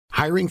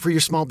Hiring for your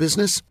small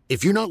business?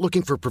 If you're not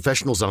looking for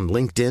professionals on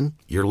LinkedIn,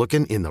 you're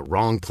looking in the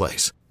wrong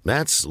place.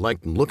 That's like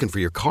looking for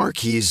your car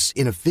keys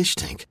in a fish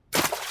tank.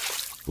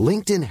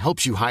 LinkedIn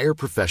helps you hire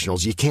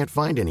professionals you can't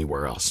find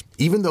anywhere else,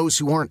 even those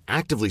who aren't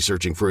actively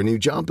searching for a new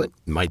job but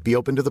might be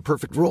open to the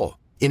perfect role.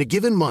 In a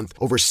given month,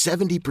 over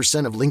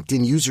 70% of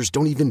LinkedIn users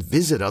don't even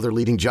visit other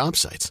leading job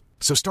sites.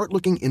 So start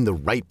looking in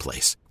the right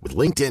place. With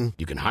LinkedIn,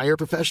 you can hire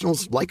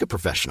professionals like a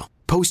professional.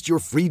 Post your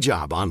free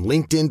job on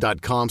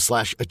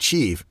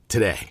linkedin.com/achieve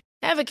today.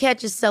 Ever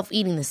catch yourself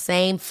eating the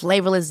same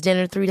flavorless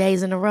dinner 3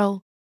 days in a row?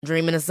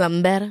 Dreaming of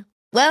something better?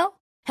 Well,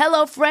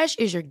 HelloFresh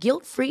is your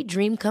guilt-free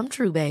dream come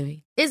true,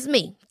 baby. It's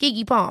me,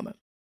 Keke Palmer.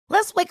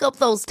 Let's wake up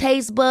those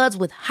taste buds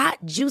with hot,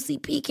 juicy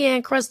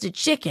pecan-crusted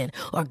chicken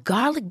or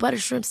garlic butter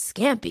shrimp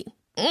scampi.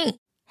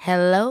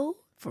 Hello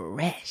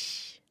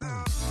Fresh.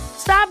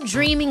 Stop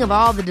dreaming of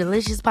all the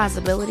delicious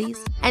possibilities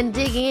and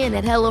dig in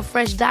at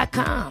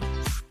HelloFresh.com.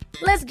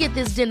 Let's get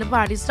this dinner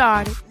party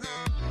started.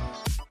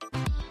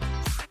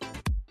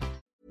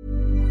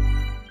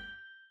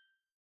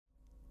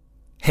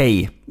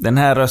 Hej, den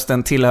här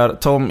rösten tillhör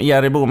Tom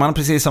Jerry Boman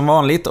precis som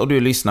vanligt och du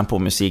lyssnar på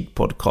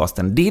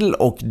musikpodcasten Dill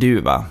och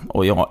Duva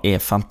och jag är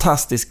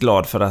fantastiskt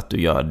glad för att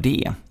du gör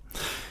det.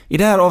 I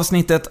det här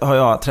avsnittet har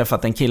jag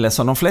träffat en kille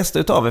som de flesta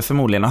utav er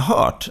förmodligen har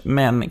hört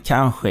men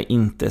kanske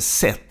inte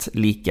sett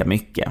lika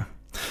mycket.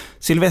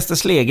 Sylvester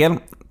Schlegel,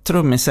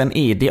 trummisen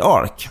i The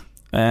Ark.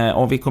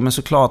 Och vi kommer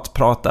såklart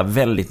prata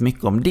väldigt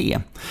mycket om det.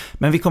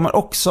 Men vi kommer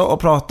också att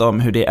prata om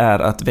hur det är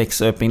att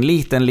växa upp i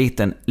en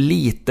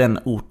liten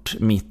ort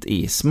mitt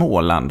i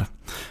Småland.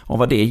 Och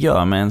vad det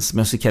gör med ens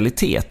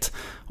musikalitet.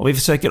 Och vi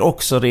försöker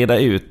också reda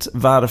ut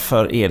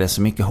varför är det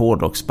så mycket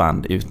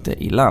hårdrocksband ute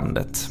i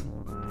landet.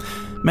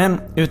 Men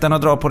utan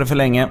att dra på det för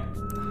länge,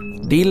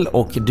 Dill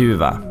och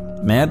Duva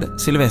med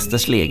Sylvester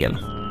Schlegel.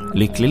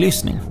 Lycklig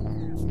lyssning.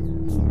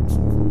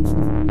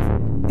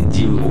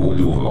 Dill och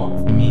Duva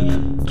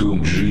med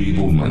Tom Jerry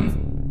Boman.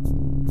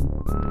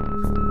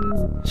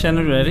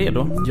 Känner du dig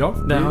redo? Ja.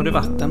 Där har du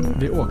vatten.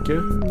 Vi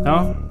åker.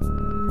 Ja.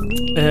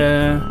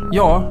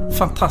 Ja,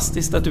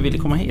 fantastiskt att du ville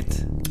komma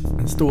hit.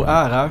 En stor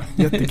ära.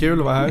 Jättekul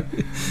att vara här.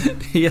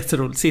 Det är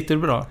jätteroligt. Sitter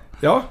du bra?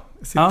 Ja,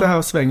 sitter här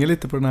och svänger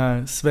lite på den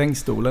här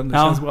svängstolen. Det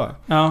känns bra.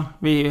 Ja,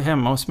 vi är ju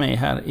hemma hos mig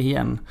här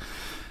igen.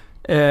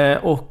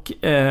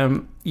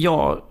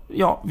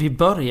 Vi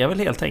börjar väl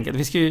helt enkelt.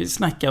 Vi ska ju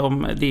snacka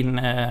om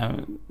din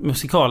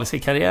musikaliska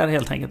karriär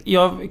helt enkelt.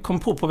 Jag kom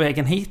på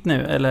vägen hit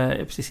nu,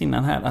 eller precis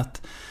innan här,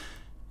 att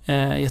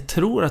jag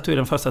tror att du är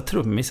den första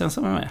trummisen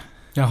som är med.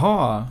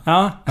 Jaha.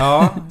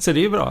 Ja. Så det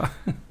är ju bra.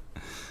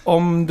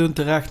 Om du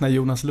inte räknar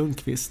Jonas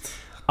Lundqvist.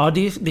 Ja,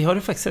 det har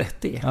du faktiskt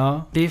rätt i.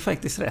 Ja. Det är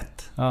faktiskt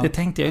rätt. Ja. Det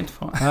tänkte jag inte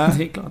på.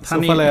 Det är klart.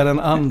 Så fall är den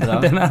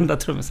andra. Den andra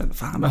trummisen.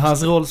 Men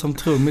hans roll som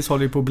trummis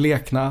håller ju på att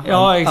blekna.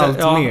 Ja,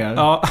 exakt. Allt mer.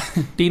 Ja,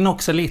 din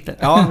också lite.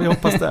 Ja, vi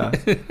hoppas det.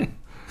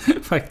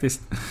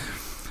 Faktiskt.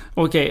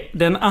 Okej,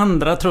 den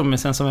andra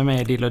trummisen som är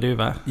med i Dill och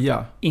Duva.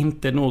 Ja.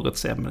 Inte något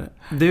sämre.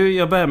 Du,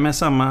 jag börjar med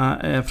samma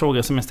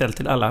fråga som jag ställt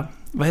till alla.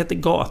 Vad heter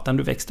gatan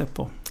du växte upp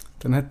på?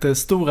 Den hette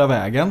Stora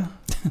vägen.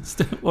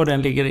 Och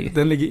den ligger i?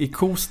 Den ligger i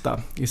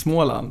Kosta i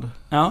Småland.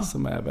 Ja.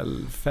 Som är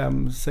väl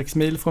 5-6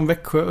 mil från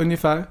Växjö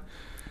ungefär.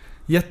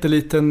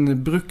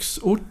 Jätteliten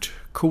bruksort.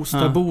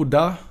 Kosta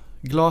Boda.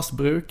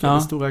 Glasbruk.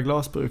 Det stora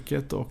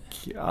glasbruket. Och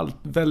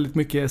väldigt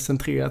mycket är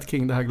centrerat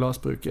kring det här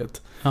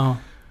glasbruket. Ja.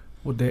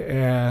 Och det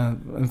är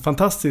en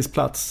fantastisk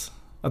plats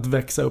att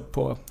växa upp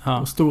på. Ja.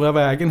 Och Stora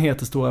vägen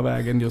heter Stora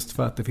vägen just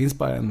för att det finns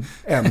bara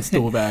en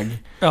stor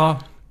väg. Ja.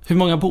 Hur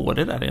många bor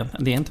det där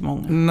egentligen? Det är inte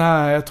många.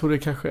 Nej, jag tror det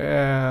kanske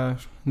är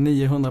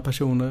 900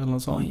 personer eller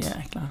något sånt.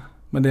 Jäklar.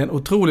 Men det är en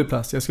otrolig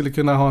plats. Jag skulle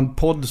kunna ha en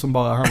podd som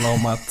bara handlar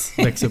om att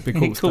växa upp i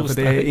Kosta. För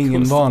det är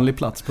ingen vanlig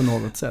plats på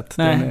något sätt.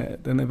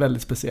 Den är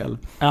väldigt speciell.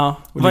 Ja.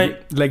 Och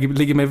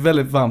ligger mig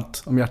väldigt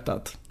varmt om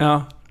hjärtat.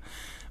 Ja.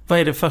 Vad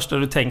är det första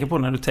du tänker på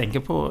när du tänker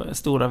på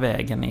Stora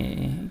vägen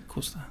i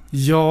Kosta?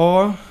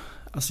 Ja,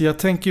 alltså jag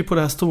tänker ju på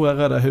det här stora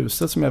röda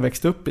huset som jag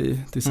växte upp i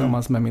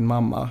tillsammans med min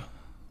mamma.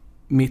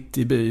 Mitt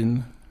i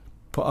byn.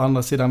 På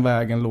andra sidan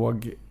vägen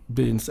låg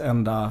byns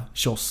enda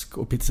kiosk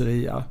och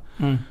pizzeria.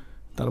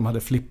 Där de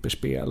hade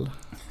flipperspel.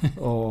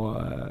 Och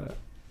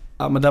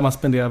men där man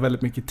spenderade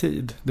väldigt mycket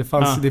tid.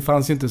 Det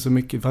fanns ju inte så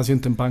mycket. Det fanns ju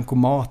inte en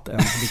bankomat än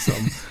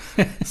liksom.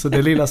 Så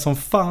det lilla som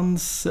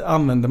fanns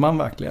använde man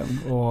verkligen.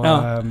 Och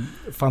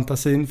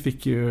fantasin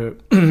fick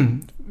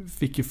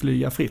ju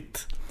flyga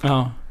fritt.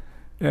 Ja.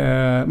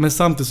 Men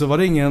samtidigt så var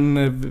det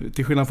ingen,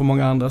 till skillnad från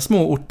många andra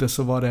små orter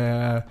så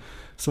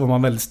var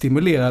man väldigt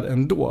stimulerad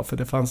ändå. För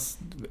det fanns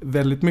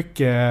väldigt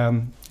mycket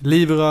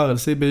liv och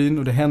rörelse i byn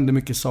och det hände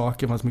mycket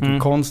saker. Det fanns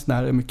mycket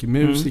konstnärer, mycket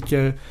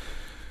musiker.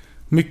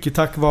 Mycket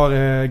tack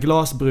vare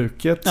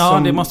glasbruket.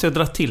 Ja, det måste ju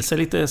dra till sig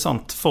lite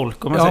sånt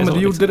folk. Om man säger men det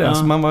så, gjorde liksom. det. Ja.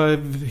 Så man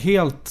var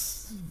helt...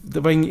 Det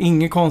var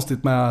inget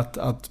konstigt med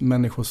att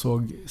människor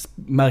såg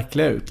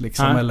märkliga ut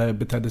liksom, eller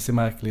betedde sig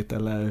märkligt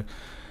eller...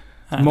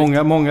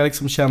 Många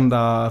liksom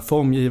kända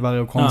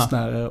formgivare och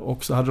konstnärer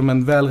och så hade de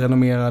en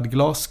välrenommerad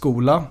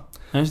glasskola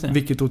Just det.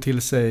 Vilket tog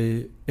till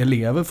sig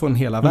elever från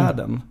hela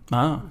världen.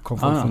 Kom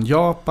folk från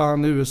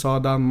Japan, USA,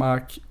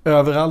 Danmark.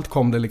 Överallt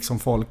kom det liksom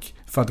folk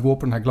för att gå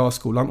på den här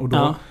glasskolan. Och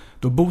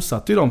då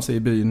bosatte ju de sig i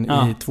byn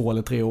i 2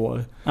 eller 3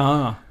 år.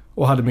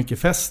 Och hade mycket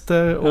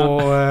fester.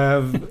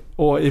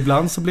 Och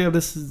ibland så blev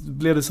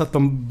det så att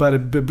de började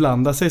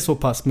beblanda sig så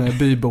pass med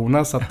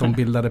byborna så att de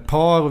bildade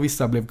par och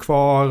vissa blev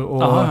kvar.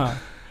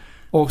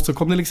 Och så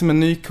kom det liksom en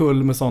ny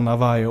kull med sådana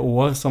varje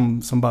år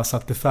som bara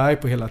satte färg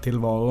på hela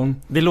tillvaron.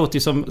 Det låter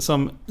ju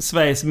som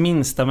Sveriges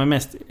minsta men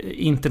mest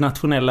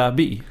internationella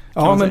by.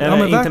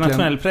 Men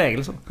internationell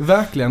prägel. Så.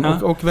 Verkligen.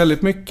 Och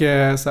väldigt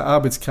mycket så här,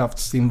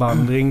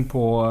 arbetskraftsinvandring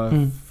på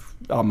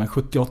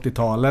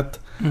 70-80-talet.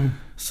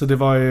 Så det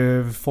var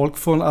ju folk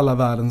från alla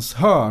världens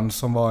hörn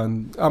som var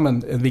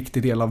en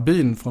viktig del av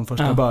byn från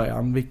första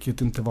början.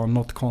 Vilket inte var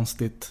något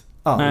konstigt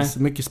alls.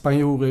 Nej. Mycket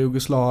spanjorer,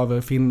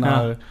 jugoslaver,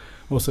 finnar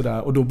och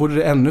sådär. Och då bodde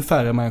det ännu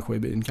färre människor i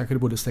byn. Kanske det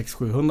bodde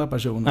 600-700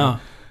 personer. Ja.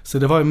 Så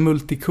det var ju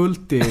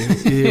multikulti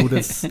i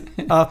ordets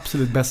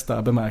absolut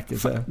bästa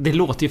bemärkelse. Det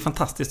låter ju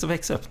fantastiskt att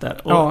växa upp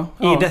där. Och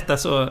i detta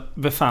så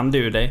befann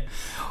du dig.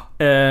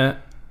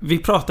 Vi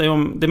pratar ju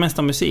om det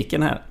mesta om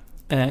musiken här.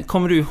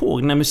 Kommer du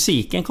ihåg när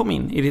musiken kom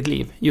in i ditt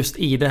liv? Just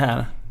i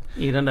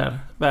den där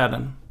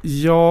världen?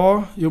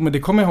 Ja, men det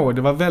kommer jag ihåg.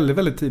 Det var väldigt,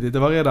 väldigt tidigt. Det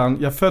var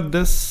jag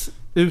föddes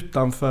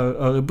utanför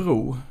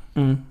Örebro.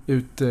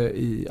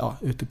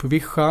 Ute på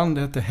Vischan.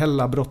 Det hette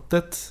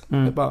Hällabrottet.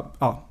 Det var,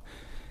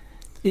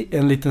 i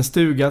en liten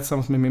stuga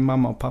tillsammans med min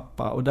mamma och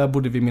pappa. Och där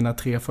bodde vi mina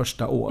 3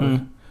 första år.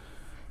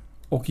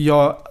 Och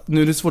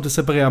nu är det svårt att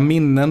separera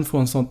minnen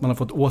från sånt man har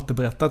fått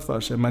återberättat för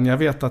sig. Men jag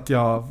vet att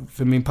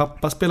för min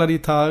pappa spelade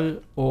gitarr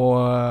och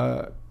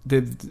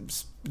det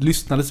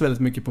lyssnades väldigt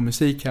mycket på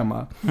musik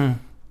hemma.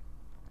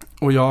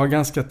 Och jag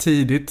ganska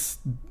tidigt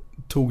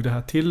tog det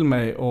här till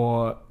mig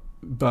och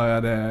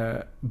började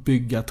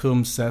bygga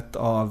trumset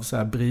av så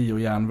här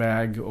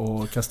briojärnväg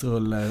och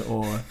kastruller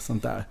och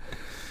sånt där.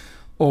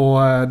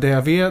 Och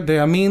det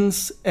jag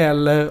minns,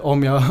 eller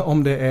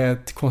om det är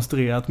ett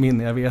konstruerat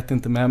minne, jag vet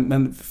inte,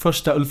 men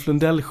första Ulf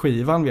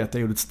Lundell-skivan vet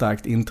jag gjorde ett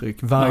starkt intryck.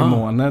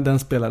 Vargmåne, den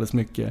spelades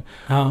mycket.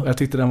 Och jag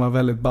tyckte den var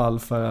väldigt ball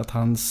för att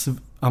han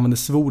använde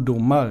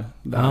svordomar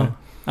där.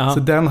 Så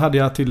den hade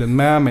jag tydligen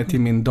med mig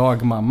till min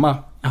dagmamma.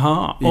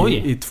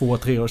 I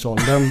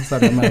 2-3-årsåldern så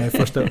hade jag med mig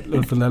första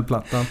Ulf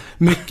Lundell-plattan.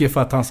 Mycket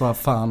för att han sa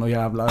fan och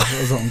jävlar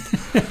och sånt.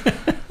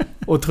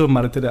 Och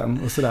trummade till den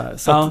och sådär.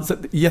 Så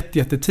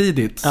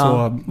jättetidigt.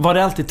 Så... Var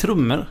det alltid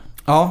trummor?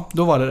 Ja,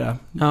 då var det.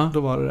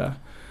 Då var det.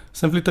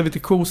 Sen flyttade vi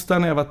till Kosta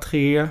när jag var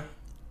 3.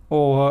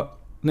 Och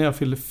när jag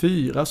fyllde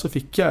 4 så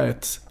fick jag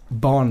ett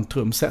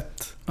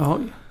barntrumset.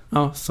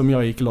 Som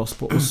jag gick loss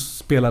på och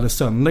spelade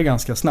sönder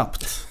ganska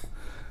snabbt.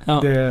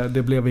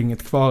 Det blev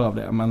inget kvar av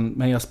det.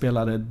 Men jag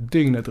spelade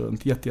dygnet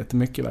runt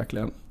jättemycket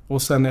verkligen.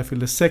 Och sen när jag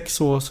fyllde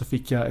 6 år så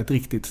fick jag ett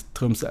riktigt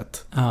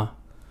trumset.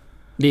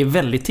 Det är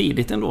väldigt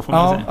tidigt ändå får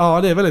man säga.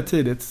 Ja, det är väldigt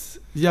tidigt.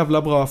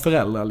 Jävla bra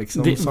föräldrar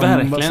liksom.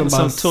 Verkligen,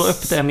 som tog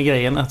upp den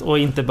grejen och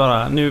inte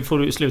bara, nu får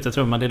du sluta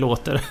trumma, det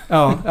låter.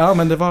 Ja,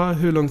 men det var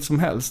hur långt som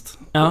helst.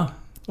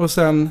 Och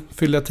sen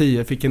fyllde jag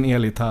 10, fick en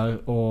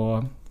elgitarr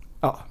och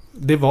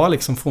det var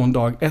liksom från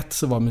dag 1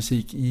 så var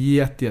musik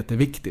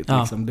jätteviktigt.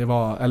 Liksom. Det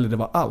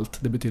var allt.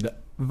 Det betydde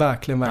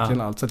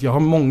verkligen allt. Så att jag har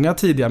många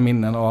tidiga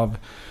minnen av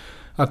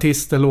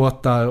artister,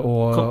 låtar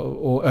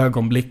och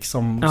ögonblick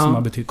som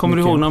har betytt Kommer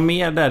mycket. Du ihåg någon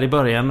mer där i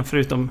början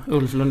förutom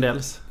Ulf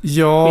Lundells?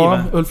 Ja,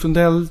 skiva? Ulf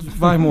Lundell,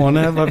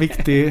 Vargmåne var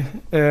viktig.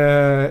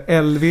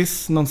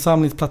 Elvis, någon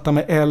samlingsplatta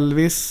med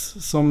Elvis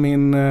som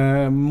min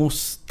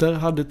moster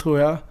hade tror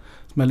jag.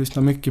 Som jag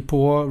lyssnade mycket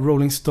på.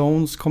 Rolling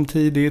Stones kom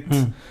tidigt.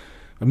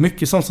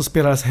 Mycket sånt som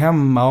spelades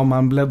hemma och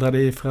man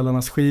bläddrade i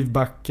föräldrarnas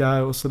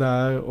skivbackar och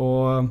sådär.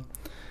 Och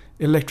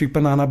Electric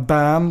Banana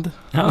Band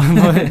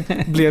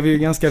blev ju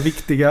ganska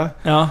viktiga.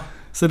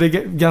 Så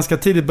ganska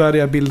tidigt började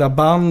jag bilda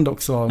band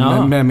också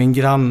med min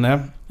granne.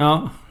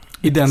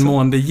 I den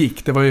mån det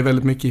gick. Det var ju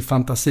väldigt mycket i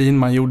fantasin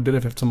man gjorde det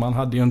eftersom man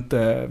hade ju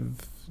inte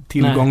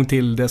tillgång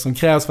till det som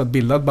krävs för att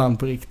bilda ett band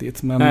på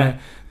riktigt. Men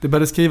det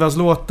började skrivas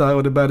låtar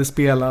och det började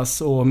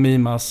spelas och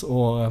mimas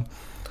och...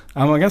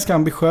 Han var ganska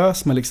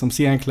ambitiös med liksom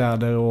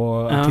scenkläder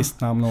och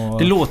artistnamn. Och...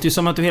 Det låter ju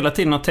som att du hela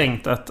tiden har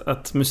tänkt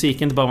att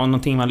musik inte bara var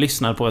någonting man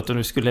lyssnade på utan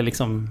du skulle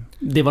liksom,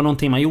 det var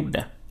någonting man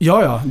gjorde.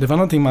 Ja, det var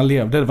någonting man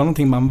levde, det var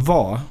någonting man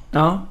var.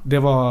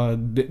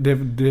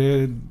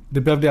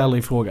 Det behövde jag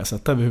aldrig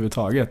ifrågasätta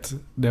överhuvudtaget.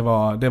 Det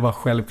var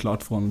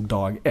självklart från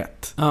dag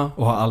 1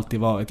 och har alltid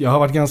varit. Jag har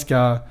varit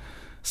ganska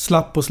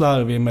slapp och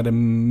slarvig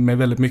med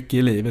väldigt mycket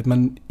i livet,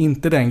 men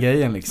inte den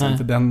grejen liksom.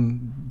 För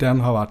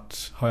den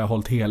har jag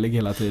hållit helig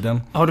hela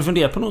tiden. Har du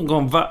funderat på någon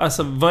gång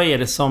vad är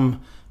det som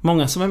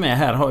många som är med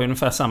här har ju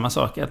ungefär samma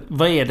sak.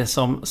 Vad är det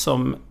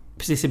som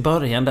precis i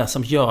början där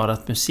som gör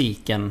att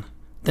musiken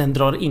den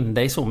drar in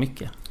dig så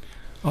mycket?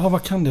 Ja,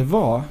 vad kan det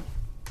vara?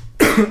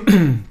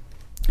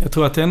 Jag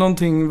tror att det är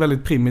någonting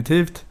väldigt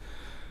primitivt.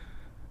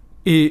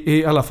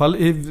 I alla fall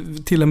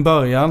till en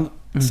början.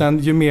 Sen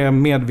ju mer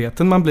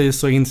medveten man blir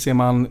så inser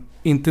man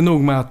inte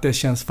nog med att det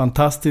känns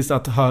fantastiskt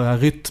att höra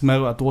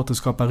rytmer och att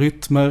återskapa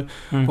rytmer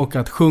och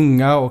att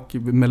sjunga och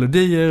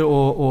melodier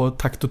och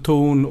takt och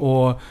ton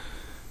och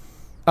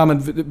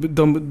men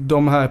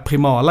de här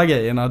primala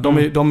grejerna,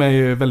 de är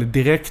ju väldigt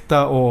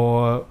direkta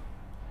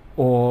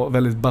och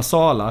väldigt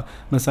basala.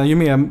 Men sen ju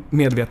mer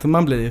medveten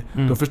man blir,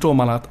 då förstår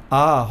man att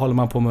håller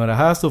man på med det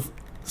här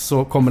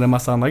så kommer det en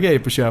massa andra grejer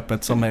på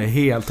köpet som är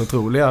helt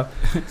otroliga.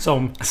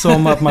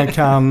 Som att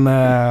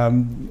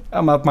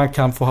man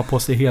kan få ha på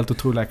sig helt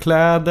otroliga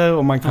kläder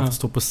och man kan få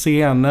stå på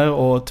scener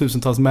och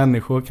tusentals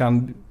människor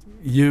kan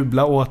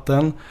jubla åt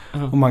den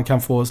och man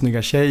kan få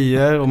snygga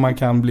tjejer och man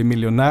kan bli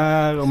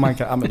miljonär och man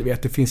kan, men du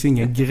vet, det finns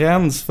ingen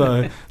gräns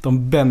för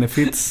de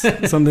benefits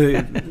som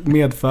det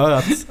medför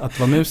att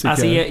vara musiker.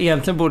 Alltså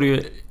egentligen borde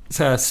ju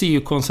så här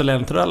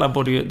syokonsulenter och alla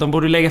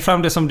borde lägga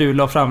fram det som du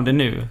la fram det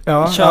nu.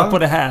 Kör på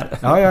det här.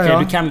 Okej,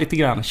 du kan lite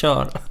grann,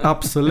 kör.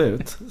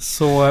 Absolut.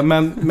 Så,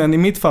 men i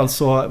mitt fall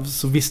så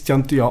visste jag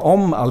inte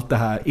om allt det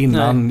här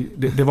innan.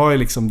 Det var ju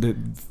liksom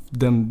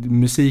den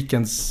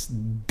musikens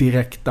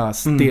direkta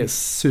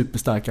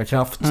superstarka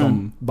kraft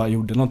som bara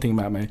gjorde någonting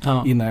med mig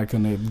innan jag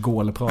kunde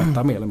gå eller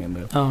prata mer eller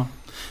mindre. Ja.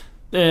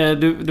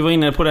 Du var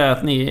inne på det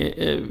att ni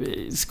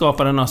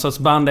skapade någon sorts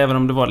band även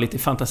om det var lite i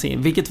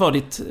fantasin. Vilket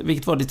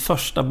var ditt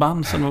första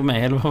band som var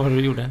med, eller vad var det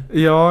du gjorde?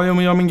 Ja,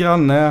 jag och min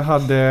granne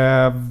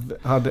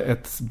hade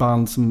ett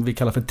band som vi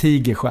kallar för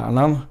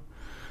Tigerstjärnan.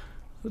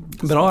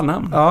 Bra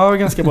namn. Ja,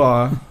 ganska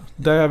bra.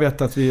 Där jag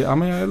vet att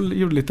jag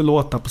gjorde lite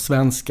låtar på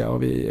svenska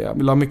och vi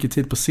la mycket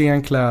tid på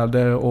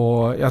scenkläder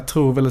och jag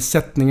tror väl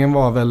sättningen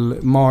var väl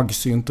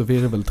magsynt och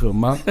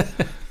virveltrumma.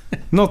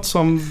 Något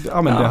som,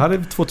 det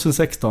hade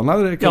 2016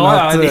 hade det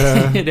kunnat...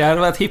 det hade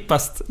varit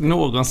hippast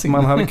någonsin.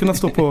 Man hade kunnat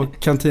stå på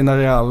Cantina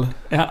Real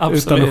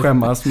utan att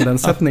skämmas med den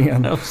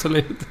sättningen.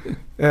 Absolut.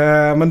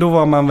 Men då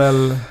var man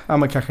väl,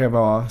 kanske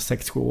var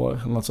 6-7 år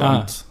eller något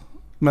sånt.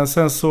 Men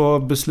sen så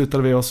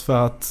beslutade vi oss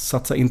för att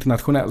satsa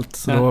internationellt.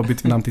 Så då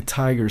bytte vi namn till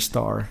Tiger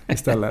Star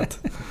istället.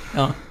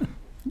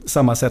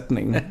 Samma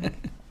sättning.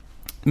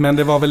 Men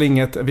det var väl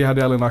inget, vi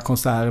hade aldrig några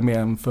konserter med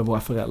än för våra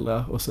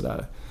föräldrar och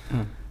sådär.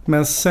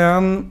 Men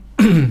sen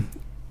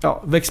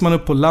växer man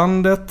upp på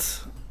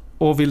landet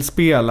och vill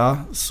spela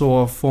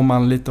så får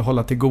man lite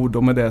hålla till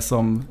godo med det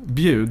som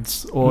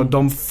bjuds. Och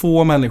de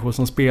få människor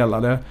som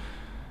spelade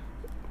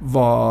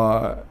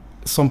var,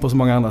 som på så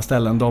många andra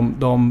ställen,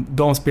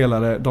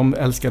 de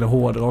älskade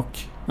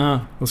hårdrock.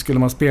 Och skulle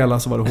man spela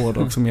så var det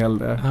hårdrock som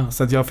gällde.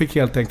 Så att jag fick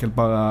helt enkelt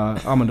bara,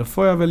 men då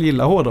får jag väl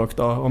gilla hårdrock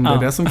då, om det är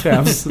det som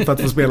krävs för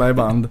att få spela i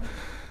band.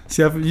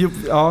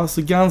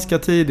 Så ganska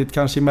tidigt,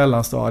 kanske i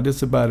mellanstadiet,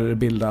 så började det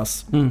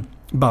bildas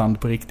band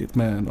på riktigt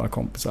med några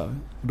kompisar.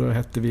 Då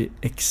hette vi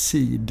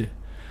Exceed.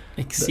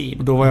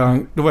 Och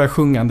då var jag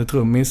sjungande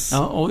trummis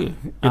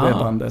i det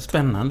bandet.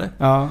 Spännande.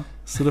 Ja,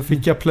 så då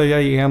fick jag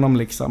plöja igenom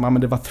liksom.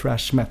 Men det var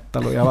thrash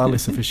metal och jag var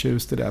aldrig så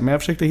förtjust i det. Men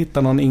jag försökte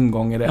hitta någon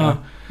ingång i det.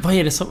 Vad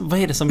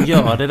är det som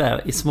gör det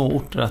där i små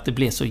orter att det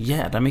blir så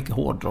jävla mycket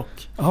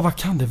hårdrock? Ja, vad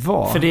kan det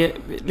vara? För det,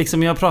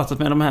 liksom, jag har pratat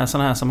med de här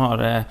såna här som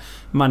har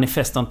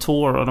Manifest on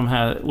Tour och de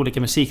här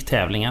olika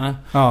musiktävlingarna.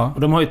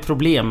 Och de har ju ett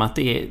problem att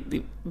det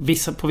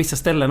är på vissa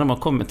ställen de har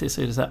kommit till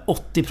så är det så här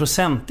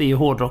 80% är ju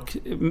hårdrock,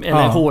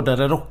 eller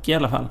hårdare rock i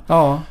alla fall.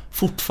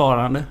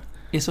 Fortfarande.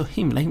 Det är så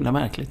himla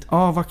märkligt.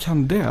 Ja, vad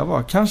kan det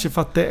vara? Kanske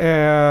för att det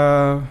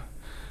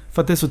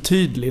är så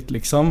tydligt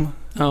liksom.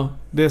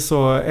 Det är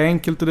så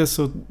enkelt och det är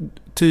så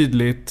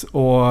tydligt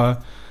och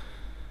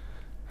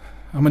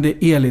men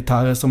det är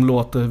elgitarrer som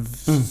låter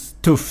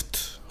tufft.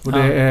 Och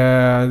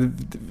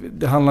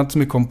det handlar inte så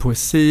mycket om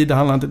poesi, det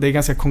är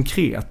ganska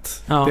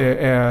konkret.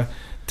 Det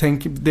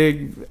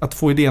är att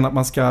få idén att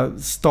man ska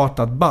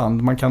starta ett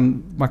band,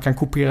 man kan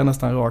kopiera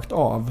nästan rakt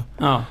av.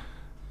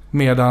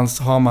 Medans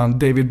har man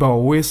David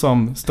Bowie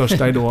som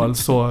största idol,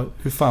 så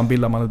hur fan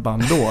bildar man ett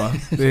band då?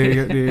 Det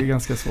är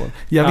ganska svårt.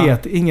 Jag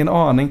vet, ingen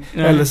aning.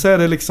 Eller så är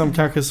det liksom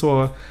kanske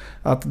så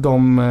att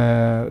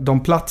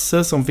de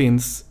platser som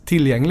finns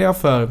tillgängliga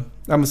för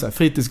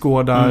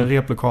fritidsgårdar,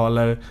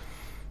 replokaler,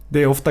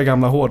 det är ofta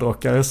gamla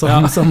hårdrockare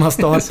som har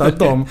startat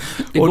dem.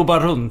 Det går bara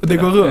runt. Det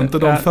går runt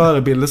och de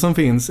förebilder som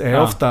finns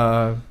är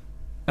ofta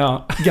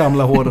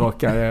gamla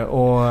hårdrockare.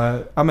 Och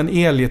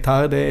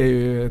elgitarr, det är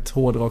ju ett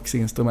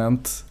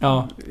hårdrocksinstrument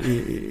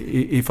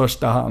i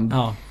första hand.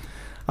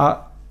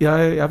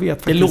 Jag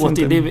vet faktiskt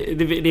inte.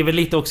 Det är väl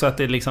lite också att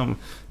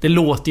det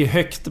låter ju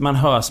högt, man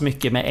hörs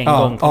mycket med en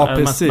gång.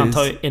 Man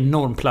tar ju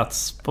enorm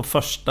plats på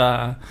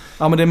första...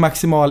 Ja, men det är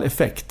maximal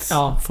effekt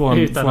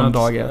från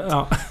dag ett.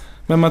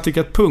 Men man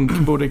tycker att punk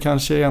borde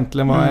kanske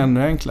egentligen vara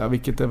ännu enklare,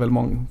 vilket det väl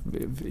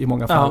i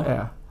många fall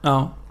är.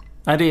 Ja,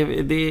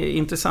 det är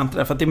intressant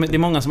därför att det är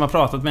många som har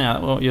pratat med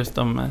och just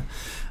om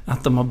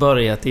att de har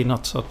börjat i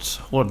något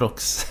sorts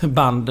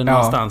hårdrocksband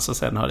någonstans och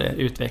sen har det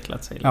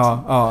utvecklat sig. Liksom.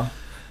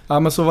 Ja,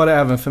 men så var det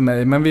även för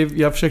mig. Men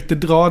jag försökte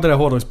dra det där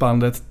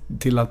hårdrocksbandet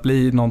till att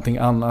bli någonting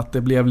annat.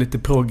 Det blev lite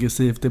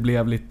progressivt, det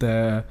blev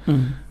lite...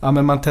 Ja,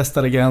 men man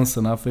testade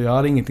gränserna, för jag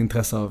hade inget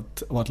intresse av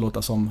att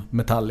låta som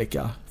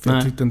Metallica. För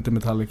jag tyckte inte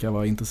Metallica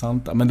var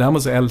intressanta. Men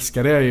däremot så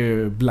älskade jag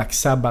ju Black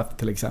Sabbath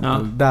till exempel.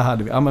 Ja. Där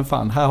hade vi, men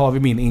fan, här har vi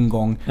min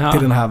ingång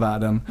till den här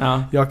världen.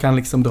 Ja. Jag kan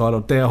liksom dra det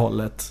åt det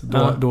hållet.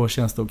 Då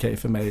känns det okej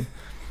för mig.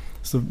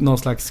 Så någon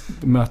slags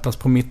mötas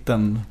på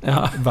mitten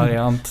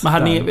variant. Men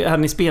hade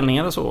ni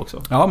spelningar och så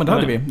också? Ja, men det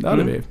hade vi. Det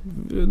hade vi.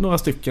 Några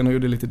stycken och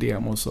gjorde lite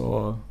demos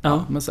och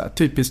men så här,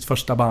 typiskt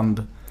första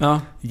band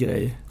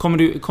grej.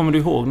 Kommer du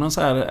ihåg någon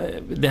så här,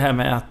 det här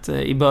med att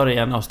i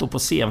början att stå på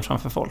scen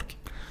framför folk?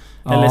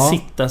 Eller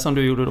sitta som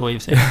du gjorde då i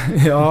och för sig?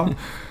 Ja,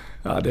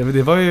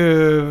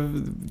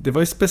 det var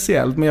ju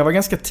speciellt, men jag var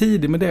ganska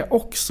tidig med det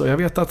också. Jag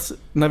vet att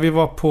när vi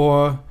var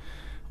på,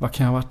 vad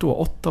kan jag ha varit då?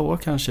 8 år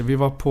kanske. Vi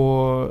var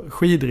på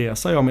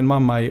skidresa, jag och min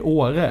mamma, i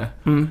Åre.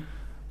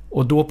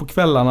 Och då på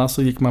kvällarna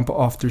så gick man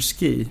på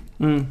afterski.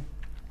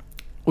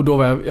 Och då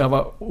var jag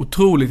var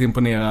otroligt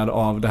imponerad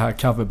av det här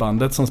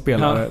coverbandet som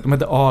spelade. De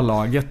hette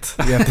A-laget,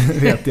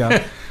 vet jag.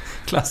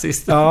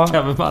 Klassiskt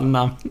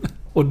coverbandnamn.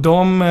 Och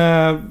de,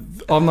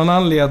 av någon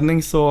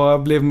anledning så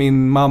blev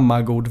min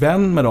mamma god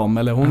vän med dem.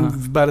 Eller hon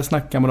började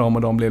snacka med dem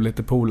och de blev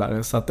lite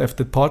polare. Så att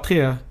efter ett par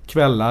 3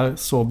 kvällar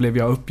så blev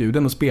jag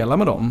uppbjuden att spela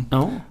med dem.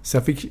 Så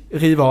jag fick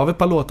riva av ett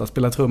par låtar,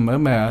 spela trummor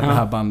med det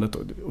här bandet.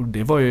 Och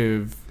det var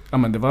ju,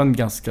 det var en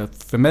ganska,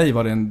 för mig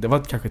var det var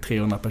kanske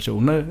 300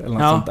 personer eller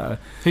något sånt där.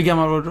 Hur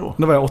gammal var du då?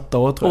 Då var jag 8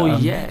 år, tror jag.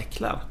 Åh,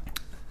 jäklar.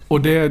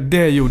 Och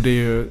det gjorde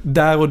ju,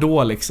 där och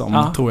då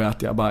liksom, tror jag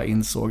att jag bara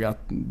insåg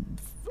att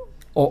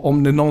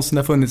om det någonsin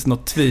har funnits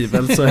något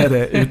tvivel så är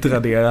det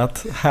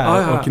utraderat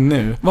här och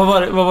nu. Vad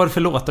var det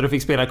för låtar du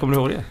fick spela? Kommer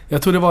du ihåg det?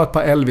 Jag tror det var ett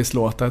par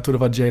Elvis-låtar. Jag tror det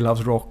var J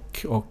Loves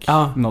Rock och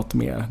något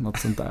mer. Något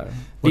sånt där.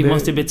 Det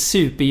måste bli ett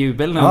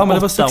superjubel när en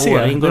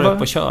 8-åring går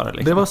upp och kör.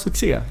 Liksom. Det var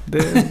succé.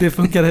 Det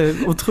funkade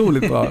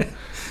otroligt bra.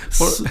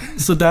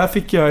 Så där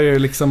fick jag ju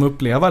liksom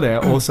uppleva det.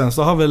 Och sen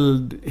så har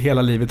väl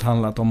hela livet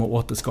handlat om att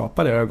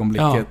återskapa det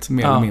ögonblicket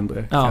mer eller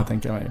mindre, kan jag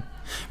tänka mig.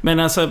 Men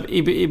alltså,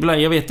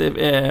 ibland, jag vet,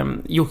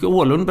 Jocke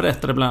Åhlund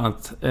berättade bland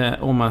annat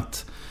om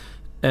att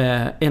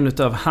en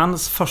utav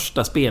hans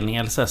första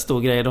spelningar, så här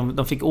stor grej,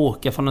 de fick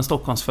åka från en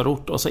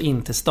Stockholmsförort och så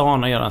in till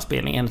stan och göra en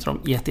spelning, en av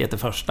de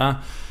jätteförsta.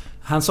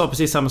 Han sa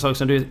precis samma sak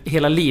som du,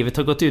 hela livet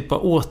har gått ut på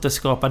att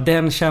återskapa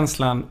den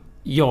känslan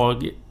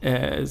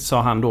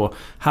sa han då,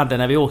 hade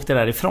när vi åkte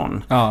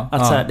därifrån. Så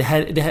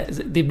här,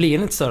 det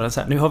blir inte större än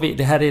så här. Nu har vi,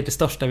 det här är det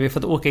största. Vi har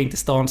fått åka in till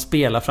stan,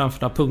 spela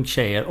framför några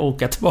punktjejer och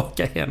åka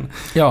tillbaka igen.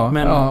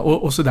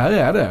 Och så där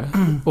är det.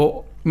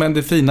 Men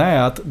det fina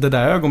är att det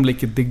där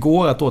ögonblicket, det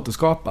går att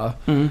återskapa.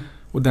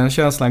 Och den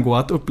känslan går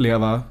att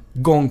uppleva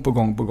gång på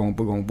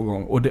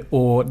gång.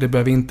 Och det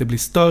behöver inte bli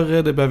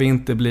större, det behöver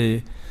inte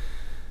bli...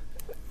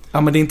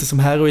 Ja, men det är inte som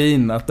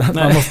heroin att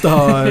man måste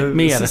ha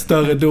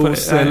större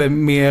dos eller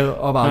mer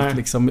av allt.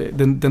 Liksom.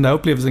 Den där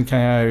upplevelsen kan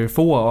jag ju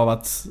få av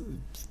att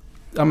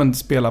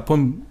spela på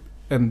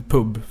en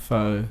pub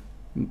för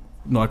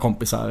några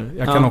kompisar.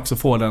 Jag kan också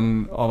få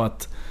den av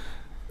att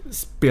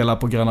spela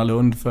på Gröna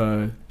Lund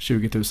för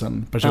 20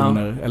 000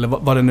 personer. Eller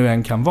vad det nu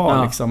än kan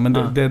vara. Liksom.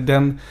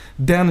 Men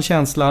den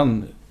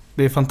känslan,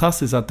 det är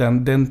fantastiskt att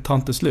den tar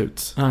inte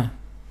slut.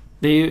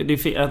 Det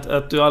är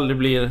att du aldrig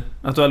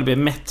blir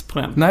mätt på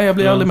den. Nej, jag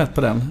blir aldrig mätt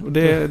på den. Och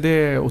det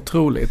är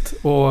otroligt.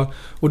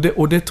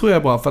 Och det tror jag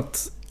är bra, för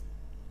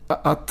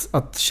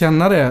att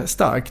känna det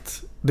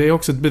starkt, det är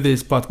också ett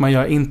bevis på att man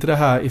gör inte det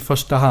här i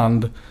första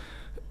hand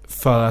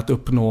för att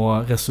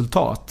uppnå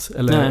resultat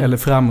eller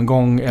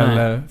framgång.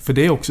 För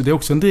det är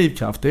också en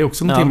drivkraft. Det är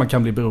också någonting man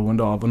kan bli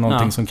beroende av och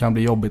någonting som kan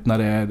bli jobbigt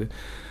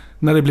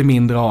när det blir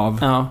mindre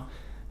av.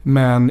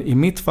 Men i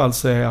mitt fall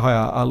så har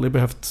jag aldrig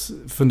behövt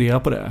fundera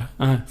på det.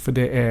 För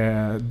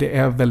det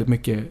är väldigt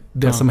mycket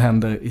det som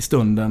händer i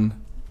stunden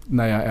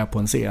när jag är på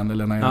en scen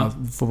eller när jag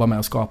får vara med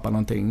och skapa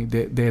någonting.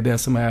 Det är det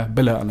som är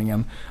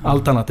belöningen.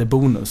 Allt annat är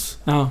bonus.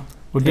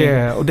 Och det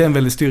är en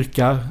väldigt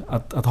styrka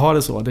att ha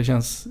det så. Det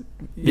känns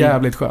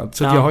jävligt skönt.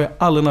 Så att jag har ju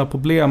aldrig några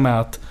problem med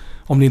att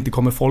om det inte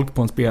kommer folk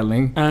på en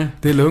spelning.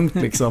 Det är lugnt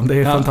liksom. Det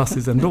är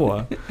fantastiskt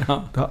ändå.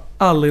 Det har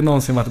aldrig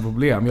någonsin varit ett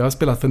problem. Jag har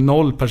spelat för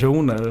 0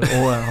 personer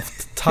och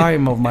haft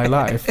time of my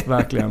life,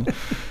 verkligen.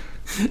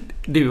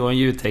 Du var en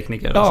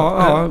ljudtekniker.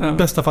 Ja,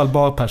 bästa fall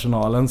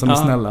barpersonalen som är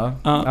snälla.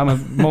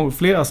 Men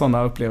flera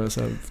sådana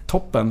upplevelser.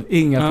 Toppen,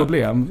 inga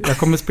problem. Jag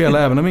kommer spela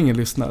även om ingen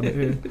lyssnar.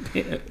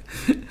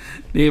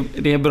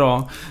 Det är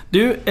bra.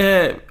 Du,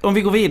 om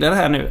vi går vidare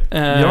här nu.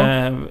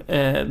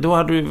 Då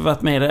hade du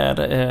varit med där,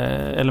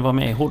 eller var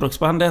med i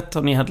hårdrocksbandet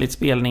och ni hade lite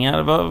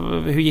spelningar.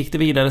 Hur gick det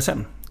vidare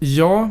sen?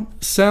 Ja,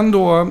 sen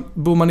då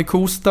bor man i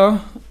Kosta,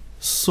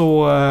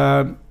 så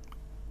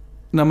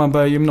när man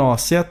börjar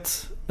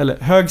gymnasiet, eller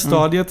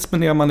högstadiet,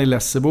 spenderar man i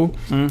Lessebo,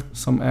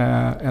 som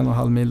är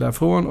 1,5 mil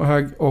därifrån,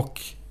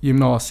 och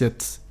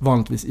gymnasiet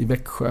vanligtvis i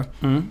Växjö.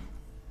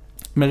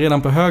 Men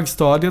redan på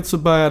högstadiet så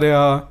började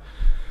jag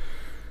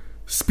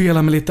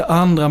spela med lite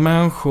andra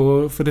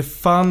människor. För det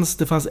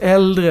fanns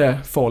äldre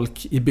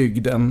folk i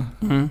bygden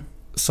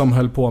som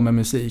höll på med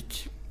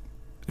musik.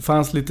 Det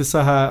fanns lite så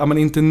här, men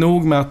inte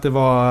nog med att det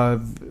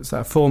var så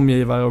här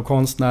formgivare och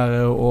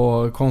konstnärer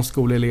och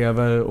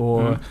konstskoleelever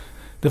och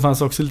det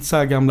fanns också lite så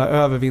här gamla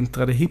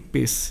övervintrade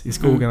hippies i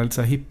skogen, lite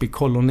så här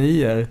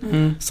hippiekolonier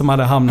som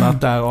hade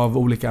hamnat där av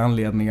olika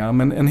anledningar.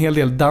 Men en hel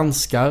del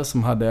danskar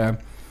som hade,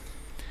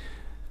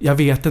 jag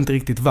vet inte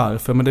riktigt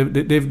varför, men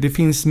det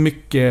finns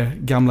mycket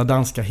gamla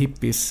danska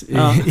hippies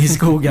i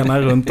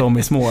skogarna runt om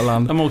i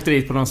Småland. De åkte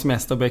dit på någon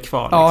semester och blev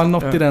kvar. Liksom. Ja,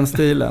 något i den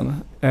stilen.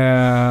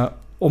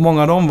 Och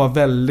många av dem var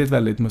väldigt,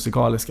 väldigt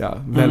musikaliska.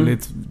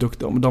 Väldigt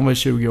duktiga. De var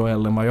 20 år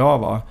äldre än vad jag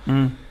var.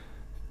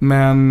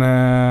 Men,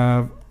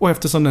 och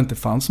eftersom det inte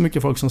fanns så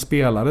mycket folk som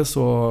spelade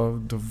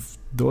så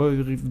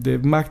det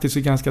märktes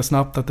ju ganska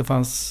snabbt att det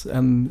fanns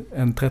en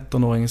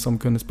 13-åring som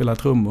kunde spela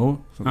trummor.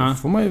 Så då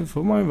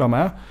får man ju vara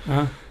med.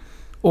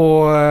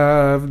 Och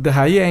det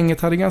här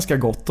gänget hade ganska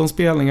gott om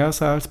spelningar.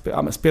 Så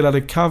här,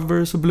 spelade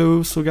covers och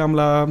blues och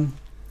gamla...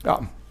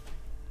 Ja,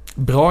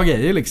 bra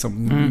grejer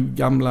liksom.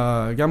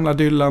 Gamla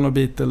Dylan och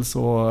Beatles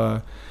och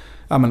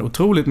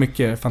otroligt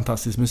mycket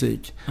fantastisk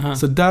musik.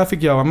 Så där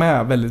fick jag vara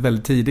med väldigt,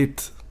 väldigt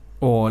tidigt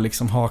och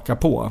liksom haka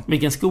på.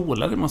 Vilken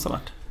skola det måste ha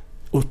varit?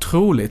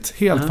 Otroligt,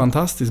 helt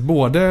fantastiskt.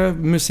 Både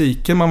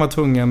musiken man var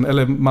tvungen,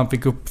 eller man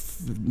fick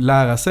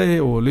lära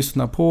sig och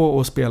lyssna på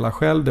och spela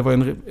själv. Det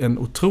var en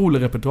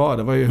otrolig repertoar.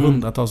 Det var ju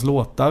hundratals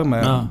låtar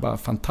med bara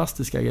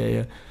fantastiska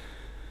grejer.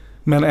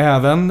 Men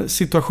även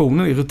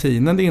situationen i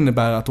rutinen det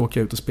innebär att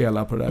åka ut och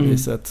spela på det där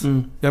viset.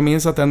 Jag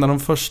minns att en av de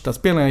första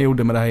spelningarna jag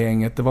gjorde med det här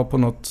gänget, det var på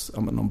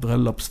någon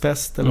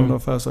bröllopsfest eller någon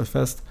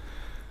födelsedagsfest.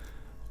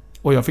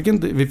 Och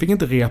vi fick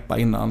inte repa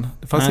innan.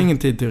 Det fanns ingen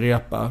tid till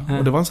repa.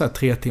 Och det var en sån här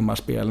 3 timmars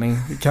spelning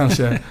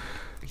kanske.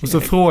 Och så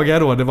frågade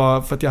jag då, det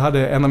var för att jag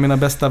hade en av mina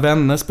bästa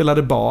vänner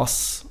spelade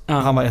bas.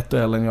 Han var 1 år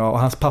äldre än jag och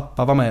hans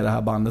pappa var med i det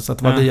här bandet. Så att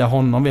det var via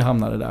honom vi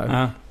hamnade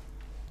där.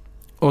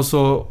 Och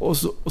så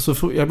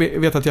jag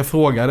vet att jag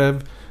frågade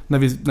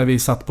när vi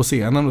satt på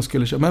scenen och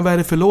skulle köra, men vad är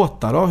det för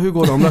låtar då? Hur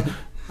går de?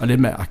 Ja, det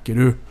märker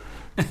du.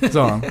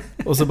 Så han.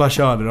 Och så bara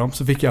körde de,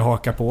 så fick jag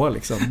haka på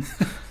liksom.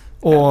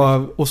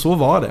 Och så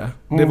var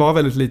det. Det var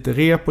väldigt lite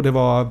rep och det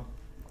var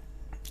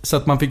så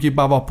att man fick ju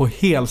bara vara på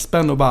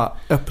helspänn och bara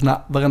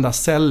öppna varenda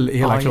cell i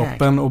hela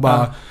kroppen och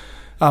bara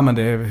men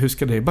hur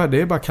ska det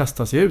är bara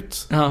kasta sig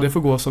ut. Det får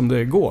gå som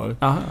det går.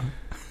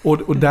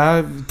 Och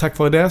där, tack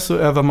vare det så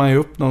övar man ju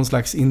upp någon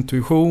slags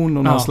intuition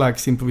och någon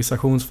slags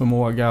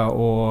improvisationsförmåga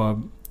och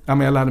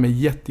jag lärde mig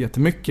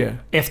jättemycket.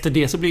 Efter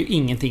det så blir ju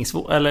ingenting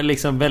svårt, eller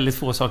liksom väldigt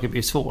få saker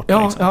blir svårt.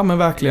 Ja, liksom. Ja men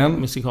verkligen.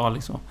 Musikal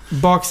liksom.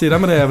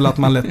 Baksidan med det är väl att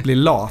man lätt blir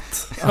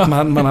lat. Att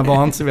man har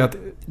vant sig vid att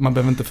man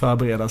behöver inte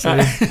förbereda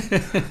sig.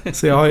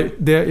 Så jag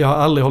har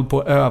aldrig hållit på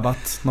och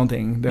övat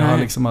någonting. Det har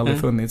liksom aldrig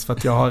funnits för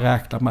att jag har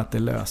räknat med att det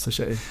löser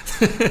sig.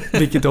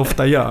 Vilket det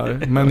ofta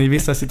gör. Men i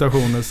vissa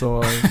situationer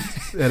så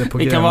är det på gränsen.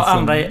 Det kan vara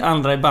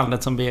andra i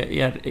bandet som blir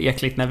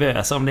jäkligt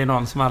nervösa om det är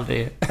någon som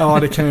aldrig... Ja,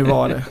 det kan ju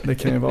vara det. Det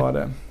kan ju vara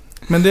det.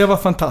 Men det var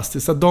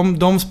fantastiskt. Så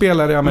de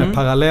spelade jag med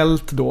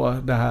parallellt då.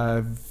 Det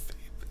här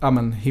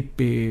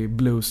hippie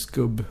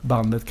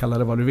blues-gubb-bandet, kalla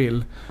det vad du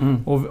vill.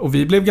 Och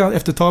vi blev,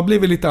 efter ett tag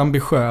blev vi lite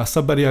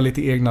ambitiösa, började göra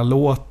lite egna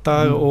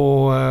låtar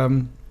och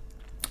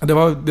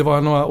det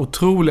var några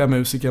otroliga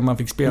musiker man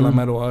fick spela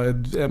med då.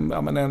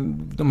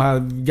 De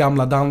här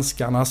gamla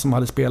danskarna som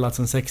hade spelat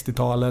sedan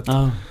 60-talet.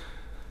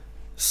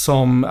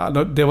 Som,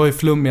 det var ju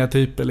flummiga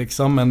typer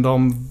liksom, men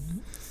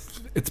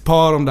ett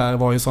par av dem där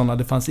var ju sådana,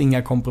 det fanns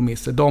inga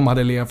kompromisser. De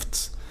hade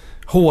levt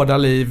hårda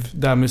liv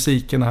där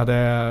musiken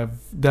hade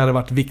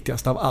varit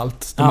viktigast av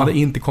allt. De hade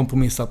inte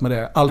kompromissat med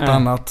det. Allt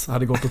annat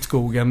hade gått åt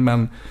skogen,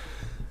 men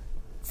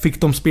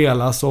fick de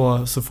spela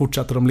så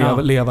fortsatte de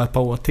leva ett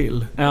par år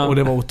till. Och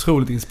det var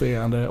otroligt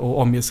inspirerande att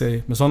omge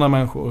sig med sådana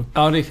människor.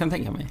 Ja, det kan jag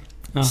tänka mig.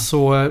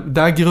 Så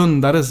där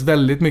grundades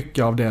väldigt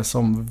mycket av det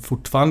som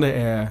fortfarande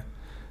är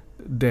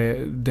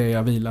det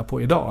jag vilar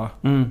på idag.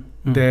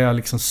 Det jag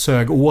liksom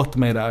sög åt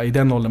mig där. I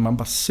den åldern man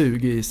bara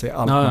suger i sig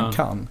allt man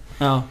kan.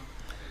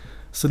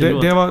 Så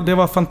det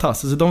var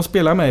fantastiskt. De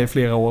spelade med i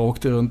flera år och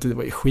åkte runt. Det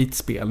var ju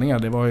skitspelningar.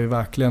 Det var ju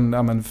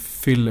verkligen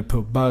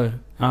fyllepubbar.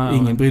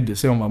 Ingen brydde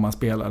sig om vad man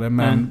spelade.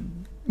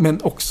 Men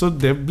också,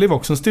 det blev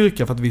också en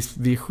styrka för att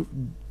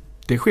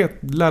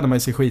lärde man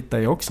sig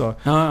skita i också.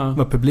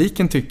 Vad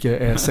publiken tycker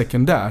är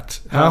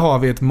sekundärt. Här har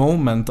vi ett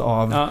moment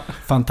av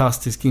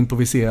fantastisk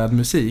improviserad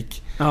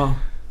musik.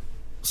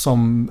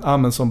 Som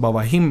bara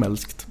var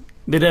himmelskt.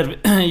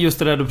 Just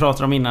det där du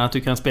pratade om innan, att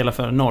du kan spela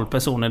för 0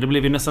 personer. Det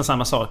blev ju nästan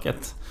samma sak.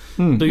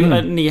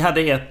 Ni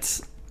hade ett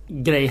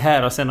grej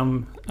här och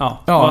sen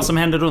vad som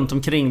hände runt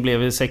omkring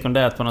blev ju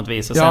sekundärt på något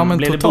vis. Och sen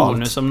blev det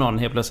bonus om någon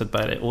helt plötsligt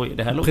började, oj,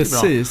 det här låter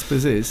bra.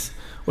 Precis.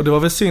 Och det var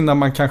väl synd att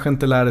man kanske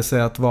inte lärde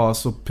sig att vara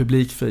så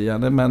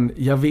publikfriande, men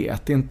jag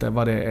vet inte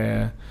vad det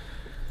är.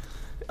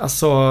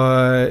 Alltså,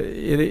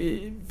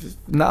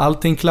 när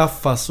allting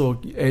klaffar så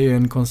är ju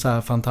en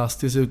konsert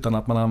fantastisk utan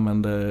att man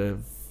använder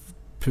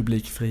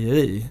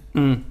publikfrieri,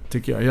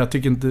 tycker jag. Jag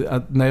tycker inte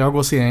att när jag går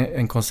och ser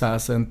en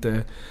konsert så är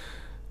inte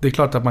det är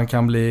klart att man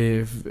kan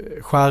bli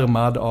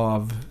skärmad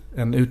av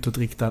en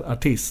utåtriktad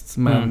artist,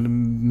 men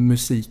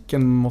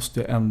musiken måste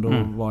ju ändå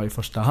vara i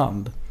första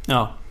hand.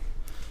 Ja.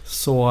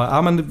 Så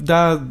ja, men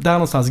där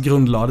någonstans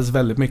grundlades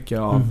väldigt mycket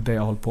av det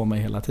jag hållit på med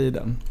hela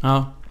tiden.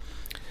 Ja.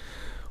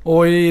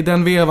 Och i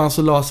den vevan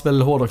så lades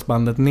väl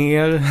hårdrocksbandet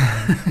ner.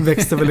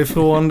 Växte väl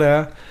ifrån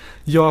det.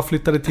 Jag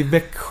flyttade till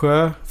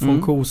Växjö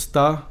från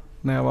Kosta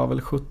när jag var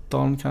väl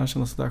 17, kanske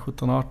något sådär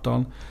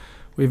 17-18.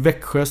 Och i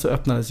Växjö så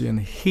öppnades ju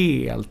en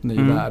helt ny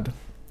värld.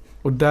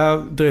 Och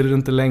där dröjde det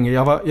inte länge.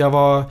 Jag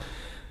var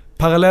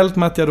parallellt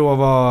med att jag då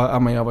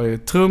jag var ju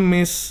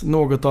trummis,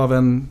 något av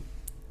en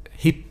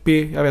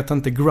hippie, jag vet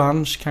inte,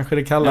 grunge kanske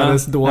det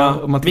kallades då. Ja.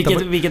 Om man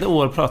Vilket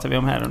år pratar vi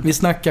om här? Vi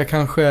snackar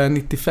kanske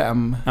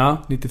 95, ja.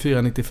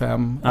 94,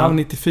 95,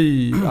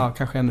 94,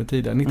 kanske ännu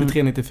tidigare,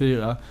 93,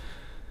 94.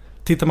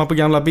 Tittar man på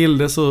gamla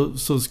bilder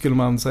så skulle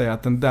man säga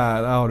att den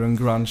där har du en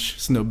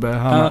grunge-snubbe.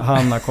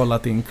 Han har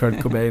kollat in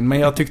Kurt Cobain. Men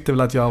jag tyckte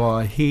väl att jag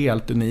var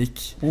helt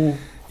unik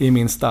i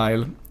min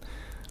style.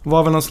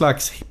 Var väl någon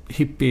slags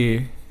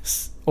hippie.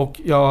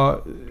 Och jag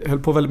höll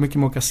på väldigt mycket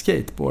med att åka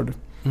skateboard.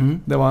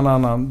 Det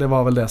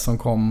var väl det som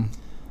kom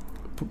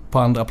på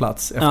andra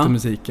plats efter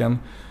musiken.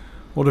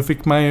 Och då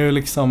fick man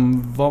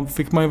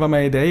ju vara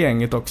med i det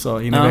gänget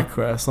också inne i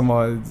Växjö, som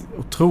var ett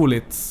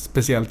otroligt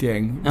speciellt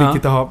gäng.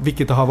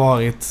 Vilket det har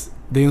varit.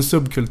 Det är en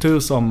subkultur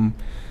som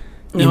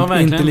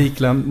inte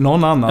liknar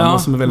någon annan. Ja,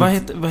 och som är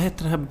väldigt... vad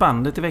heter det här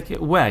bandet i Växjö?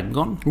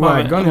 Wagon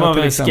var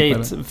till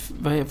exempel.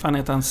 Vad fan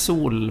heter han?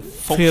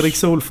 Solfors? Fredrik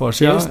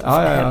Solfors, ja.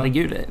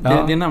 Herregud.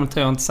 Det namnet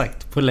har jag inte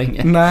sagt på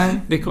länge. Nej,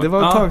 det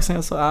var ett tag sedan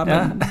jag sa.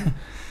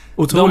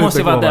 De måste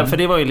ju vara där, för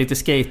det var ju lite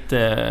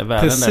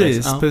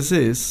skatevärlden.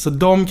 Precis. Så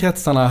de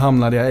kretsarna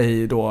hamnade jag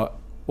i då.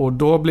 Och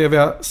då blev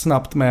jag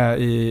snabbt med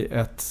i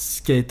ett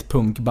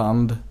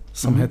skatepunkband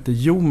som hette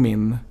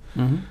Jomin.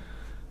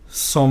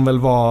 Som väl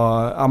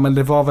var, men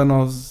det var väl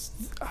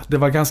det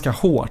var ganska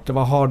hårt. Det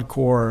var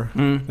hardcore,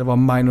 det var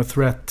Minor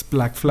Threat,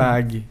 Black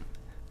Flag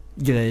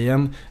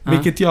grejen.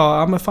 Vilket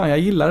jag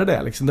gillade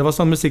det liksom. Det var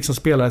sån musik som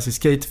spelades i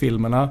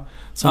skatefilmerna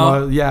som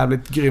var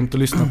jävligt grymt att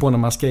lyssna på när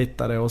man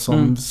skatade och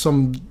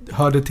som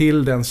hörde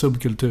till den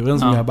subkulturen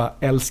som jag bara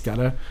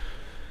älskade.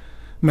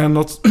 Men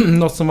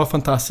något som var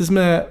fantastiskt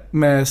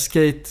med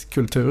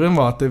skatekulturen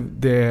var att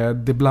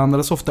det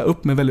blandades ofta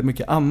upp med väldigt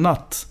mycket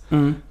annat.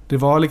 Det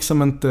var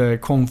liksom inte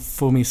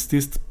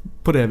konformistiskt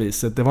på det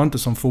viset. Det var inte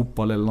som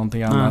fotboll eller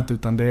någonting annat,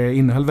 utan det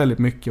innehöll väldigt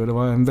mycket och det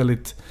var en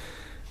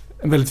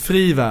väldigt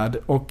fri värld.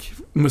 Och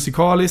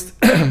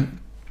musikaliskt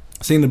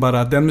så innebar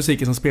det att den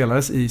musiken som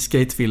spelades i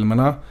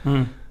skatefilmerna,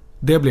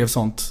 det blev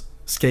sånt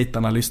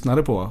skaterna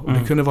lyssnade på. Och det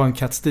kunde vara en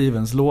Cat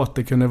Stevens låt,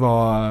 det kunde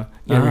vara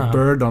Eric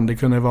Burdon, det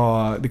kunde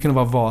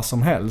vara vad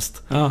som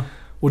helst.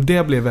 Och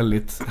det blev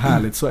väldigt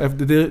härligt. Så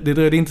det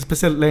dröjde inte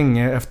speciellt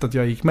länge efter att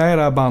jag gick med i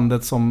det här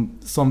bandet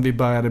som vi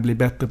började bli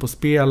bättre på att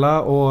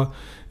spela och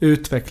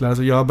utveckla.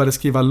 Så jag började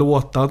skriva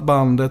låtar åt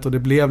bandet och det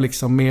blev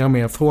liksom mer och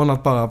mer, från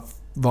att bara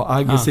vara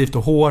aggressivt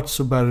och hårt,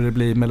 så började det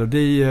bli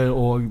melodier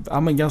och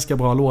ganska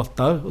bra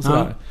låtar och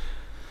sådär.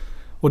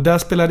 Och där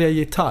spelade jag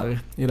gitarr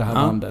i det här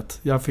bandet.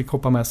 Jag fick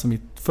hoppa med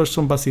först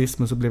som basist,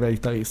 men så blev jag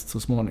gitarrist så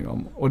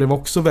småningom. Och det var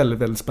också väldigt,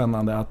 väldigt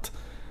spännande att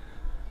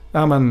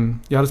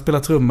jag hade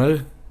spelat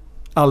trummor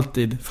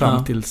alltid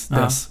fram tills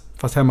dess.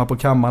 Fast hemma på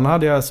kammaren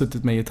hade jag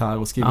suttit med gitarr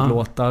och skrivit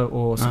låtar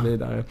och så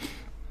vidare.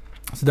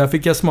 Så där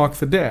fick jag smak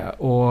för det.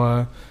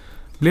 Och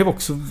blev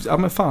också,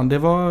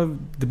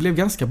 det blev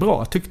ganska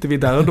bra tyckte vi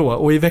där och då.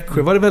 Och i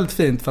Växjö var det väldigt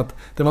fint för att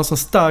det var en så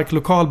stark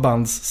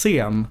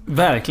lokalbandsscen.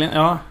 Verkligen,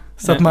 ja.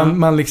 Så att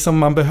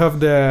man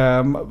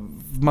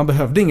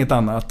behövde inget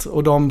annat.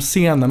 Och de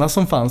scenerna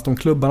som fanns, de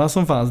klubbarna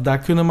som fanns, där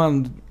kunde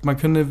man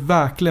kunde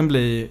verkligen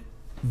bli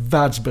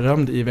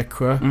världsberömd i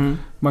Växjö.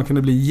 Man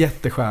kunde bli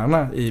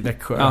jättestjärna i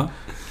Växjö.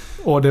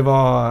 Och det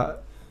var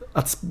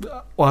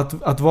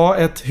att vara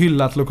ett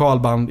hyllat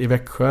lokalband i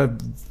Växjö,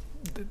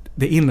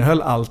 det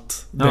innehöll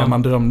allt det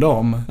man drömde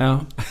om.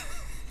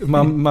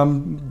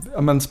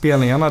 Men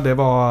spelningarna, det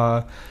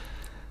var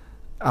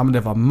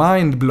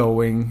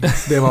mindblowing.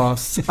 Det var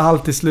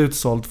alltid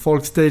slutsålt.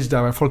 Folk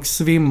stageade, folk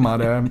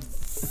svimmade.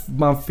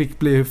 Man fick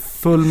bli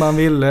full man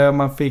ville.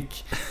 Man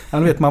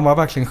var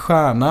verkligen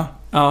stjärna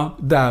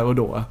där och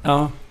då.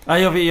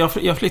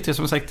 Jag flyttade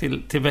som sagt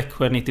till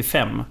Växjö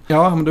 95.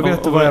 Ja, men du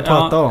vet vad jag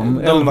pratar om.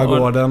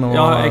 Elvagården och...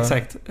 Ja,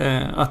 exakt.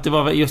 Att det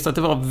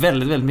var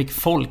väldigt, väldigt mycket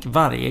folk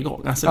varje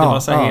gång. Alltså det var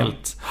så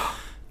helt...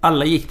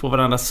 Alla gick på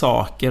varandra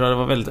saker och det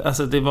var väldigt...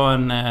 Alltså det var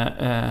en...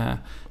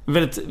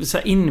 väldigt så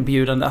här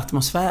inbjudande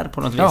atmosfär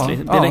på något vis.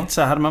 Direkt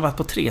så här, hade man varit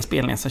på 3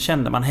 spelningar så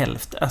kände man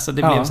hälften. Alltså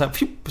det blev så här,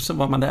 så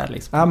var man där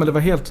liksom. Ja, men det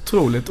var helt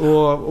otroligt.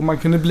 Och man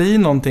kunde bli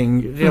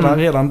någonting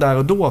redan där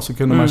och då, så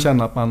kunde man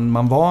känna att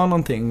man var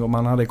någonting och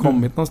man hade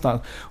kommit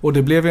någonstans. Och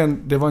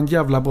det var en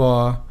jävla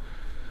bra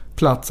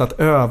plats att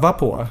öva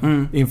på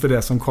inför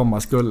det som komma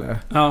skulle.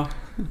 Ja.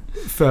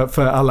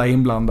 För alla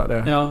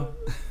inblandade. Ja.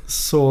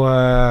 Så,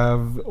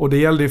 och det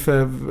gällde ju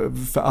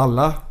för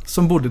alla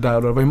som bodde där.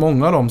 Och det var ju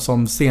många av dem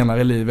som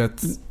senare i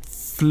livet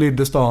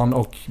flydde stan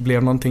och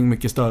blev någonting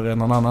mycket större än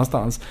någon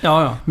annanstans.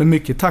 Ja. Men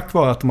mycket tack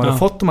vare att de hade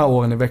fått de här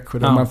åren i Växjö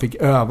där man fick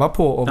öva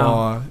på att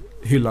vara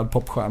hyllad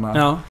popstjärna.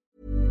 Ja.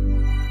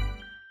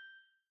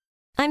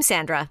 I'm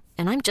Sandra,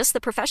 and I'm just the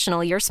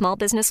professional your small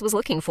business was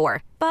looking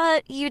for.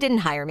 But you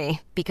didn't hire me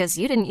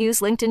because you didn't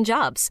use LinkedIn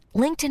Jobs.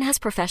 LinkedIn has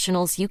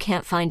professionals you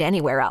can't find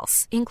anywhere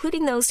else,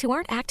 including those who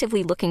aren't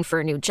actively looking for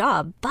a new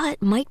job,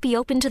 but might be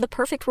open to the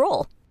perfect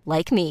role,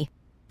 like me.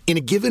 In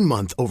a given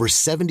month, over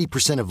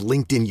 70% of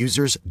LinkedIn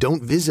users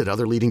don't visit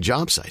other leading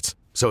job sites.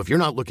 So if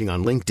you're not looking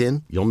on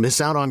LinkedIn, you'll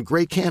miss out on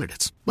great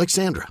candidates like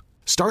Sandra.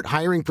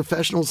 Start hiring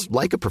professionals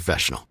like a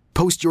professional.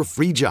 Post your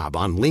free job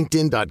on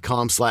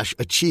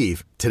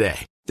linkedin.com/achieve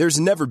today. There's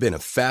never been a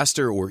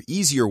faster or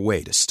easier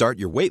way to start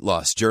your weight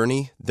loss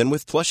journey than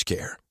with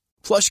PlushCare.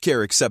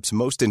 PlushCare accepts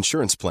most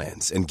insurance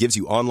plans and gives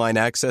you online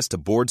access to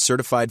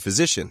board-certified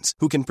physicians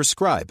who can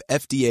prescribe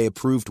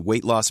FDA-approved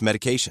weight loss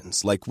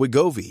medications like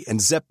Wegovy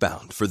and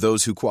Zepbound for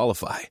those who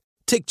qualify.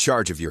 Take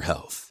charge of your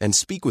health and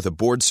speak with a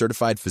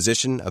board-certified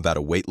physician about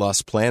a weight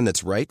loss plan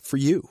that's right for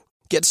you.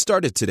 Get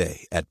started today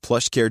at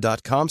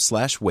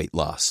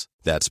plushcare.com/weightloss.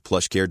 That's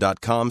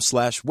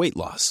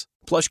plushcare.com/weightloss.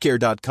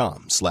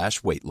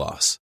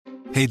 plushcare.com/weightloss.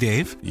 Hey,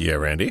 Dave.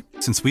 Yeah, Randy.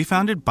 Since we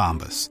founded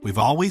Bombas, we've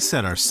always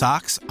said our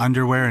socks,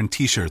 underwear, and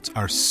T-shirts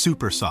are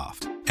super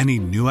soft. Any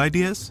new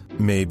ideas?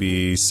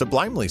 Maybe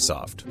sublimely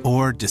soft.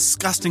 Or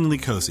disgustingly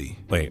cozy.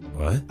 Wait,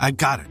 what? I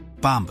got it.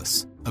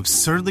 Bombas.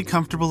 Absurdly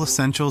comfortable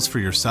essentials for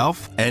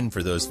yourself And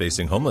for those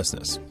facing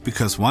homelessness.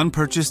 Because one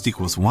purchased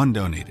equals one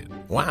donated.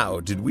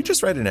 Wow, did we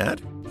just write an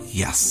ad?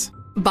 Yes.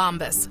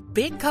 Bombas.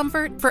 Big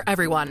comfort for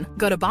everyone.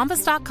 Go to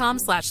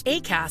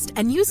bombas.com/ACAST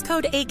and use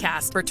code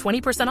ACAST for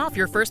 20% off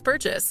your first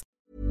purchase.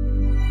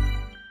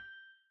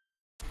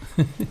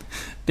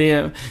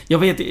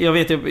 Jag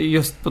vet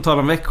just på tal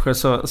om Växjö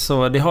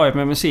så det har ju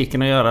med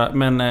musiken att göra,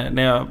 men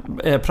när jag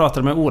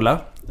pratade med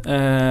Ola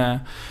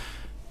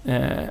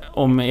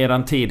om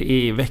eran tid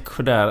i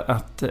Växjö där,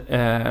 att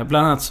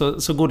bland annat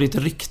så går det ett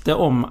rykte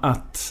om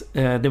att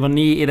det var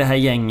ni i det här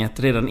gänget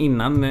redan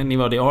innan ni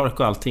var i ARK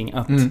och allting,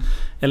 att,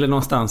 eller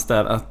någonstans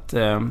där, att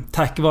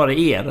tack vare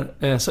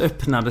er så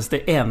öppnades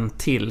det en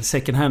till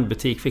second hand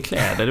butik för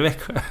kläder i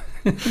Växjö.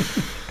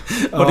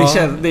 Och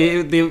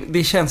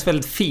det känns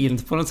väldigt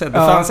fint på något sätt. Det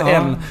fanns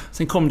en,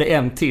 sen kom det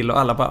en till och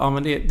alla bara,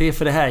 men det är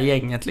för det här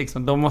gänget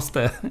liksom. De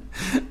måste,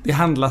 det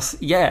handlas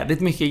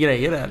jävligt mycket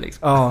grejer där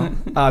liksom.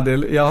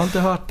 Jag har inte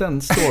hört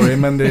den story,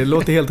 men det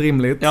låter helt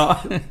rimligt. Ja.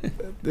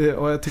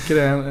 Och jag tycker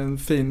det är en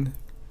fin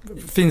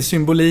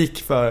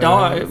symbolik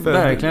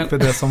för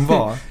det som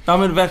var. Ja,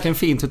 men verkligen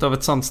fint utav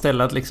ett sånt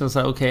ställe att liksom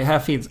säga, okej,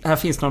 här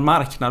finns någon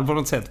marknad på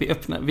något sätt. Vi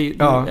öppnar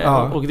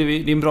och det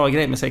är en bra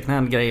grej med second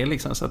hand grejer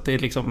liksom, så att det är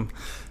liksom,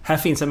 här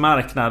finns en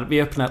marknad,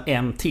 vi öppnar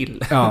en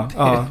till.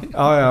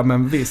 Ja,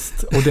 men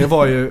visst. Och det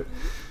var ju,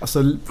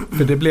 alltså,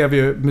 för det blev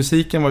ju,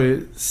 musiken var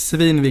ju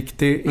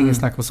svinviktig, ingen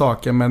snack på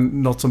saken, men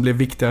något som blev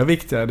viktigare och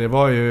viktigare, det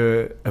var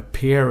ju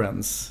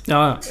appearance.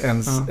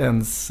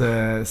 Ens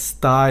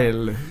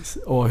style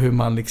och hur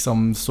man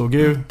liksom såg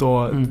ut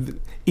och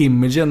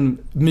imagen,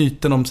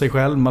 myten om sig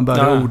själv. Man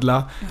började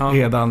odla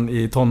redan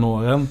i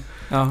tonåren.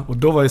 Och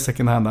då var ju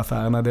second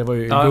hand-affärerna, det var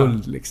ju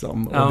guld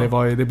liksom. Och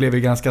det blev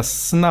ju ganska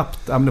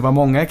snabbt, det var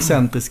många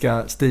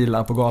excentriska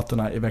stilar på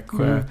gatorna i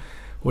Växjö.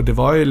 Och det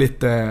var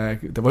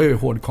ju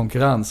hård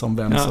konkurrens om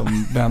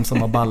vem som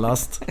var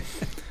ballast.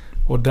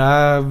 Och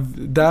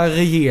där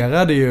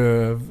regerade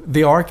ju,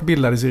 The Ark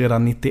bildades ju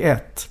redan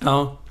 91.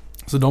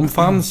 Så de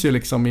fanns ju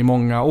liksom i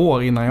många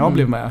år innan jag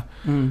blev med.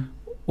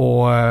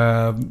 Och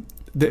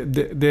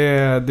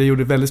det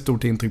gjorde väldigt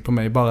stort intryck på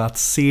mig bara att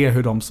se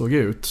hur de såg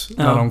ut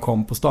när de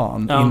kom på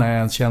stan innan jag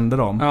ens kände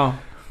dem.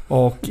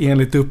 Och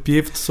enligt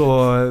uppgift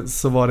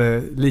så var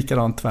det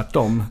likadant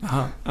tvärtom.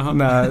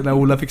 När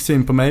Ola fick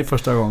syn på mig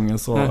första gången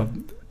så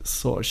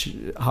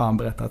har han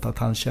berättat att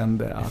han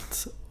kände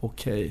att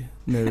okej,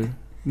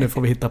 nu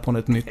får vi hitta på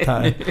något nytt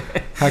här.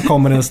 Här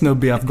kommer en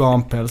snubbe i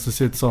afghanpäls och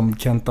ser ut som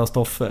Kenta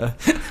Stoffe.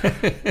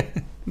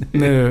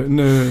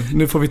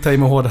 Nu får vi ta i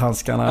med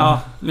hårdhandskarna.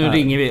 Nu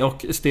ringer vi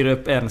och styr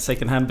upp en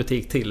second hand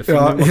butik till.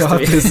 För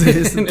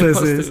precis.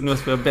 Nu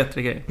måste vi ha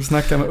bättre grejer. Vi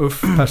snackar med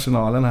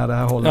personalen här, det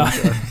här håller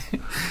inte.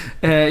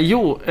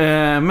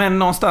 Men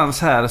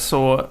någonstans här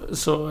så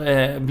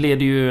blir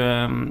det ju,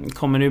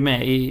 kommer du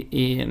med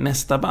i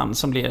nästa band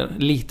som blir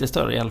lite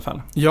större i alla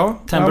fall.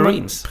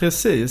 Tambourines.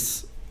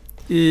 Precis.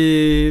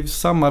 I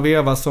samma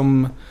veva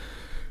som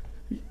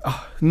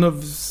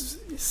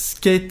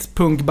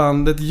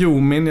skatepunkbandet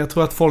Jomin. Jag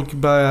tror att folk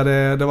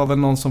började, det var väl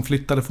någon som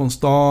flyttade från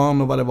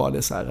stan och vad det var,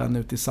 det så här rann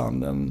ut i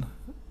sanden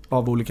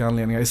av olika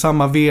anledningar. I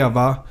samma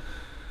veva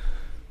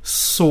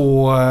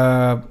så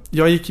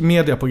jag gick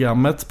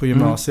mediaprogrammet på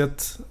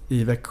gymnasiet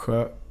i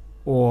Växjö,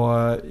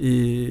 och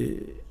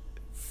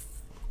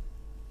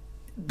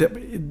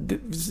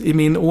i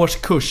min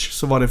årskurs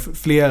så var det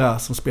flera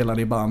som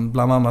spelade i band.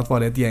 Bland annat var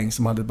det ett gäng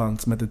som hade ett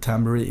band som hette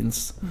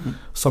Tambourines,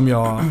 som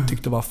jag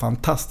tyckte var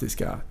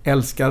fantastiska.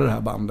 Älskade det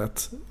här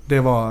bandet. Det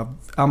var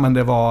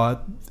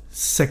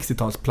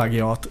 60-tals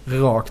plagiat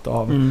rakt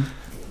av.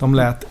 De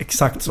lät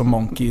exakt som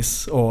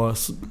Monkees och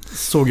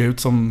såg ut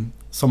som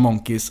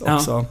Monkees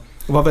också. Ja.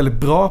 Och var väldigt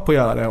bra på att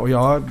göra det. Och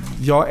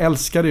jag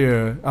älskade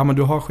ju... Ja, men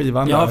du har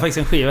skivan där. Jag har faktiskt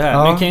en skiva här.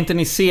 Ja. Nu kan inte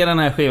ni se den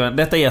här skivan.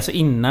 Detta är alltså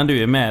innan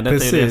du är med.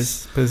 Detta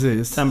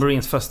precis.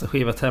 Tambourines första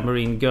skiva,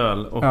 Tambourine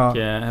Girl. Och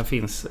här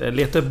finns...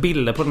 Leta upp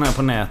bilder på den här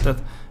på nätet.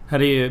 Här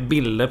är ju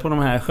bilder på de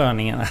här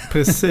sköningarna.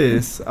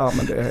 Precis. Ja,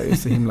 men det är ju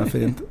så himla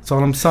fint. Så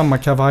har de samma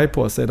kavaj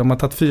på sig. De har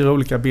tagit 4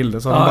 olika bilder.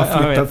 Så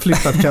har de bara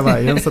flyttat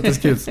kavajen så att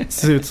det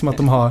ser ut som att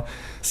de har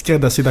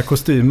skräddarsydda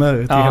kostymer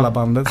till hela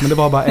bandet. Men det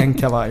var bara en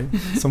kavaj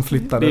som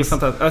flyttades. Det är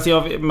fantastiskt.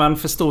 Alltså man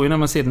förstår ju när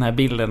man ser den här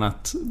bilden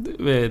att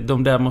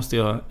de där måste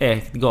ju ha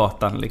ägt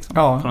gatan liksom.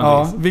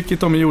 Ja, vilket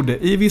de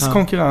gjorde. I viss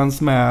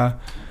konkurrens med...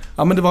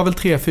 Ja, men det var väl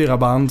 3-4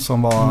 band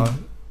som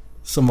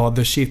var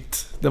the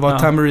shit. Det var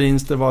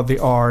Tambourines, det var The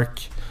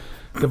Ark,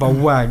 det var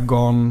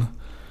Wagon.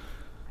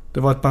 Det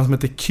var ett band som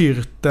hette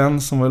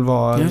Kyrten som väl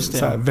var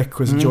så här,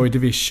 Växjös Joy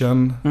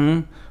Division.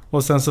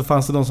 Och sen så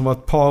fanns det de som var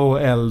ett par år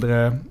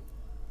äldre.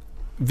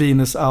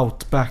 Venus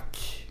Outback.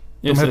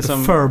 De hette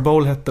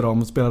Furbowl hette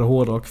de och spelade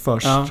hårdrock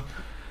först.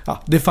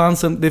 Ja, det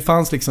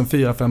fanns liksom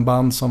 4-5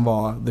 band som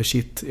var the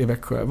shit i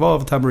Växjö. Varav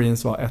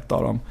Tambourines var ett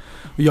av dem.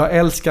 Och jag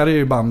älskade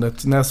ju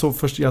bandet. När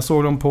jag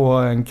såg dem på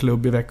en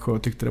klubb i Växjö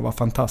och tyckte det var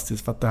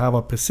fantastiskt för att det här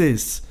var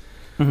precis...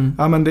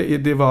 Ja, men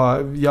det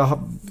var...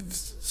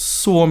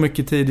 Så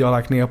mycket tid jag har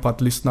lagt ner på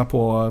att lyssna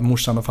på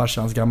morsan och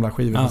farsans gamla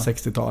skivor från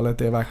 60-talet.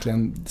 Det är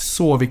verkligen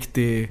så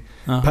viktig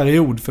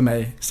period för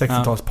mig.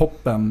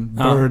 60-talspoppen.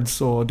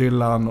 Birds och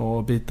Dylan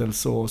och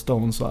Beatles och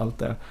Stones och allt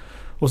det.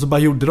 Och så bara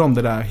gjorde de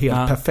det där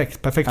helt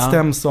perfekt. Perfekt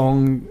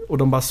stämsång och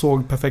de bara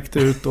såg perfekt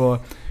ut och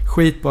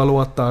skitbra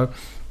låtar.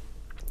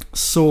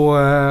 Så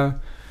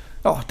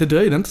det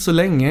dröjde inte så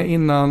länge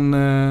innan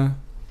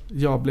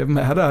jag blev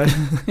med där.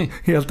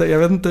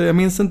 Jag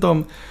minns inte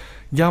om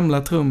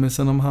gamla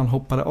trummisen om han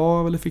hoppade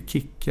av eller fick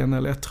kicken,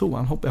 eller jag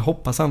tror jag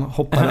hoppas han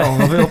hoppade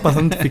av. Jag hoppas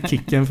han inte fick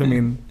kicken för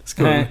min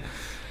skull.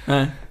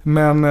 Nej.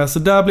 Men så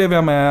där blev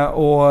jag med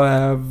och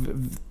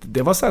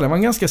det var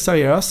en ganska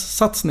seriös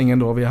satsning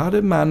ändå. Vi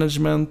hade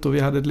management och vi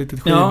hade ett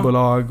litet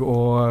skivbolag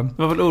och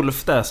det var väl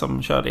Ulf där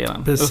som körde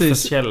igen.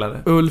 Precis.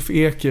 Ulf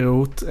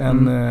Ekeroth,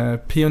 en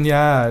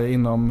pionjär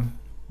inom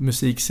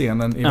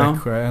musikscenen i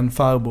Växjö, en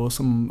farbror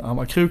som han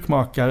var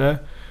krukmakare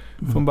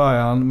från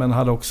början, men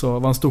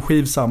var en stor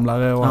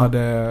skivsamlare och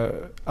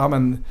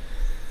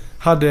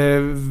hade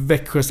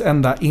Växjös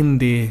enda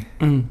indie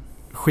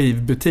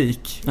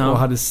skivbutik och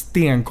hade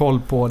stenkoll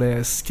på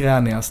det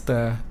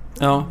skränigaste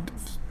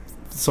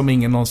som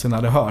ingen någonsin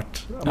hade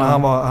hört. Men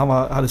han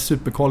hade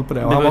superkoll på det.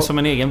 Det var som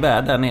en egen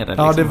värld där nere.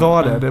 Ja,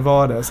 liksom. det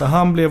var det. Så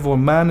han blev vår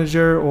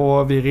manager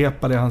och vi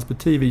repade i hans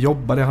butik, vi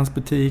jobbade i hans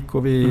butik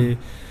och vi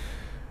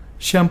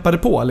kämpade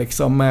på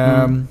liksom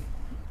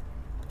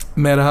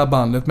med det här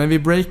bandet. Men vi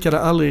breakade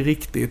aldrig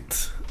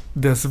riktigt,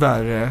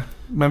 dessvärre.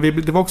 Men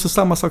det var också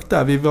samma sak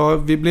där.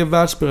 Vi blev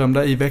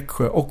världsberömda i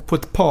Växjö och på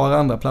ett par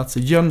andra platser.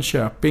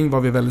 Jönköping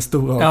var vi väldigt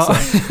stora också.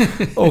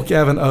 Och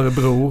även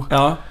Örebro.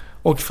 Ja.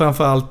 Och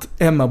framförallt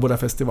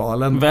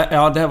Emmabodafestivalen.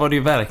 Ja, där var det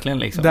ju verkligen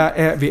liksom.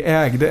 Vi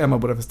ägde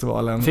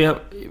Emmabodafestivalen. För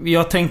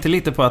jag tänkte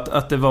lite på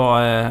att det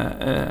var...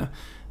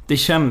 det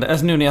kände,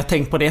 alltså nu när jag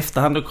tänkt på det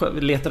efterhand och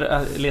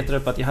letade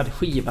upp att jag hade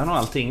skivan och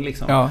allting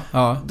liksom.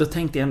 Då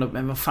tänkte jag ändå,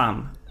 men vad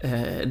fan,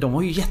 de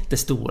var ju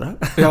jättestora.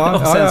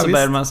 Och sen så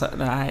började man säga,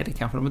 nej det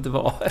kanske de inte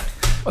var.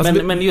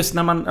 Alltså, men just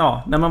när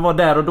man var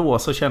där och då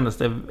så kändes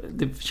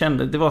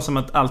det var som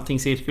att allting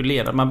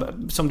cirkulerade.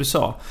 Som du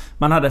sa,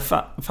 man hade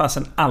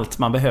fasen allt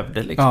man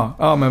behövde liksom.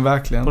 Ja, men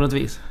verkligen. På något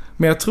vis.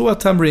 Men jag tror att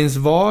Tambourines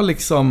var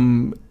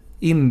liksom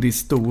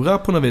indie-stora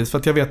på något vis. För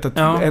att jag vet att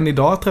än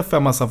idag träffar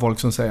jag massa folk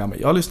som säger,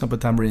 jag lyssnade på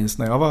Tambourines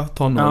när jag var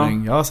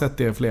tonåring. Jag har sett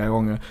det flera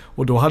gånger.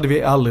 Och då hade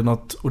vi aldrig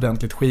något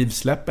ordentligt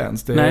skivsläpp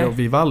ens. Och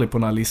vi var aldrig på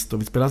några listor.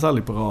 Vi spelades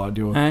aldrig på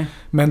radio. Nej.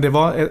 Men det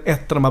var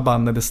ett av de här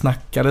banden det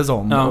snackades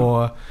om.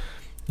 Och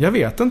jag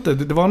vet inte.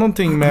 Det var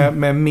någonting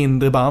med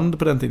mindre band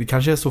på den tiden. Det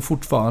kanske är så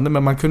fortfarande.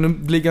 Men man kunde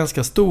bli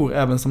ganska stor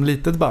även som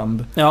litet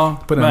band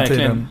på den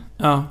tiden.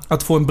 Ja.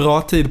 Att få en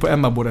bra tid på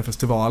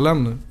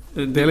Emmabodafestivalen.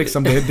 Det är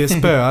liksom, det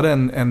spöade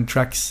en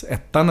tracks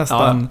etta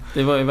nästan. Ja,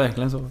 det var ju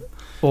verkligen så.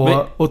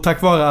 Och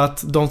tack vare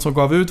att de som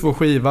gav ut vår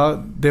skiva,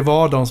 det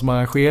var de som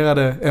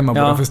arrangerade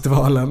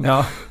Emmabodafestivalen.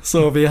 Ja.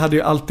 Så vi hade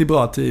ju alltid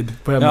bra tid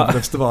på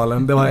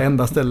Emmabodafestivalen. Det var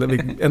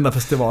enda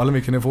festivalen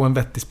vi kunde få en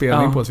vettig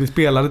spelning på. Så vi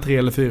spelade 3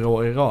 eller 4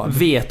 år i rad.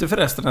 Vet du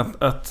förresten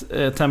att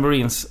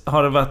Tambourines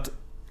har varit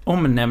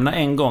omnämna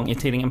en gång i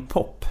tidningen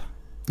Pop?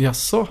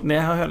 Jaså? Det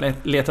har jag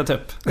letat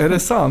upp. Är det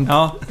sant?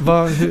 Ja.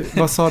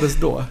 Vad sades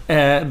då?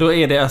 Då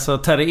är det alltså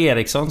Terry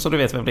Eriksson, så du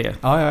vet vem det är.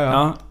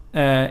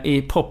 Ja.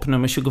 I Pop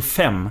nummer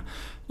 25.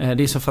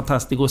 Det är så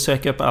fantastiskt. Det går att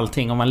söka upp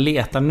allting. Om man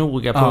letar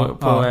noga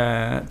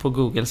på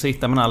Google så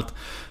hittar man allt.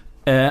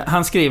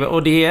 Han skriver,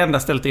 och det är enda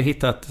stället jag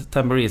hittat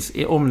Tambourines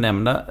är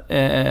omnämnda.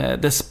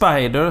 The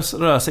Spiders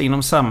rör sig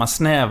inom samma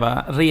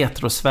snäva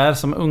retrosfär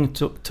som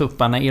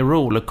ungtupparna i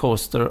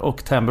Rollercoaster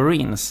och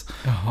Tambourines.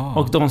 Jaha.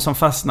 Och de som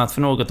fastnat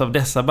för något av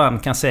dessa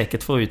band kan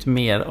säkert få ut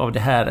mer av det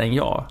här än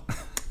jag.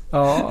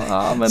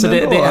 Ja, men så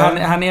ändå.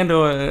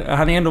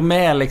 han är ändå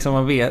med liksom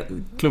och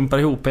klumpar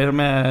ihop er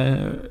med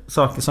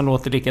saker som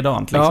låter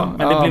likadant liksom.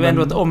 Men det blev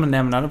ändå ett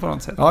omnämnande på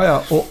något sätt.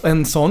 Ja, och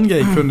en sån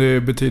grej kunde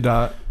ju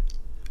betyda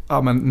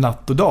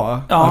natt och dag.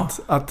 Ja.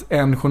 Att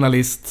en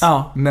journalist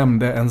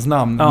nämnde ens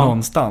namn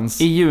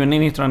någonstans. I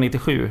juni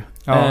 1997.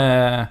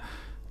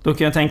 Då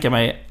kan jag tänka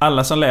mig,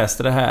 alla som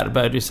läste det här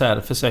började ju så här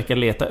försöka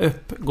leta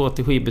upp, gå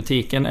till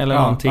skivbutiken eller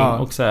någonting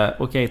och säga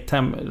okej,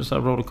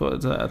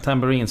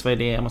 Tambourines, vad är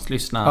det? Jag måste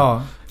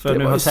lyssna. För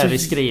nu har Terry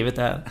skrivit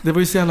det här. Det var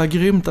ju så jävla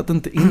grymt att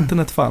inte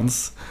internet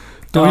fanns.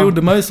 Då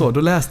gjorde man ju så,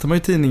 då läste man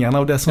ju tidningarna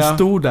och det som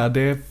stod där,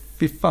 det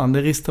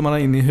ristade man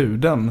in i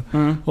huden.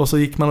 Och så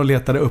gick man och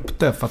letade upp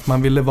det för att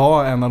man ville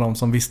vara en av dem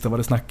som visste vad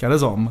det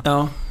snackades om.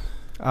 Ja,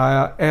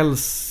 jag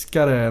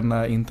älskar det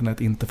när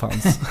internet inte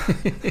fanns.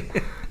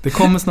 Det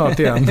kommer snart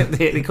igen.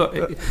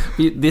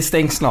 Det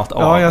stängs snart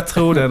av. Ja, jag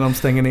tror det. De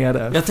stänger ner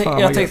det.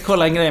 Jag tänkte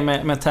kolla en grej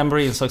med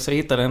Tambourines också. Jag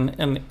hittade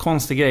en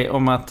konstig grej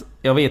om att,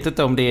 jag vet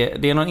inte om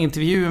det är någon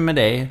intervju med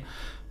dig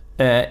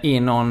i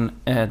någon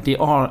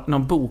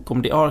bok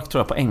om The Ark, tror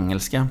jag, på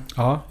engelska.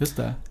 Ja, just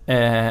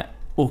det.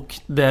 Och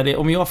där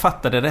om jag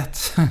fattade rätt,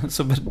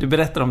 så du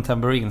berättade om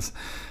Tambourines.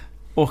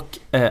 Och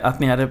att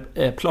ni hade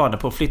planer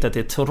på att flytta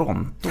till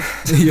Toronto.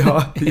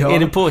 Ja. Är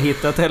det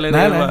påhittat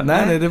eller?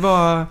 Nej, det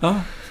var... Ja.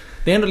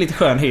 Det är ändå lite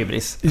skön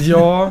hybris.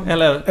 Ja,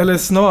 eller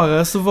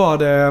snarare så var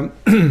det...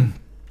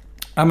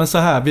 Ja, men så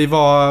här,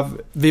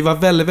 vi var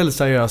väldigt, väldigt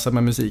seriösa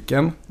med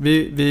musiken.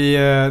 Vi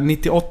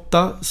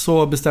 98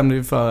 så bestämde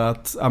vi för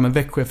att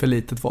Växjö är för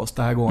litet för oss,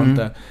 det här går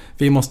inte.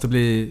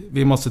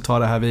 Vi måste ta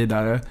det här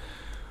vidare.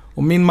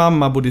 Och min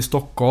mamma bodde i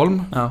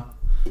Stockholm. Ja.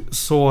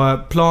 Så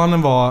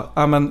planen var,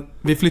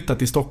 vi flyttar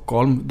till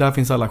Stockholm. Där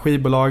finns alla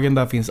skivbolagen,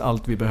 där finns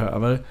allt vi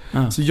behöver.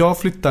 Ja. Så jag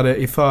flyttade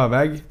i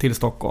förväg till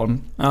Stockholm.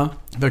 Ja.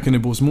 Jag kunde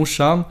bo hos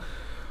morsan.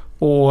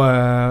 Och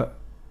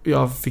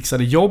jag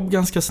fixade jobb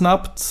ganska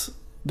snabbt.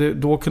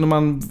 Då kunde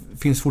man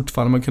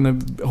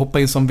kunde hoppa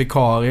in som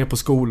vikarie på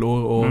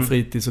skolor och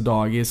fritids och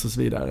dagis och så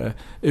vidare.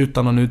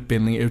 Utan någon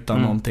utbildning,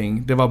 utan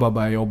någonting. Det var bara att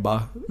börja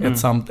jobba.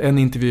 En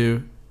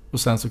intervju och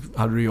sen så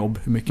hade du jobb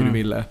hur mycket du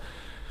ville.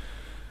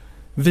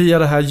 Via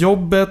det här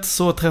jobbet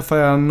så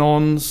träffade jag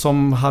någon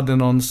som hade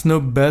någon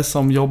snubbe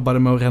som jobbade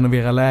med att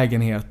renovera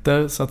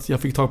lägenheter. Så att jag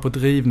fick tag på ett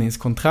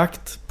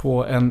rivningskontrakt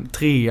på en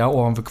 3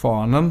 ovanför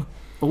Kvarnen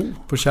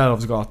på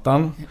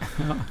Kärrhovsgatan.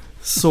 Ja.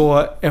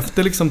 Så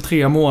efter liksom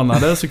 3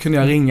 månader så kunde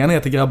jag ringa ner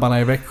till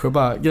grabbarna i Växjö och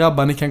bara,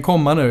 grabbar, ni kan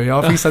komma nu, jag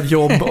har fixat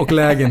jobb och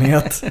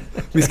lägenhet.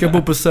 Vi ska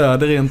bo på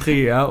Söder i en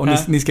 3 och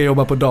ni ska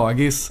jobba på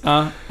dagis.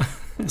 Ja.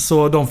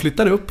 Så de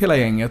flyttade upp hela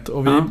gänget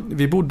och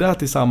vi bodde här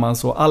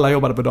tillsammans och alla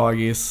jobbade på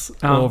dagis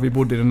och vi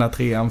bodde i den här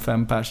 3:an,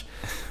 5 pers.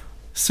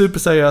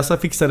 Superseriösa,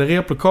 fixade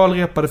replokal,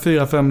 repade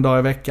 4-5 dagar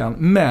i veckan.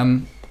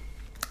 Men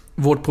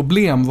vårt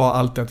problem var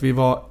alltid att vi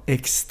var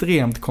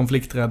extremt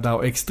konflikträdda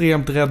och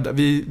extremt rädda.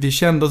 Vi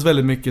kände oss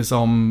väldigt mycket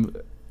som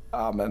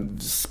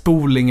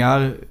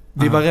spolingar.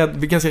 Vi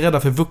var ganska rädda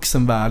för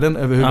vuxenvärlden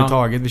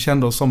överhuvudtaget. Vi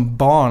kände oss som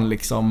barn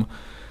liksom.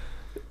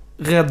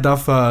 Rädda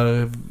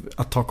för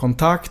att ta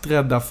kontakt,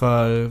 rädda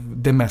för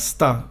det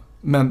mesta,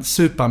 men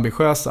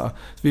superambitiösa.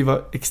 Så vi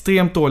var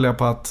extremt dåliga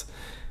på att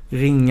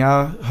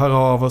ringa, höra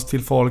av oss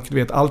till folk, du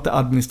vet, allt det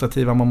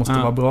administrativa man måste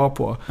vara bra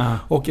på.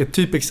 Och ett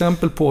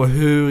typexempel på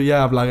hur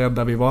jävla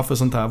rädda vi var för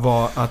sånt här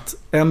var att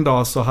en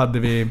dag så hade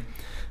vi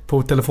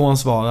på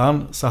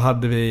telefonsvararen så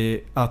hade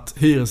vi att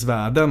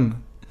hyresvärden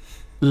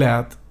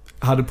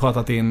hade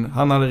pratat in,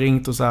 han hade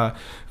ringt och så här,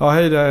 ja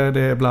hej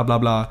det är bla bla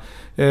bla,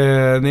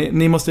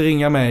 ni måste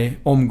ringa mig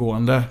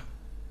omgående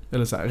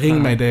eller så här,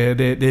 ring mig,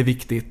 det är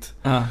viktigt.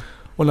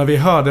 Och när vi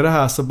hörde det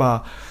här så bara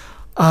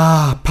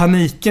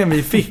paniken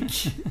vi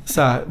fick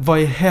så här, vad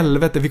i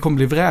helvete, vi kommer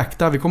bli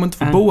vräkta, vi kommer inte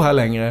få bo här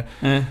längre.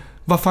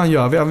 Vad fan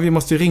gör vi? Vi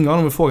måste ju ringa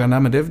honom och fråga. Nej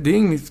men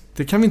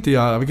det kan vi inte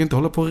göra. Vi kan inte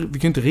hålla på, vi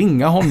kan inte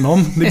ringa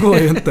honom. Det går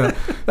ju inte.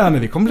 Nej men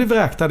vi kommer bli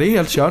vräkta, det är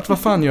helt kört. Vad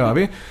fan gör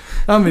vi?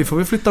 Ja men vi får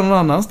väl flytta någon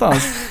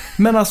annanstans.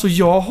 Men alltså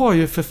jag har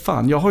ju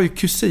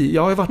kusin,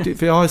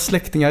 för jag har ju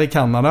släktingar i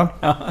Kanada.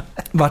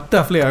 Varit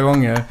där flera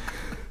gånger.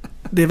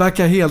 Det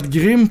verkar helt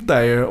grymt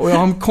där ju. Och jag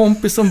har en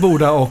kompis som bor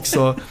där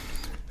också.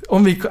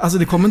 Alltså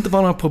det kommer inte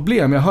vara några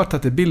problem. Jag har hört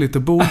att det är billigt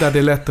att bo där, det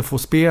är lätt att få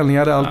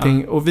spelningar och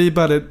allting. Och vi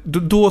började,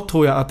 då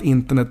tror jag att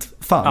internet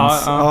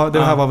fanns.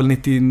 Det här var väl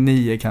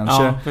 99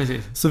 kanske. Ja,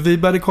 precis. Så vi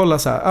började kolla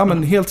så här,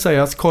 men helt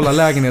seriöst, kolla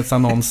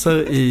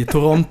lägenhetsannonser i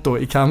Toronto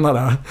i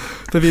Kanada.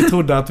 För vi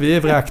trodde att vi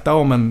är vräkta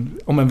om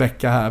en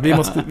vecka här.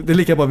 Det är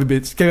lika bra vi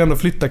byter. Ska vi ändå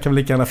flytta, kan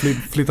vi lika gärna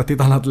flytta till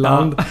ett annat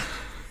land.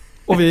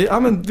 Och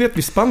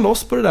vi spann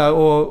loss på det där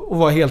och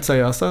var helt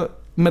seriösa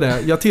med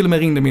det. Jag till och med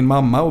ringde min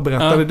mamma och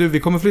berättade, du, vi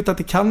kommer flytta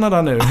till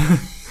Kanada nu.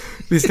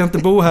 Vi ska inte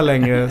bo här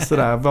längre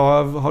sådär.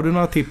 Har du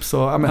några tips?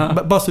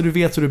 Bara så du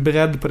vet, så du är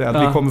beredd på det,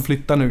 att vi kommer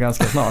flytta nu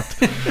ganska snart.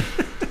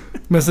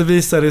 Men så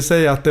visade det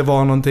sig att det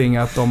var någonting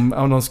att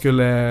de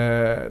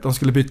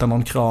skulle byta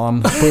någon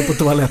kran på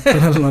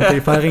toaletten eller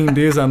någonting. För han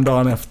ringde ju sen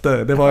dagen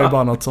efter. Det var ju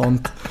bara något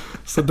sånt.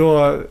 Så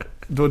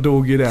då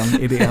dog ju den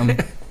idén.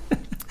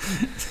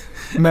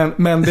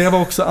 Men det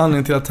var också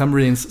anledningen till att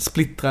Tambourines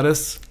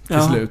splittrades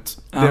till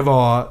slut. Det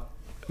var,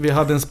 vi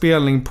hade en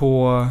spelning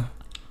på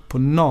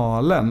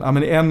Nalen. Ja,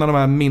 men i en av de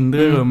här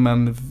mindre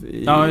rummen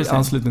i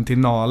anslutning till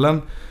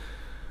Nalen.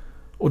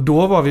 Och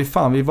då var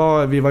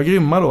vi var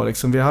grymma då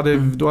liksom.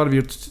 Då hade vi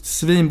gjort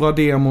svinbra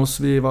demos,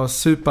 vi var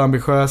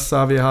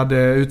superambitiösa, vi hade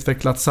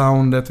utvecklat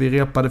soundet, vi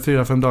repade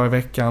 4-5 dagar i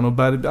veckan och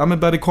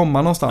började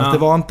komma någonstans. Det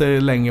var inte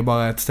längre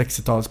bara ett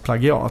 60-tals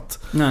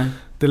plagiat. Nej.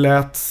 Det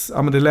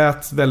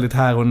lät väldigt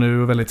här och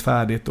nu och väldigt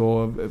färdigt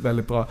och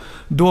väldigt bra.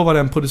 Då var det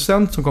en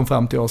producent som kom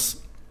fram till oss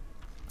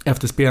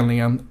efter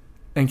spelningen,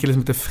 en kille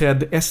som heter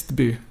Fred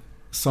Estby,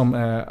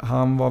 som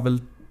han var väl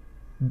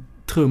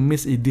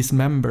trummis i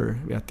Dismember,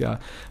 vet jag.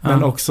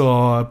 Men också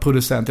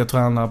producent. Jag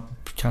tror han har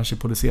kanske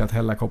producerat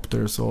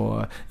Helicopters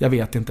och jag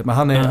vet inte. Men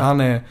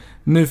han är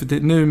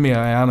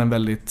numera är han en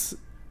väldigt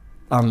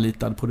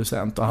anlitad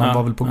producent och han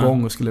var väl på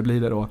gång och skulle bli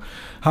det då.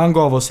 Han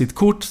gav oss sitt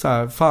kort så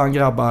här: fan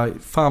grabbar,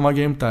 fan vad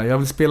grymt det här. Jag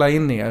vill spela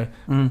in er.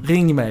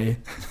 Ring mig.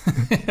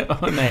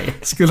 Nej.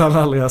 Skulle han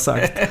aldrig ha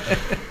sagt.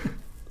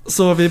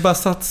 Så vi bara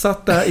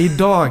satt där i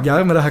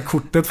dagar med det här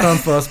kortet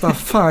framför oss. Vad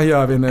fan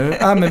gör vi nu?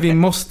 Men vi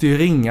måste ju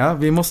ringa.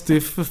 Vi måste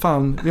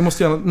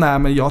göra. Nej,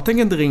 men jag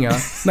tänker inte ringa.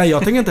 Nej,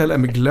 jag tänker inte heller.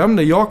 Men glöm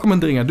det, jag kommer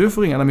inte ringa. Du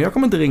får ringa. Nej, men jag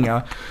kommer inte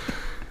ringa.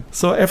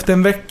 Så efter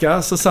en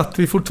vecka så satt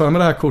vi fortfarande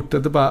med det här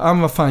kortet och bara,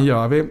 vad fan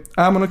gör vi?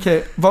 Men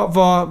okej,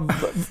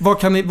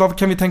 vad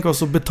kan vi tänka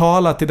oss att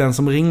betala till den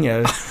som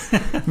ringer?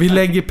 Vi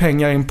lägger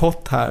pengar i en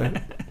pott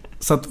här.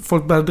 Så att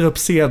folk började dra upp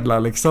sedlar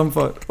liksom.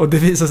 Och det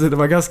visade sig att det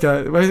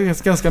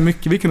var ganska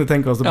mycket vi kunde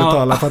tänka oss att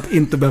betala för att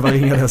inte behöva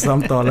ringa det här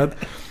samtalet.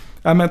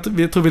 Men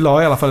vi tror vi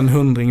la i alla fall en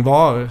 100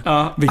 var.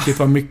 Vilket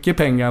var mycket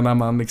pengar när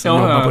man liksom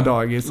jobbar på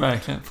dagis.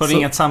 Verkligen. För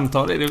ringa ett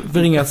samtal. För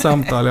ringa ett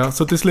samtal, ja.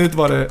 Så till slut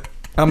var det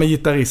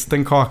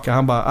gitarristen Kaka,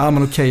 han bara,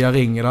 men okej, jag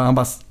ringer då. Han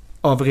bara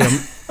av ren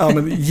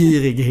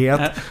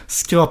girighet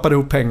skrapade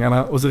ihop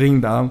pengarna och så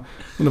ringde han.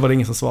 Och då var det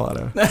ingen som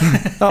svarade.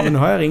 Men nu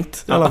har jag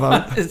ringt i alla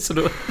fall. Så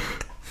då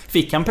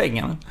fick han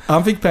pengarna?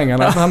 Han fick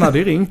pengarna, för han hade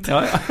ju ringt.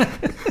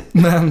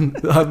 Men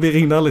vi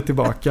ringde aldrig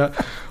tillbaka.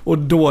 Och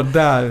då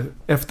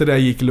efter det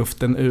gick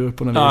luften ur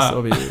på något vis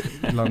och vi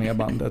la ner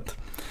bandet.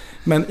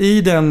 Men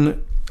i den,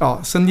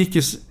 sen gick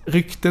ju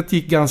ryktet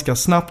ganska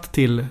snabbt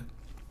till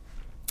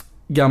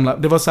gamla,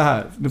 det var så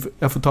här,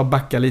 jag får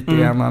backa lite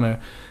igen här nu.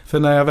 För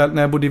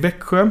när jag bodde i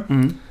Växjö,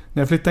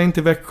 när jag flyttade in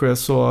till Växjö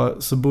så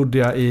bodde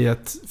jag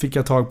fick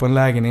jag tag på en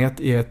lägenhet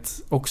i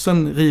också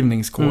en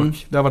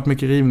rivningskåk. Det har varit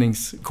mycket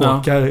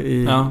rivningskåkar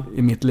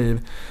i mitt liv.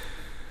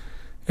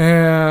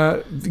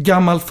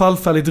 Gammal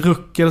fallfärdigt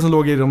ruckel som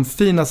låg i de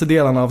finaste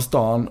delarna av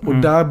stan. Och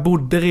där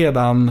bodde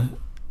redan,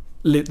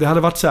 det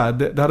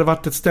hade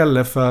varit ett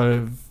ställe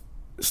för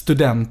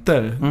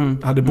studenter.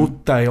 Hade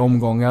bott där i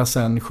omgångar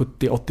sedan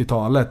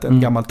 70-80-talet.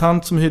 En gammal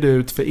tant som hyrde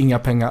ut för inga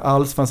pengar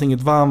alls. Fanns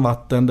inget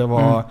varmvatten. Det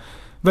var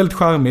väldigt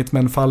charmigt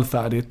men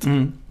fallfärdigt.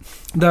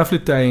 Där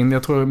flyttade jag in.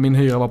 Jag tror min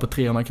hyra var på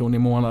 300 kronor i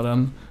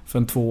månaden för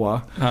en 2.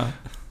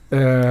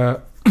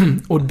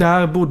 Och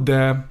där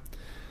bodde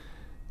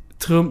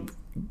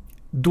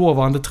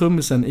dåvarande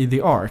trummisen i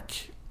The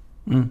Ark.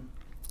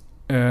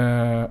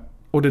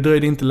 Och det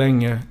dröjde inte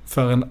länge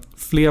förrän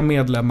fler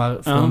medlemmar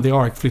från The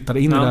Ark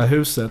flyttade in i det här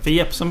huset. För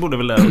Jeppson bodde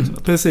väl där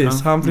också?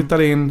 Precis, han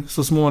flyttade in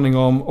så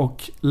småningom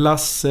och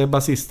Lasse,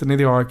 basisten i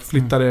The Ark,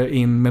 flyttade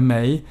in med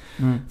mig.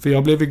 För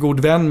jag blev i god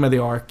vän med The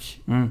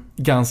Ark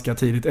ganska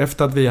tidigt.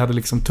 Efter att vi hade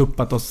liksom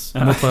tuppat oss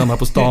mot varandra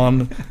på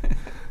stan.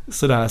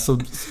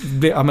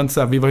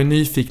 Vi var ju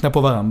nyfikna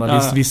på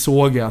varandra. Vi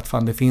såg att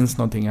fan, det finns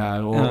någonting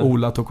här. Och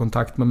Ola tog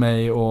kontakt med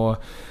mig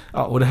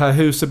och det här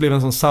huset blev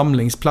en sån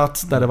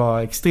samlingsplats där det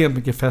var extremt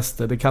mycket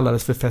fester. Det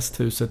kallades för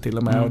festhuset till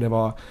och med. Och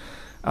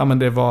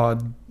det var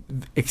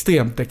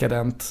extremt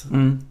dekadent.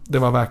 Det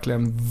var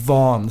verkligen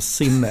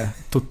vansinne.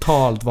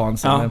 Totalt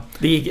vansinne.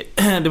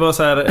 Det var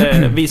så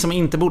här, vi som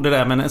inte bodde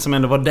där men som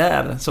ändå var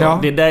där. Så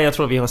det är där jag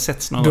tror vi har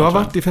sett någon gång. Du har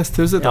varit i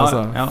festhuset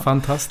alltså?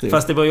 Fantastiskt.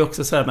 Fast det var ju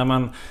också så här när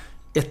man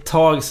ett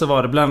tag så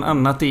var det bland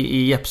annat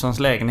i Jeppsons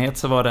lägenhet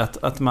så var det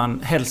att man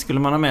helst skulle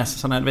man ha med sig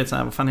såna här, vet så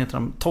här, vad fan heter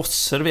de,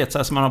 tosser, vet så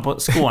här, som man har på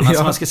Skåne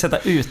som man ska sätta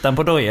utan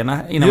på dojorna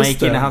innan man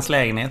gick in i hans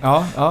lägenhet.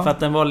 För att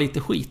den var lite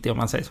skitig om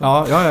man säger så.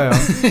 Ja.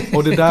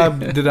 Och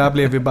det där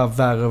blev ju bara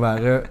värre och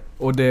värre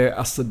och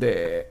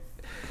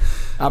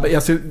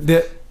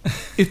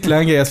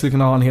ytterligare en grej jag skulle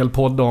kunna ha en hel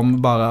podd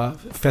om, bara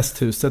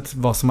festhuset,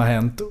 vad som har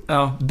hänt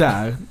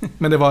där.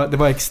 Men det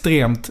var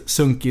extremt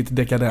sunkigt,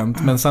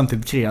 dekadent men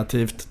samtidigt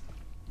kreativt.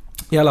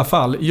 I alla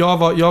fall,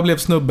 jag blev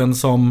snubben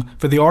som,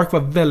 för The Ark var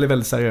väldigt,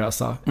 väldigt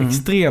seriösa.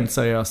 Extremt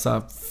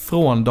seriösa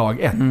från dag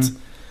 1.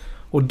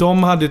 Och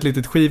de hade ett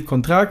litet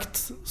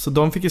skivkontrakt, så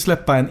de fick ju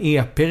släppa en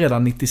EP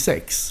redan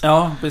 96.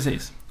 Ja,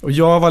 precis. Och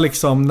jag var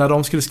liksom, när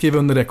de skulle skriva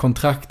under det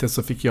kontraktet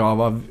så fick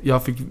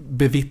jag fick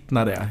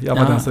bevittna det. Jag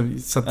var den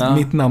så att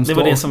mitt namn stod.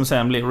 Det var det som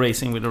sen blev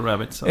Racing with the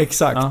Rabbit. Så.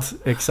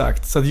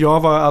 Exakt. Så att jag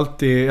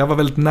var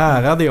väldigt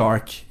nära The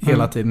Ark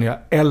hela tiden. Jag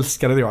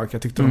älskade The Ark.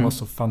 Jag tyckte de var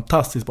så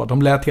fantastiskt bra.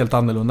 De lät helt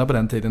annorlunda på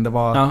den tiden. De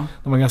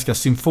var ganska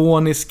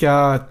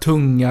symfoniska,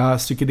 tunga,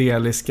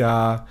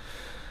 psykedeliska.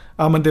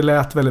 Ja, men det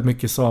lät väldigt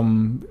mycket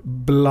som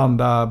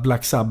blanda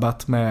Black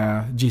Sabbath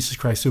med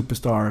Jesus Christ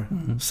Superstar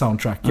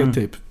soundtracket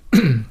typ.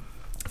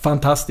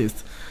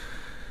 Fantastiskt.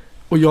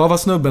 Och jag var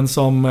snubben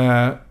som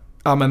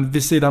men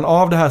vid sidan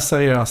av det här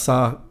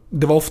seriösa,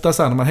 det var ofta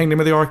så här när man hängde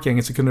med The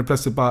Ark-gänget så kunde det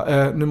plötsligt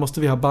bara nu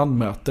måste vi ha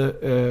bandmöte,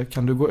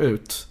 kan du gå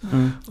ut?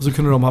 Och så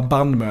kunde de ha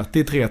bandmöte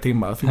i 3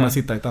 timmar, fick man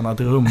sitta i ett annat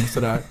rum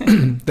sådär.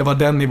 Det var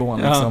den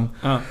nivån liksom.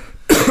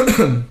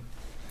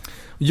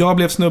 Jag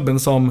blev snubben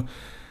som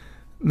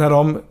när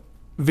de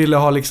ville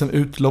ha liksom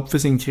utlopp för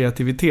sin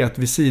kreativitet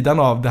vid sidan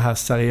av det här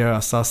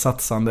seriösa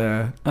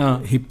satsande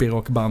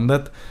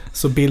hippie-rockbandet,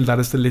 så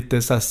bildades det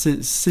lite så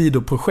här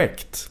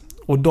sidoprojekt,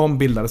 och de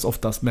bildades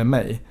oftast med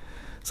mig.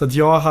 Så att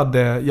jag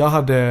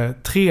hade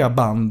 3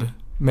 band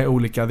med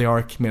olika The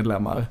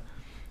Ark-medlemmar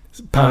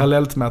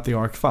parallellt med att The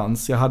Ark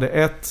fanns. Jag hade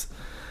ett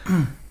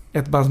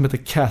band som heter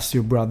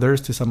Casio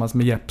Brothers tillsammans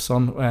med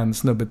Jeppson och en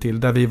snubbe till,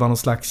 där vi var någon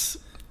slags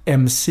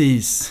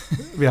MCs.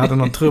 Vi hade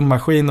någon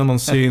trummaskin och någon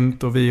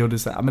synt och vi gjorde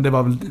så här, men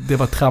det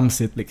var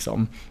tramsigt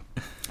liksom,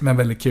 men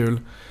väldigt kul.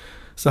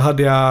 Så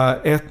hade jag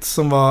ett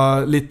som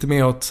var lite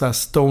mer åt så här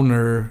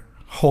stoner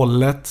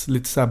hållet,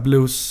 lite så här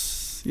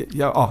blues,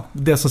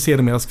 det som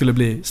sedermera skulle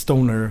bli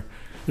stoner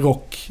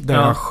rock, där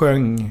jag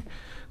sjöng.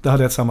 Det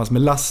hade jag tillsammans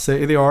med Lasse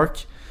i The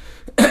Ark.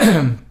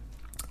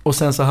 Och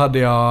sen så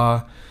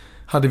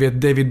hade vi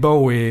ett David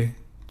Bowie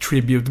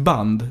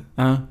tributeband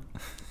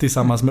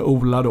tillsammans med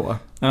Ola då.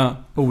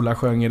 Ola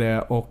sjöng i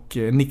det, och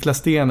Niklas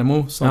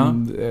Stenemo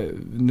som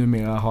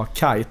numera har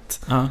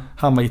Kite.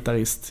 Han var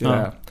gitarrist i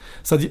det.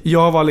 Så att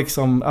jag var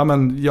liksom,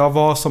 jag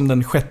var som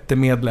den 6:e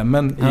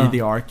medlemmen i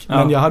The Ark.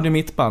 Men jag hade ju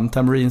mitt band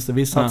Tambourines, och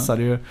vi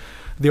satsade ju.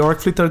 The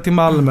Ark flyttade till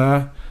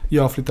Malmö,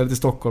 jag flyttade till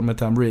Stockholm med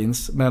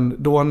Tambourines. Men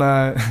då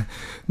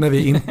när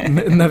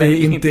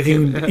vi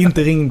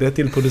inte ringde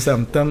till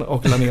producenten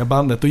och la ner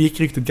bandet, då gick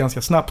ryktet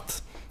ganska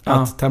snabbt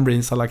att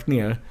Tambourines har lagt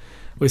ner.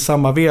 Och i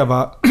samma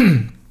veva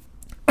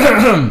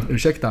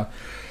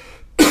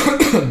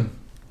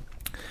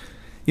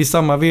i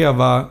samma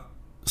veva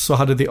så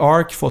hade The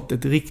Ark fått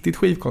ett riktigt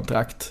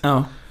skivkontrakt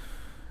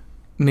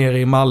nere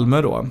i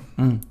Malmö då.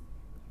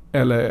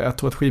 Eller jag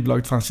tror att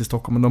skivbolaget fanns i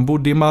Stockholm, men de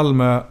bodde i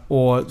Malmö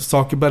och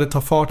saker började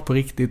ta fart på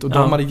riktigt, och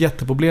de hade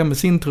jätteproblem med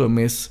sin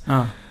trummis.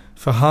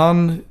 För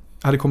han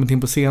hade kommit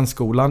in på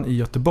scenskolan i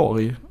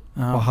Göteborg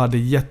och hade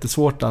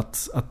jättesvårt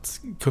att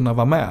kunna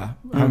vara med.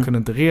 Han kunde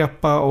inte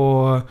repa,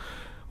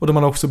 och de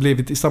hade också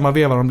blivit, i samma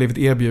veva de blivit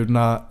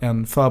erbjudna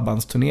en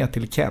förbandsturné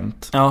till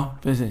Kent. Ja,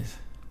 precis.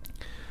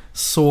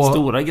 Så,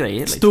 stora grejer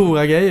liksom.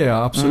 Stora grejer,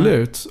 ja,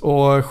 absolut.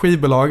 Och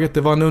skivbolaget,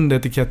 det var en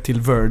underetikett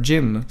till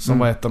Virgin som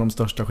var ett av de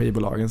största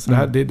skivbolagen.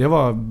 Så det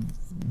var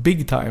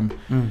big time.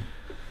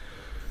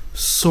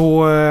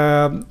 Så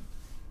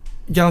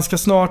ganska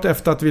snart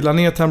efter att vi la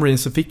ner Tambourine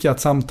så fick jag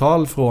ett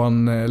samtal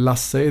från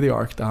Lasse i The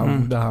Ark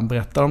där han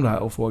berättade om det här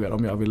och frågade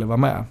om jag ville vara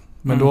med.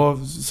 Men då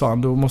sa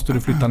han, då måste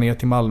du flytta ner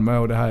till Malmö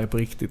och det här är på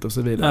riktigt och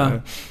så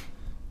vidare.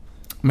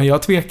 Men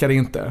jag tvekade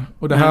inte.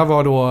 Och det här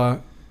var då,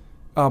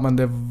 men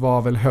det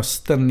var väl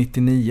hösten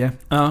 99.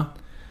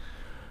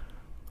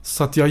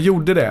 Så att jag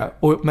gjorde det.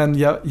 Men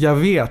jag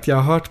vet, jag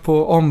har hört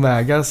på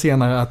omvägar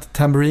senare att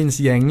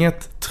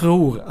Tambourines-gänget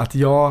tror att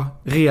jag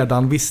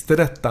redan visste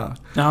detta.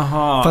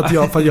 För att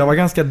jag var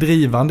ganska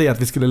drivande i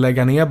att vi skulle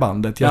lägga ner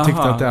bandet. Jag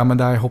tyckte att men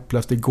det här är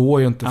hopplöst, det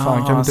går ju inte.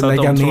 Fan, kan vi inte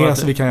lägga ner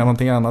så vi kan göra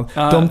någonting annat.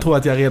 De tror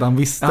att jag redan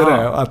visste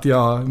det. Att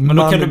men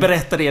då kan du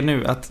berätta det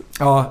nu.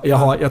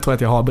 Jag tror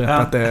att jag har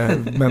berättat det.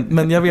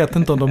 Men jag vet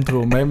inte om de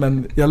tror mig.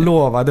 Men jag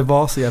lovar, det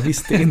var så, jag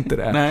visste inte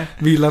det. Nej.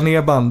 Vi la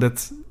ner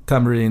bandet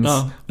Tambourines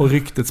och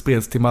ryktet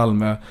spreds till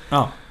Malmö.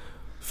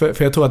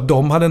 För jag tror att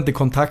de hade inte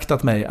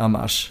kontaktat mig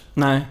annars.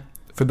 Nej.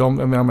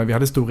 För vi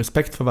hade stor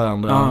respekt för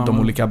varandra, de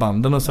olika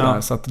banden och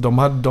sådär. Så att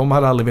de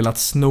hade aldrig velat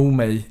sno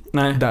mig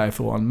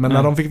därifrån. Men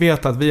när de fick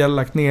veta att vi hade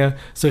lagt ner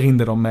så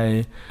ringde de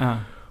mig.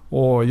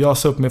 Och jag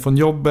sa upp mig från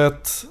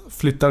jobbet,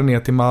 flyttade ner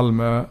till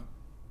Malmö.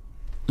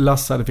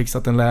 Lasse hade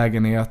fixat en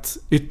lägenhet,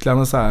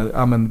 ytterligare så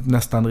här,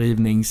 nästan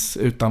rivnings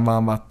utan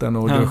varmvatten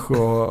och dusch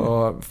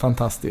och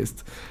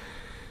fantastiskt.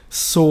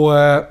 Så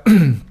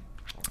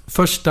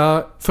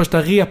första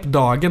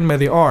repdagen med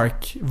The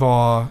Ark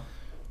var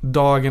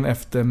dagen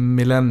efter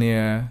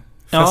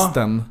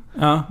millenniefesten,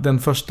 den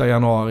 1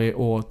 januari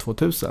år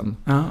 2000.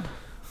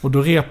 Och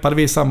då repade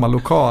vi i samma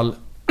lokal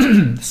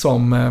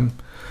som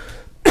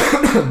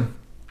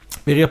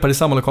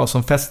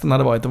som festen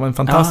hade varit. Det var en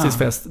fantastisk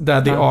fest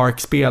där The Ark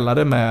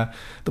spelade med,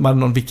 de hade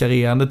någon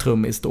vikarierande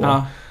trummis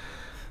då.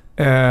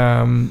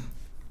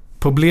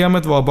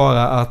 Problemet var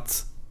bara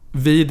att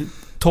vid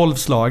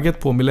 12-slaget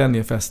på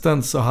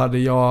millenniefesten så hade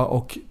jag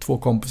och 2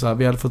 kompisar,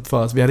 vi hade fått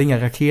för oss, vi hade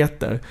inga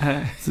raketer.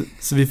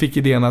 Så vi fick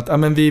idén att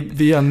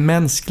vi gör en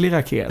mänsklig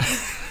raket.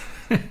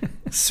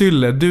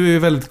 Sylle, du är ju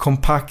väldigt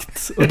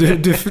kompakt och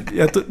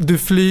du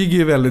flyger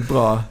ju väldigt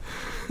bra.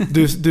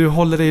 Du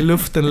håller dig i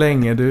luften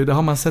länge. Det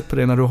har man sett på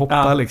dig när du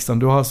hoppar liksom.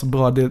 Du har så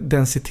bra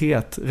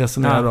densitet,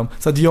 resonerar de.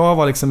 Så att jag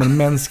var liksom en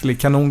mänsklig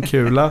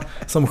kanonkula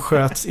som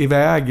sköts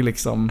iväg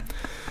liksom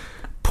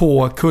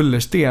på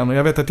kullersten. Och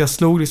jag vet att jag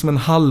slog liksom en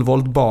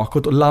halvvolt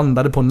bakåt och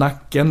landade på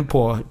nacken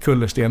på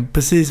kullersten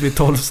precis vid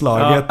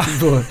 12-slaget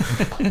på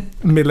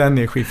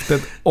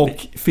millennieskiftet.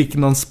 Och fick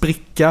någon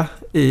spricka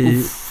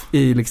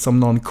i liksom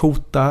någon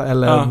kota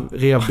eller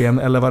revben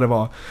eller vad det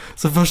var.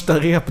 Så första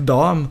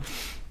repdagen,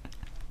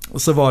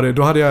 och så var det,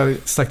 då hade jag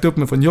sagt upp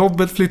mig från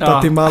jobbet,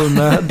 flyttat till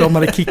Malmö. De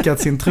hade kickat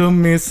sin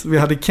trummis. Vi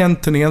hade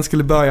Kent-turnén,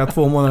 skulle börja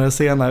 2 månader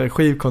senare,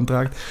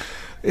 skivkontrakt.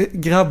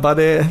 Grabbar,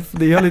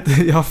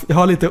 jag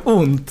har lite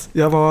ont.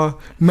 Jag var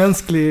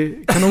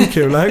mänsklig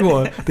kanonkula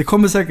igår. Det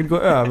kommer säkert gå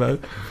över.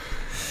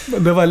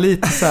 Men det var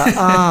lite så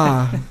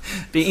här,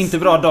 Det är inte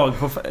bra dag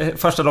på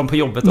första dagen på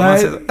jobbet.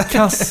 Nej,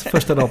 kass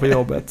första dag på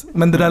jobbet.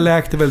 Men det där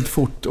läkte väldigt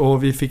fort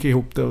och vi fick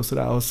ihop det och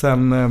sådär. Och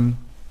sen,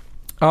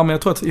 men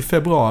jag tror att i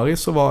februari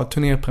så var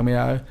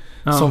turnépremiär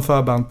som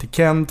förband till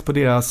Kent på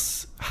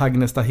deras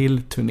Hagnesta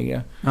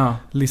Hill-turné.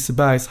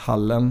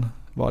 Lisebergshallen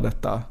var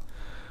detta.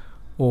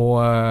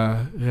 Och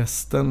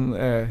resten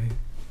är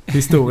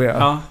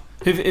historia.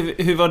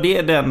 Hur var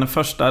det den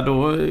första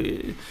då?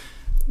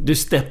 Du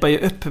steppar ju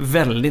upp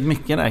väldigt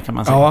mycket där, kan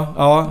man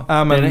säga.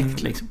 Men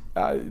direkt liksom.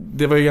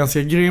 Det var ju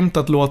ganska grymt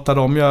att låta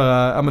dem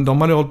göra. Men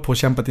de hade hållit på och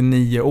kämpat i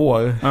 9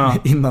 år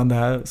innan det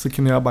här. Så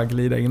kunde jag bara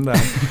glida in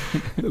där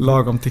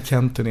lagom till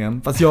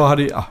Kent-turnén. Fast jag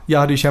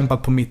hade ju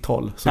kämpat på mitt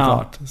håll,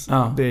 såklart.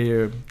 Det är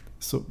ju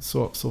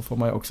så får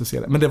man ju också se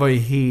det. Men det var ju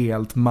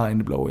helt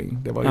mindblowing.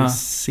 Det var ju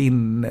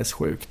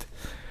sinnessjukt.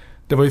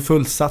 Det var ju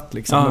fullsatt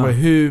liksom. Det var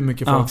hur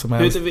mycket folk som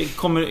helst.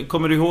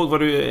 Kommer du ihåg vad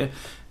du,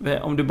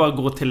 om du bara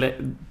går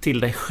till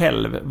dig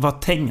själv,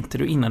 vad tänkte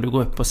du innan du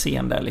går upp på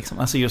scen där liksom?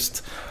 Alltså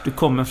just, du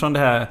kommer från det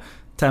här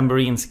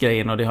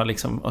tambourins-grejen och det har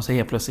liksom, och så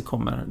helt plötsligt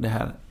kommer det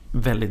här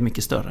väldigt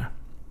mycket större.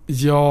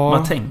 Ja.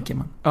 Vad tänker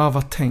man? Ja,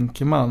 vad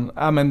tänker man?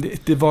 Ja, men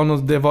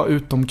det var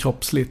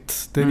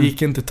utomkroppsligt. Det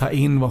gick inte ta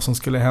in vad som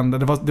skulle hända.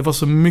 Det var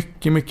så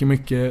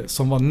mycket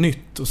som var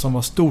nytt och som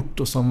var stort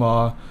och som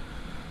var...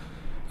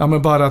 Ja,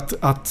 men bara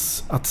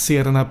att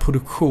se den här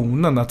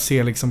produktionen, att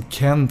se liksom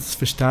Kents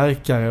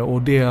förstärkare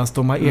och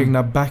de har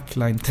egna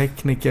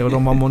backline-tekniker och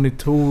de har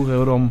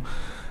monitorer och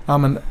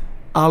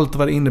allt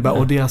vad det innebär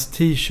och deras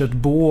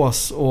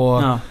t-shirt-bås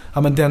och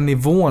men den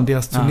nivån,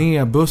 deras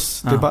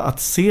turnébuss. Det är bara att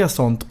se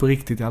sånt på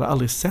riktigt. Jag hade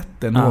aldrig sett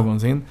det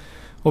någonsin.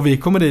 Och vi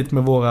kommer dit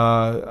med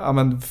våra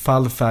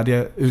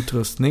fallfärdiga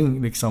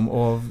utrustning liksom,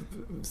 och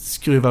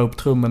skruvar upp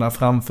trummorna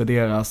framför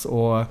deras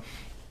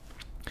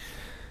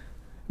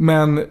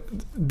Men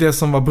det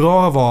som var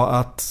bra var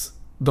att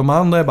de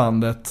andra i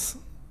bandet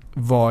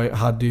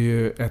hade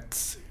ju ett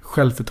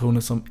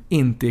självförtroende som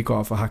inte gick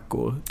av för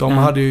hackor.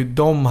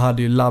 De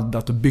hade ju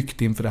laddat och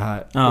byggt inför det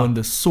här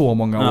under så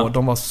många år.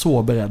 De var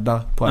så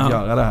beredda på att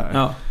göra det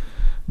här.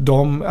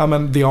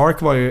 The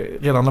Ark var ju,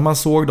 redan när man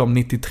såg dem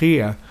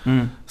 93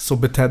 så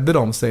betedde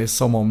de sig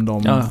som om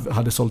de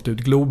hade sålt ut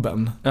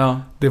Globen.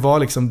 Det var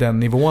liksom den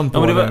nivån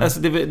på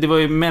det var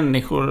ju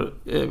människor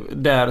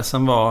där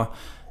som var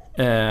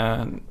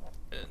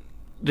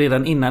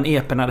redan innan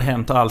EPen hade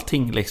hänt och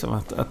allting liksom,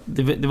 att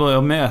det var ju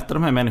att möta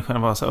de här människorna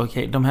och vara så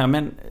okej, de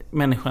här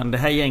människorna, det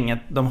här gänget,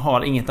 de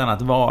har inget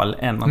annat val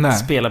än att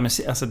spela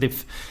musik. Alltså det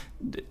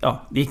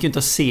gick ju inte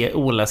att se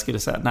Ola skulle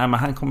säga, nej men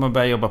han kommer att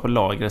börja jobba på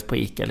lagret på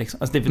ICA liksom.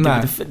 Alltså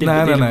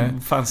det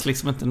fanns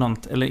liksom inte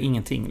något eller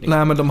ingenting liksom.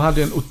 Nej, men de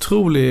hade en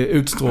otrolig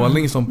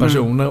utstrålning som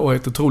personer och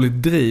ett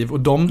otroligt driv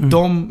och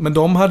men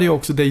de hade ju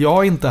också det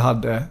jag inte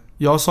hade.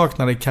 Jag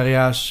saknade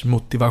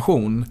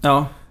karriärsmotivation.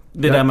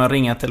 Det där med att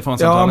ringa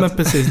telefonsamtalet. Ja, men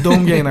precis.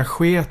 De grejerna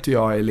sket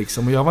jag i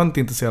liksom. Och jag var inte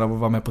intresserad av att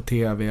vara med på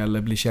tv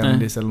eller bli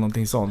kändis eller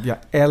någonting sånt. Jag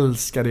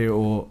älskade ju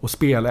att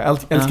spela. Jag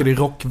älskade ju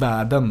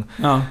rockvärlden.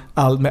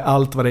 Med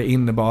allt vad det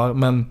innebar.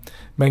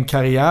 Men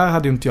karriär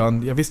hade ju inte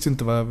jag. Jag visste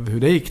inte hur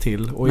det gick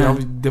till. Och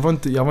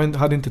jag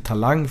hade inte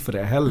talang för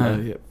det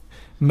heller.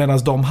 Medan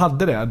de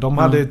hade det. De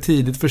hade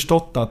tidigt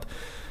förstått att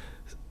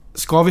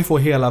ska vi få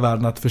hela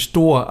världen att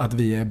förstå att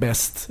vi är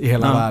bäst i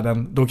hela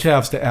världen, då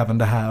krävs det även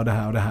det här och det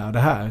här och det här och det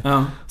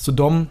här. Så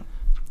de,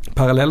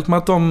 parallellt med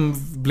att de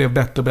blev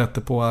bättre och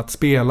bättre på att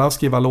spela och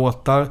skriva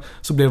låtar,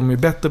 så blev de ju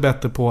bättre och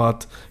bättre på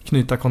att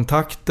knyta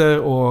kontakter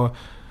och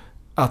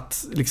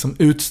att liksom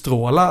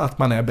utstråla att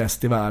man är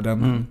bäst i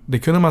världen. Det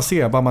kunde man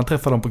se, bara man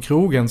träffade dem på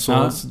krogen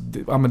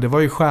men det var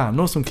ju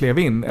stjärnor som klev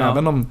in,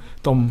 även om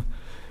de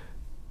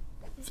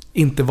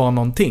inte var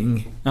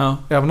någonting.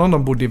 Även om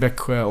de bodde i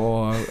Växjö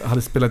och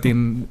hade spelat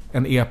in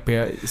en EP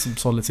som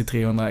såldes i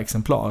 300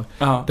 exemplar.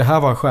 Det här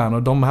var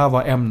stjärnor. De här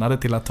var ämnade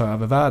till att ta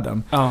över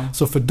världen.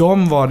 Så för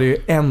dem var det ju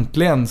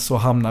äntligen så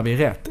hamnar vi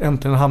rätt.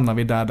 Äntligen hamnar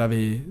vi där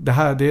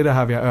det är det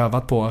här vi har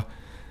övat på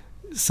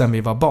sen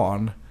vi var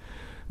barn.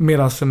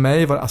 Medan för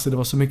mig det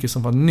var så mycket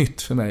som var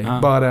nytt för mig.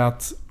 Bara det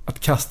att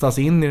kastas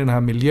in i den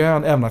här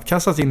miljön, även att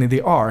kastas in i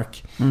The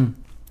Ark.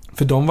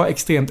 För de var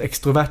extremt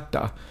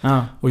extroverta.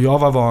 Och jag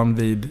var van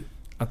vid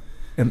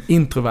en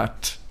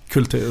introvert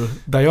kultur.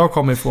 Där jag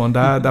kom ifrån,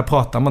 där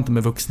pratar man inte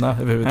med vuxna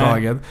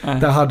överhuvudtaget.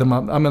 Där hade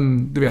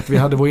man, du vet, vi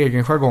hade vår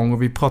egen jargong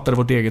och vi pratade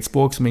vårt eget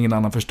språk som ingen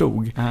annan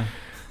förstod.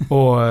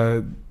 Och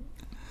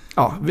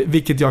Ja,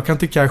 vilket jag kan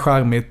tycka är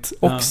charmigt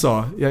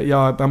också.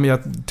 Jag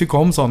tycker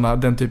om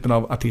den typen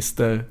av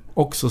artister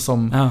också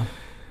som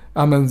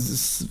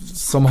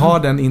som har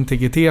den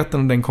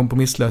integriteten och den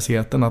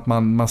kompromisslösheten att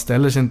man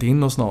ställer sig inte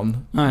in hos någon.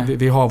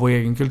 Vi har vår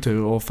egen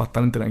kultur och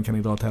fattar inte den kan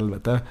ni dra åt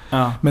helvete.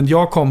 Men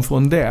jag kom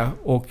från det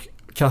och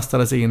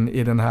kastades in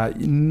i den här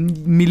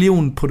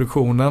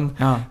miljonproduktionen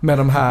med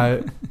de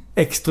här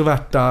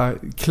extroverta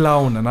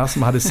clownerna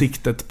som hade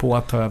siktet på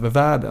att ta över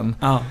världen.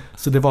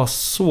 Så det var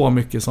så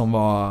mycket som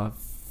var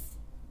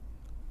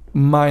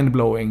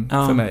mindblowing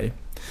för mig.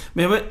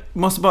 Men jag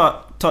måste bara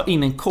ta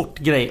in en kort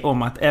grej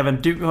om att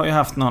även du har ju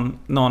haft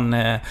någon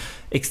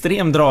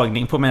extrem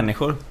dragning på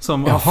människor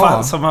som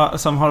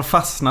har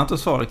fastnat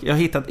hos folk. Jag har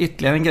hittat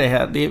ytterligare en grej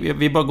här.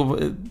 Vi bara går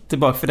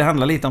tillbaka för det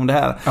handlar lite om det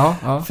här.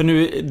 För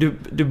nu,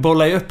 du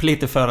bollar ju upp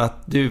lite för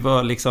att du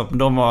var liksom,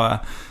 de var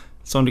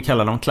som du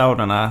kallar de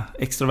clownerna,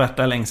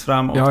 extroverta längst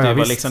fram och du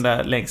var liksom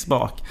där längst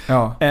bak.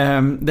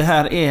 Det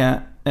här är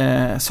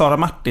Sara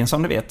Martin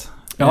som du vet,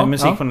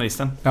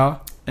 musikjournalisten.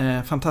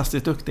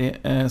 Fantastiskt duktig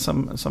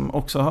som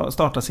också har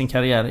startat sin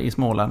karriär i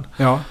Småland.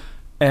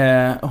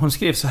 Hon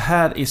skrev så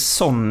här i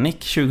Sonic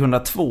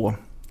 2002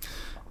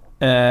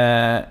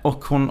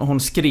 och hon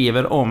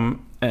skriver om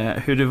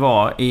hur det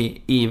var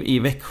i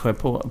Växjö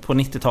på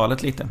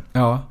 90-talet lite.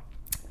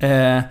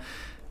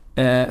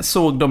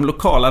 Såg de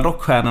lokala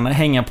rockstjärnorna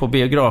hänga på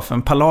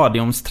biografen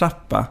Palladiums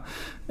trappa.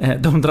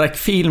 De drack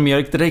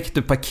filmjölk direkt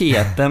ur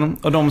paketen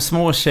och de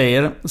små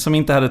tjejer som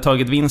inte hade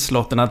tagit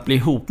vinstlotten att bli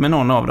ihop med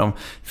någon av dem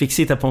fick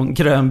sitta på en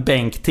grön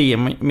bänk 10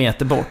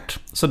 meter bort.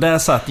 Så där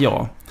satt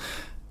jag.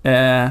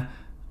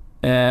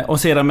 Och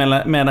sedan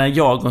medan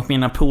jag och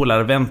mina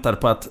polare väntade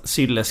på att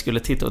Sylle skulle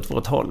titta åt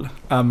vårt håll.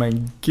 Ja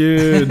men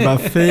gud,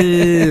 vad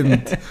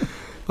fint.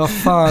 Vad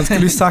fan, skulle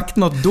du sagt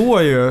något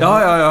då ju?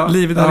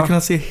 Livet hade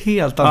kunnat se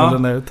helt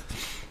annorlunda ut.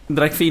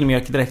 Drack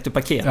filmjölk direkt ur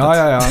paketet.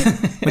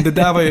 Men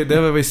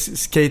det var ju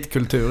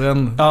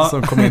skatekulturen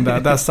som kom in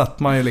där. Där satt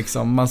man ju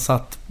liksom,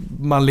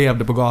 man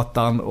levde på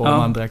gatan och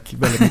man drack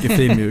väldigt mycket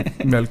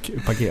filmjölk ur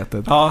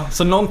paketet.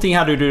 Så någonting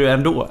hade du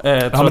ändå.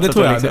 Men det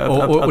tror jag. Liksom,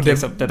 och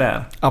det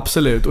där.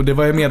 Absolut, och det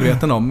var jag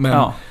medveten om.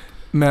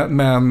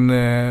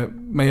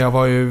 Men jag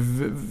var ju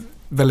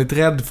väldigt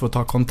rädd för att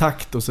ta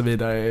kontakt och så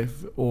vidare.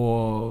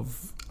 Och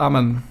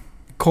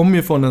kom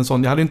ju från en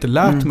sån, jag hade inte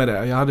lärt mig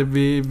det.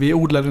 Vi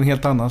odlade en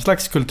helt annan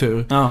slags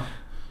kultur.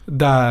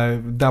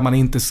 Där man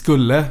inte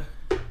skulle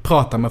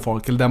prata med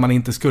folk, eller där man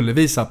inte skulle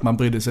visa att man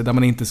brydde sig, där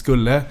man inte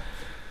skulle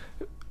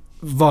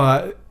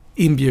vara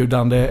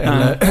inbjudande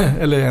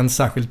eller en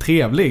särskilt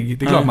trevlig.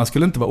 Det är klart man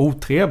skulle inte vara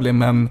otrevlig,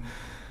 men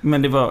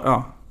det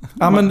var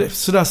men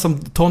sådär som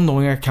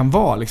tonåringar kan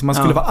vara liksom. Man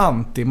skulle vara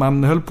anti.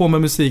 Man höll på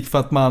med musik för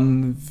att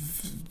man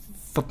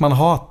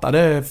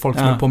hatade folk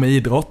som höll på med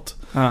idrott.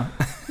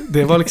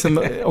 Det var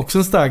liksom också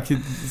en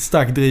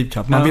stark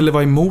drivkraft. Man ville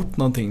vara emot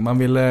någonting. Man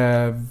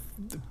ville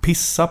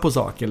pissa på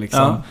saker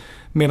liksom.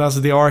 Medan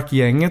The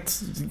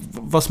Ark-gänget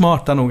var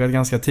smarta nog att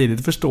ganska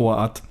tidigt förstå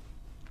att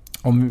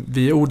om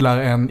vi odlar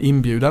en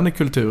inbjudande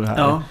kultur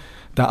här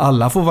där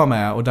alla får vara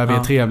med och där vi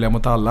är trevliga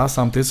mot alla,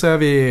 samtidigt så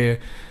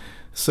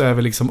är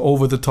vi liksom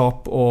over the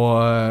top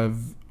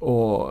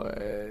och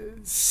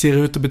ser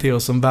ut att bete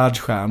oss som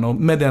världsstjärnor,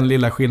 med den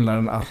lilla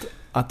skillnaden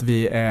att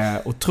vi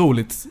är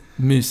otroligt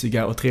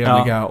mysiga och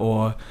trevliga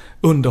och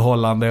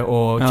underhållande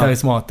och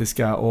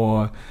karismatiska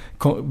och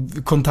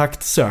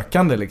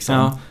kontaktsökande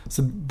liksom.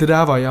 Så det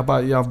där var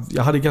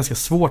jag hade ganska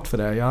svårt för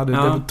det.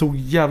 Det tog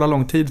jävla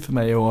lång tid för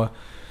mig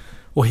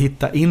att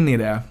hitta in i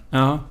det.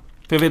 För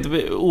jag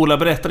vet, Ola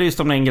berättade just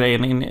om den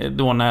grejen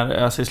då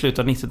i slutet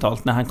av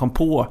 90-talet när han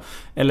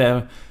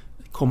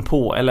kom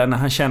på eller när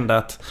han kände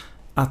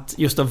att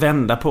just att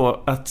vända på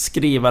att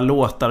skriva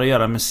låtar och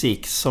göra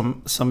musik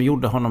som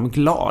gjorde honom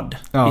glad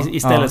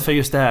istället för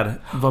just det här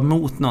var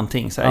mot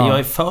någonting så här, jag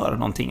är för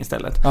någonting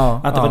istället.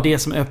 Att det var det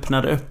som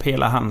öppnade upp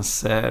hela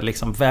hans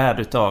liksom värld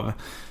utav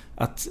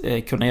att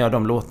kunna göra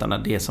de låtarna,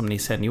 det som ni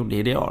sen gjorde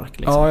i The Ark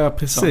liksom. Ja,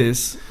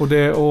 precis.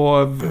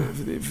 Och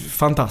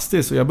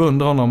fantastiskt, och jag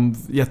beundrar honom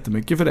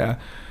jättemycket för det.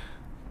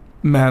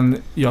 Men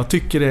jag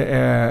tycker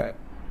det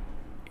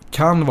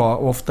kan vara,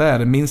 och ofta är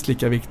det minst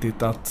lika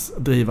viktigt att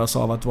drivas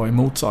av att vara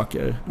emot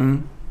saker.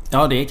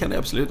 Ja, det kan det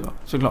absolut vara,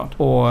 såklart.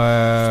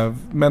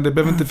 Men det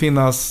behöver inte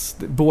finnas,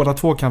 båda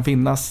två kan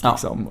finnas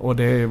liksom, och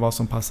det är vad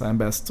som passar en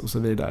bäst och så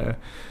vidare.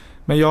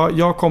 Men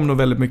jag kom nog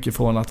väldigt mycket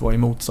från att vara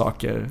emot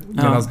saker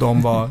medan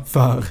de var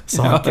för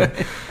saker.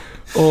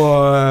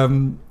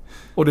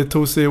 Och det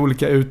tog sig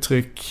olika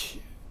uttryck.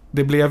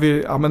 Det blev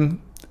ju,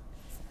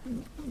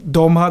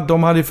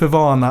 de hade för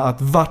vana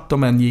att vart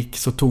de än gick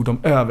så tog de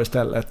över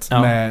stället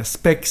med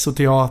spex och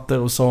teater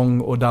och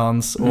sång och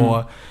dans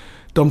och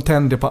de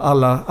tände på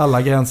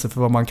alla gränser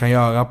för vad man kan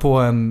göra på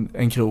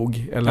en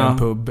krog eller en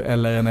pub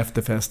eller en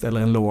efterfest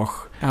eller en loge.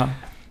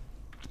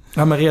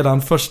 Men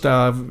redan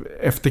första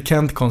efter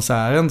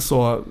Kent-konserten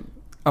så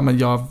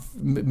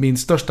min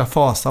största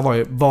fasa var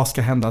ju, vad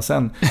ska hända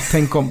sen?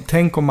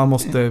 Tänk om man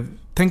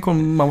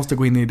måste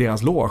gå in i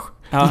deras loge.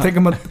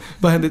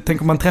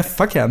 Tänk om man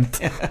träffar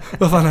Kent.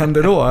 Vad fan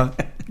händer då?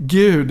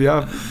 Gud,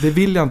 det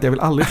vill jag inte. Jag vill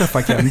aldrig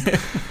träffa Kent.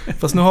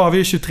 Fast nu har vi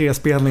ju 23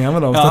 spelningar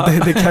med dem. Så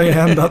det kan ju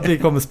hända att vi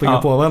kommer springa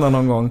på varandra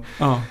någon gång.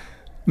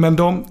 Men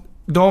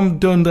de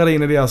dundrade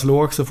in i deras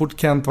låg så fort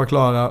Kent var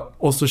klara.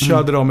 Och så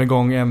körde de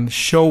igång en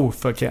show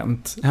för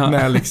Kent.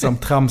 Med liksom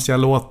tramsiga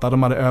låtar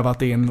de hade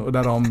övat in.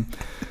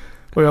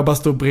 Och jag bara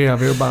stod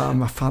bredvid och bara,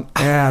 vad fan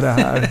är det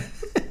här?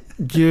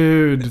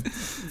 Gud,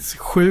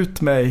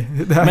 skjut mig.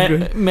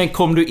 Men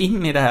kom du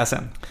in i det här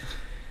sen?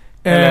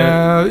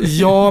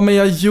 Ja, men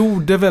jag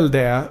gjorde väl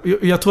det.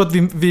 Jag tror att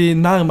vi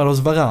närmade oss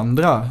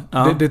varandra.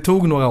 Det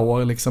tog några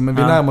år liksom, men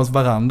vi närmade oss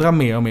varandra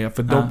mer och mer.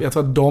 För jag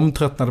tror att de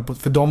tröttnade på,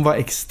 för de var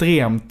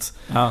extremt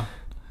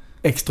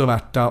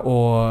extroverta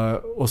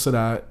och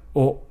sådär.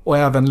 Och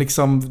även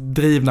liksom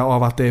drivna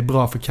av att det är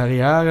bra för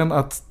karriären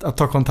att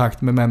ta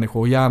kontakt med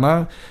människor.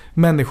 Gärna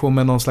människor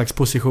med någon slags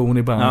position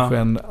i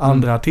branschen.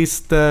 Andra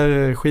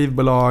artister,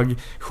 skivbolag,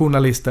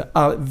 journalister.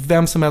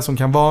 Vem som helst som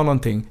kan vara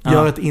någonting.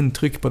 Gör ett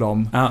intryck på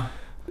dem.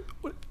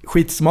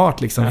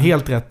 Skitsmart liksom.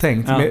 Helt rätt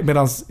tänkt.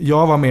 Medan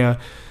jag var mer...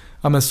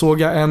 Ja, men såg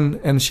jag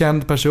en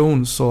känd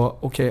person så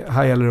okej,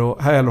 här gäller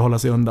det att hålla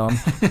sig undan.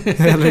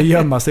 Eller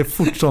gömma sig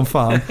fort som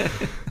fan.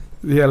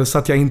 Det gäller så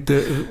att jag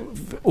inte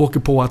åker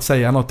på att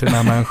säga något till den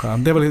här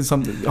människan. Det är väl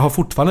liksom, jag har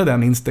fortfarande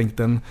den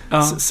instinkten.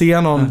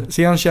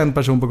 Ser en känd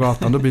person på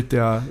gatan, då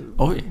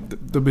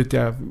byter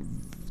jag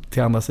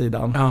till andra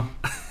sidan.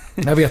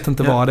 Jag vet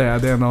inte vad det är.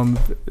 Det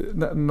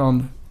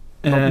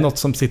är något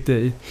som sitter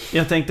i.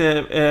 Jag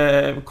tänkte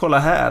kolla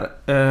här.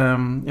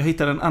 Jag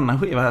hittade en annan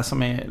skiva här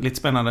som är lite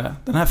spännande.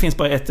 Den här finns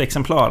bara ett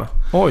exemplar.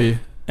 Oj.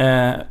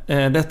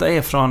 Detta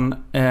är från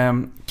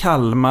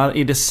Kalmar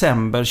i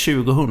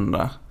december 2000.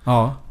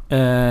 Ja.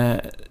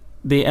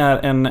 Det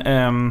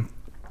är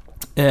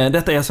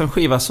detta är alltså en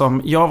skiva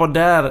som jag var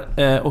där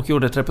och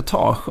gjorde ett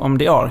reportage om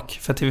The Ark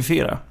för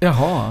TV4.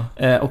 Jaha.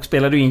 Och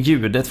spelade in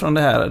ljudet från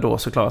det här då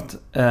såklart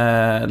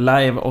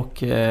live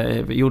och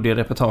gjorde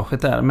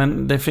reportaget där.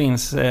 Men det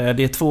finns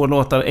det är 2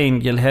 låtar,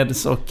 Angel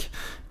Heads och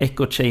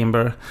Echo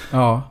Chamber.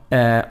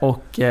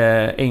 Och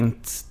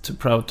Ain't Too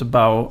Proud to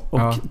Bow.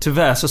 Och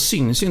tyvärr så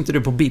syns ju inte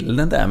du på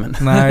bilden där. Men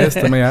nej,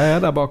 just det, men jag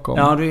är där bakom.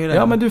 Ja, du är där.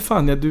 Ja, men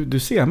du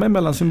ser mig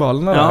mellan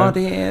symbolerna. Ja,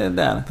 det är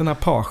där. Den här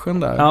pagen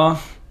där. Ja,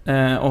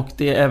 och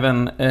det är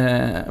även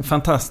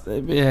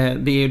fantastiskt.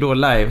 Det är ju då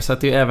live, så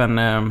att det är även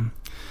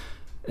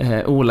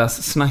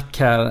Olas snack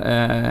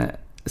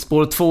här.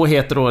 Spår 2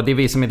 heter då, det är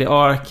vi som är The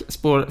Ark.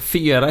 Spår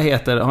 4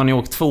 heter, har ni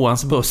åkt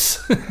 2ans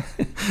buss?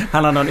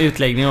 Han hade en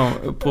utläggning om,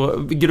 på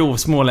grov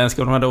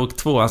småländska, och de hade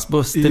åkt 2ans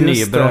buss till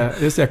Nybro.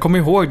 Just det, jag kommer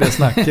ihåg det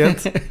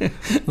snacket.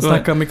 De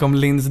snackade mycket om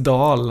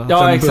Lindsdal.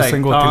 Ja, exakt.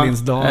 Bussen går till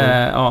Lindsdal.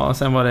 Och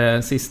sen var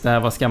det sista här,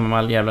 vad skammar man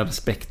all jävla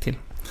respekt till?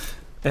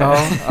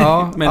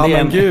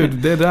 Men gud,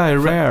 det där är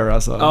rare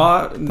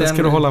alltså. Det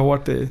ska du hålla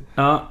hårt i.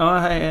 Ja,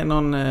 här är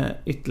någon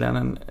ytterligare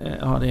en,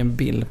 det är en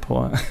bild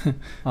på.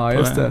 Ja,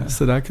 just det.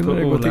 Så där kunde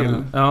det gå till.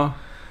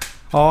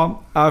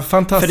 Ja,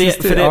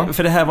 fantastiskt.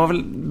 För det här var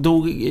väl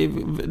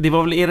det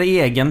var väl era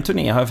egen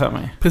turné, har jag för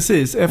mig.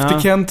 Precis, efter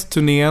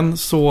Kent-turnén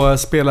så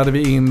spelade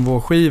vi in vår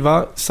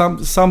skiva.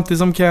 Samtidigt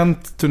som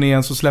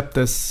Kent-turnén så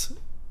släpptes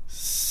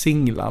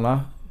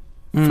singlarna.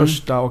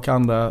 Första och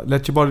andra,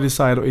 Let Your Body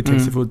Decide och It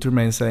Takes a Fool to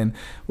Remain Sane.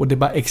 Och det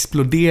bara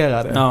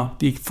exploderade.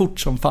 Det gick fort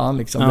som fan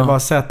liksom. Det var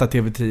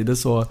ZTV-tider,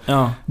 så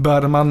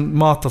började man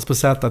matas på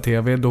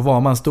ZTV, då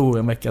var man stor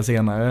en vecka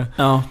senare.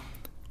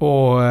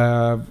 Och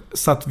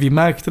så att vi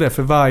märkte det,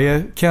 för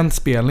varje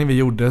Kent-spelning vi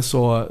gjorde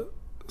så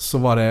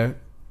var det,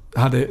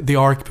 hade The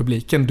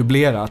Ark-publiken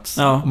dubblerats.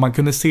 Och man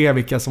kunde se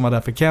vilka som var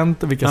där för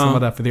Kent och vilka som var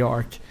där för The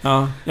Ark.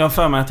 Jag har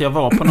för mig att jag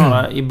var på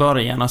några i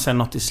början och sen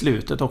något i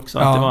slutet också.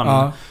 Att det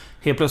var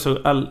helt plötsligt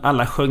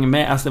alla sjöng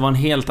med. Alltså det var en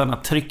helt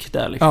annat tryck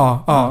där liksom.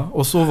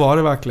 Och så var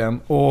det verkligen.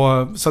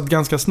 Och så att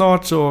ganska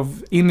snart så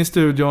in i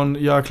studion,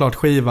 göra klart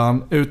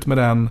skivan, ut med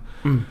den.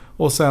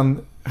 Och sen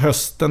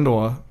hösten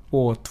då,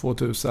 år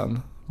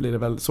 2000 blir det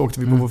väl, så åkte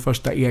vi på vår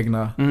första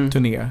egna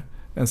turné.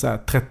 En så här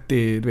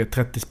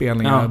 30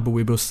 spelningar, bo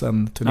i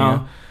bussen turné.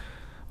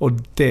 Och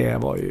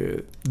det var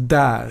ju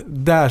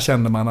där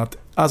kände man att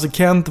alltså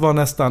Kent var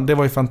nästan, det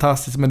var ju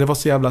fantastiskt, men det var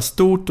så jävla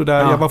stort, och där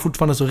jag var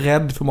fortfarande så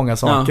rädd för många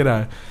saker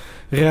där.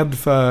 Jag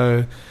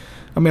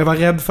var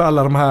rädd för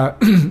alla de här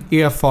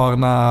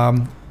erfarna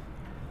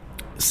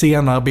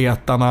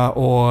scenarbetarna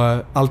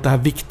och allt det här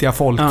viktiga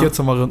folket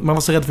som var runt. Man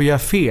var så rädd för att göra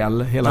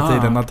fel hela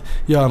tiden, att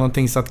göra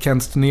någonting så att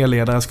Kents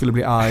turnéledare skulle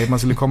bli arg, man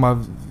skulle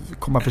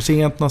komma för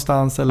sent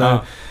någonstans, eller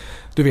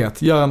du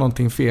vet, göra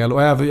någonting fel.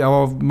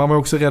 Och man var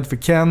också rädd för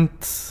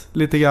Kent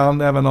lite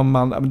grann, även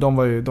om de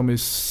är ju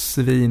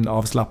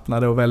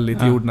svinavslappnade och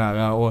väldigt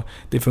jordnära, och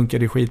det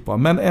funkade skitbra.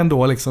 Men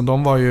ändå liksom,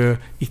 de var ju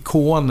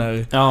ikoner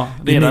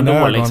i mina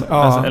ögon. Liksom.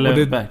 Och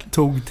det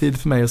tog tid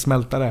för mig att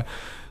smälta det.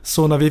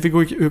 Så när vi fick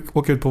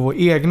åka ut på vår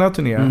egna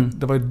turné,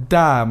 det var ju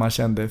där man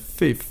kände,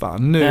 fy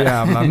fan, nu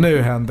jävlar,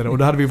 nu händer det. Och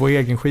då hade vi vår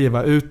egen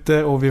skiva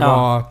ute, och vi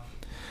var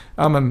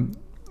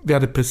vi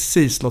hade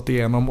precis slått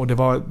igenom, och det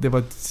var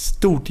ett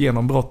stort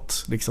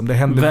genombrott liksom. Det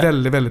hände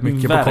väldigt, väldigt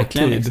mycket på kort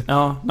tid.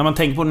 Liksom. När man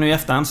tänker på det nu i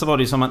efterhand, så var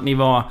det ju som att ni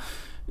var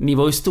ni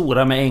var ju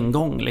stora med en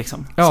gång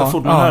liksom. Ja, så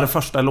fort man hörde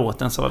första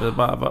låten så var det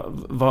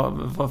bara,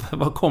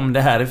 vad kom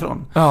det här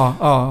ifrån? Ja,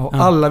 och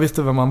alla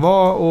visste vem man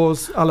var och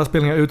alla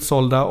spelningar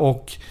utsålda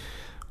och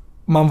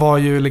man var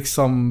ju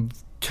liksom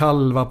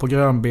kalva på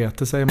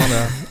grönbete, säger man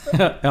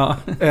det. Ja.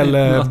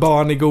 Eller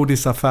barn i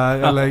godisaffär,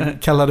 eller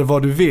kalla det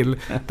vad du vill.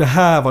 Det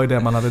här var ju det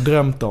man hade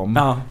drömt om.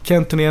 Ja.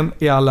 Kent-turnén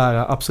i all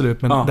ära,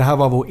 absolut, men det här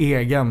var vår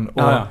egen.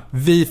 Och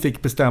vi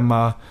fick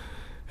bestämma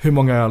hur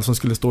många öl som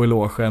skulle stå i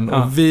logen.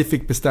 Och vi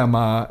fick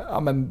bestämma, ja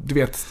men du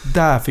vet,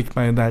 där fick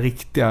man ju den där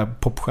riktiga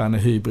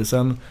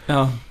popstjärnehybrisen.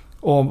 Ja.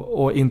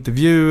 Och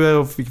intervjuer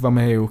och fick vara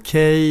med i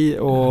Okej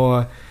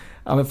och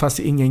ja, men fanns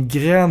det ingen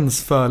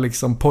gräns för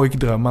liksom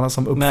pojkdrömmarna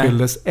som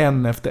uppfylldes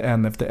en efter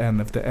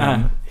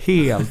en.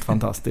 Helt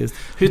fantastiskt.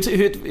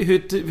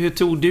 Hur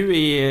tog du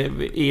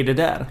i det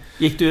där?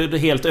 Gick du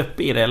helt upp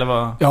i det eller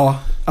vad? Ja,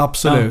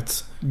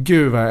 absolut.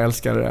 Gud vad jag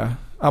älskade det.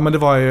 Ja, men det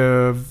var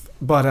ju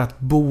bara det att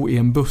bo i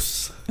en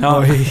buss. Det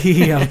var ju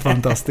helt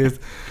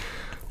fantastiskt.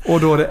 Och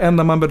då det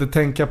enda man började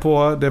tänka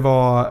på, det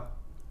var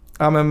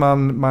ja, men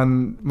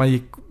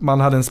man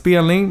hade en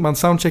spelning, man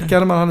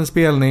soundcheckade, man hade en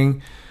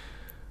spelning.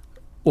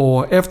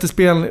 Och efter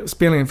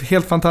spelningen,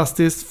 helt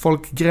fantastiskt.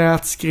 Folk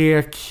grät,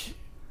 skrek.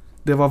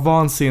 Det var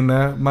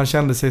vansinne. Man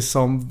kände sig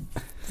som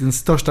den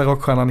största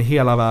rockstjärnan i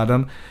hela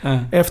världen.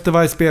 Efter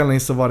varje spelning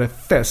så var det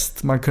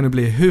fest. Man kunde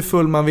bli hur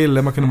full man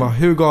ville. Man kunde vara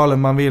hur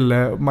galen man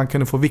ville. Man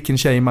kunde få vilken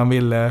tjej man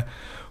ville.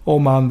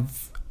 Och man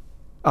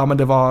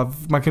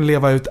kunde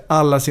leva ut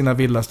alla sina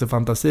vildaste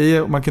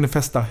fantasier. Och man kunde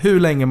festa hur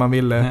länge man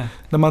ville.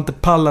 När man inte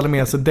pallade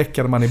mer så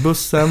däckade man i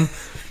bussen.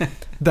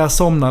 Där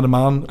somnade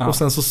man och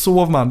sen så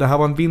sov man. Det här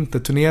var en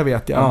vinterturné,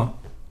 vet jag.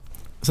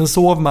 Sen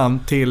sov man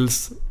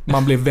tills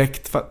man blev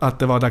väckt för att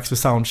det var dags för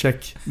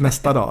soundcheck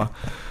nästa dag.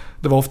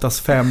 Det var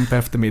oftast 5 på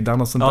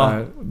eftermiddagen och sånt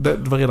där. Det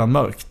var redan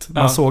mörkt.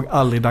 Man såg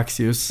aldrig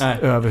dagsljus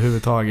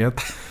överhuvudtaget.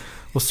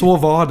 Och så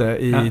var det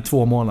i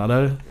 2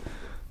 månader.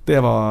 Det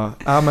var,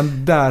 ja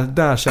men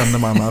där kände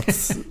man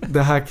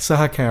att så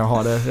här kan jag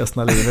ha det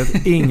resten av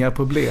livet. Inga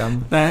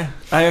problem. Nej,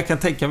 jag kan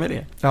tänka mig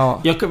det. Ja.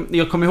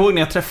 Jag kommer ihåg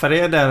när jag träffade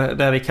er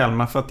där i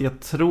Kalmar, för att jag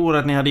tror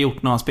att ni hade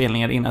gjort några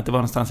spelningar innan, att det var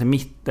någonstans i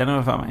mitten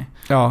ungefär mig.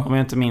 Ja. Om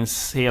jag inte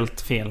minns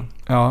helt fel.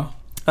 Ja.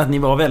 Att ni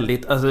var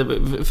väldigt,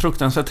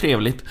 fruktansvärt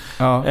trevligt.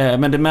 Ja.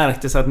 Men det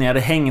märktes att ni hade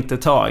hängt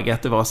ett tag,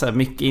 att det var så här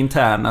mycket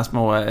interna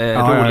små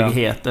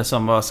roligheter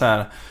som var så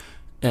här.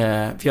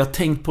 För jag har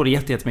tänkt på det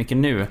jättemycket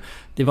nu.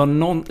 Det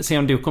var se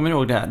om du kommer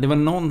ihåg det här. Det var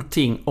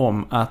någonting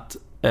om att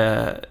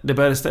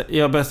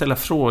jag började ställa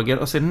frågor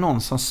och så är det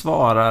någon som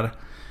svarar,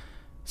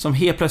 som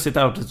helt plötsligt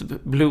out of the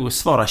blue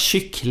svarar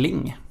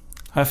kyckling.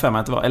 Har jag för mig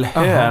att det var, eller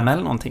höna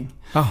eller någonting.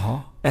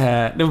 Aha.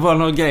 Det var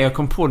någon grej jag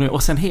kom på nu.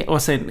 Och sen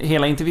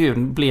hela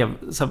intervjun blev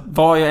så,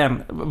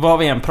 vad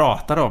vi än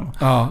pratade om,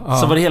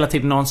 så var det hela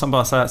tiden någon som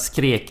bara så här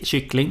skrek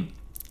kyckling.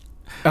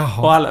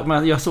 Och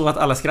men jag såg att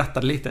alla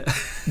skrattade lite.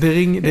 Det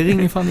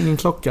ringer fan ingen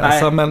klocka. Nej,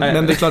 alltså, men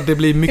det är klart, det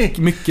blir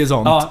mycket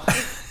sånt. Ja.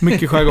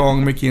 Mycket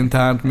jargong, mycket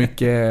internt,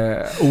 mycket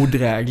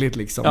odrägligt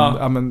liksom.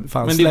 Ja. Men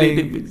fan,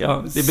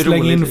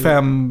 släng in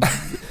 5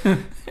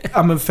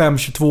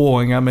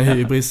 22-åringar med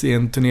hybris i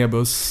en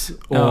turnébuss.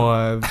 Och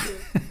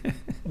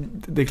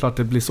det är klart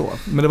det blir så.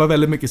 Men det var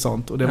väldigt mycket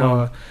sånt. Och det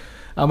var,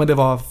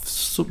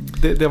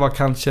 det var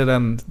kanske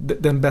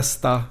den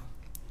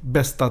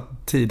bästa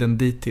tiden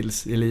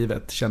dittills i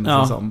livet,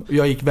 kändes det som.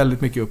 Jag gick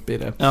väldigt mycket upp i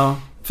det. Ja,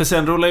 för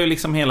sen rullar ju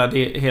liksom hela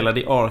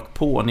det ark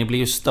på. Ni blir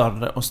ju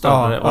större och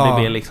större. Och det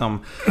blir liksom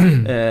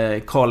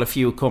Call a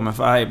Few Come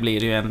For I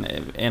blir ju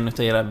en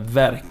utav era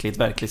verkligt,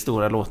 verkligt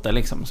stora låtar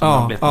liksom, som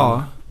har blivit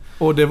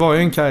och det var ju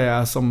en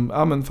karriär som,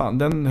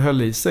 den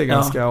höll i sig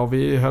ganska, och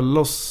vi höll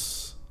oss.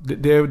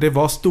 Det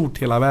var stort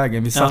hela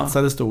vägen. Vi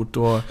satsade stort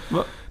och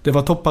det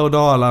var toppar och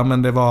dalar,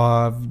 men det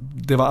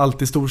var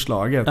alltid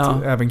storslaget,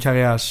 även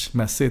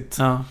karriärsmässigt.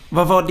 Ja.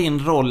 Vad var din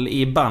roll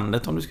i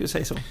bandet, om du skulle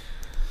säga så?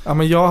 Ja,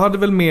 men jag hade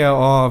väl mer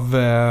av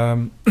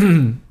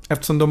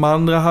eftersom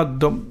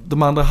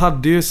de andra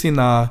hade ju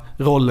sina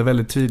roller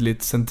väldigt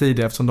tydligt sen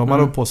tidigare, eftersom de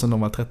hade på sig när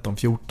de var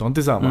 13-14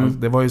 tillsammans.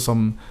 Det var ju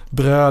som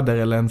bröder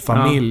eller en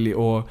familj,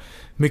 och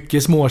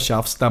mycket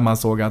småtjafs där man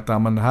såg att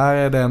här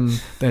är den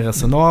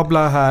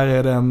resonabla, här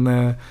är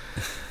den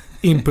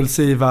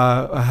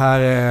impulsiva, här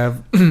är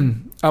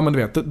men du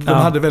vet, de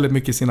hade väldigt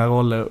mycket sina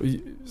roller.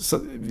 Så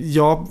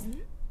jag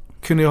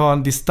kunde ju ha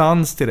en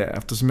distans till det,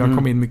 eftersom jag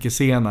kom in mycket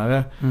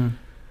senare.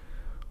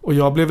 Och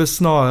jag blev väl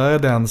snarare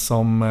den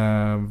som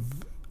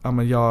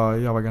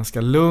jag var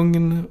ganska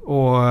lugn,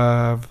 och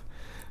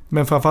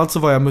men framförallt så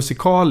var jag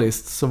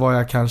musikaliskt, så var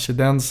jag kanske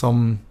den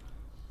som,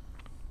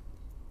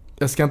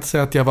 jag ska inte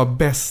säga att jag var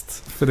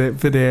bäst,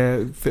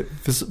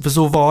 för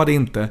så var det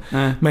inte.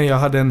 Nej. Men jag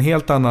hade en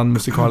helt annan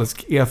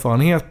musikalisk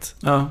erfarenhet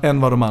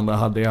än vad de andra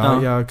hade.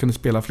 Jag kunde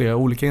spela flera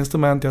olika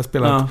instrument. Jag har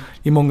spelat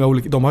i många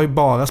olika. De har ju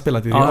bara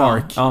spelat i The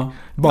Ark.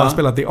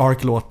 Spelat i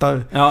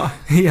Ark-låtar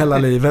hela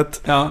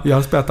livet. Jag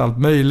har spelat allt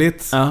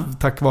möjligt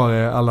tack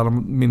vare alla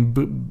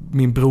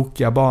min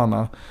brokiga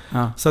bana.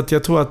 Så att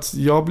jag tror att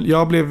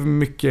jag blev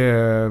mycket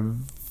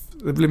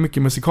det blev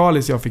mycket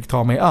musikaliskt jag fick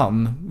ta mig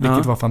an,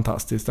 vilket var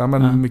fantastiskt.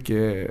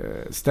 Mycket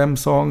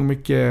stämsång,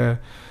 mycket...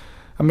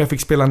 jag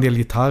fick spela en del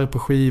gitarr på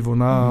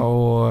skivorna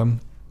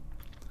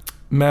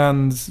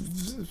men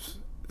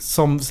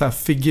som så här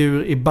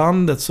figur i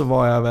bandet så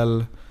var jag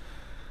väl...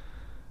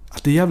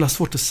 Det är jävla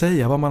svårt att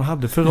säga vad man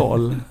hade för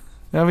roll.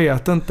 Jag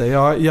vet inte.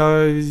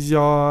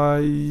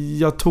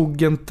 Jag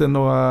tog inte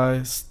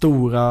några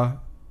stora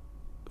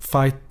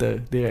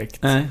fighter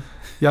direkt. Nej.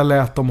 Jag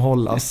lät dem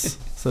hållas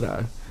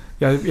sådär.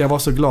 Jag var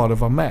så glad att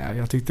vara med.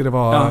 Jag tyckte det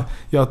var...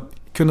 Jag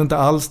kunde inte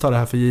alls ta det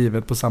här för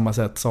givet på samma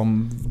sätt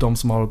som de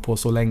som har hållit på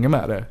så länge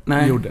med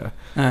det gjorde.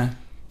 Nej.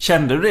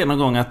 Kände du det någon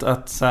gång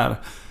att så här...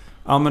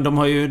 Ja, men de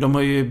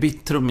har ju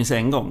bytt trummis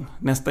en gång.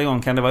 Nästa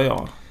gång kan det vara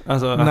jag.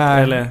 Alltså,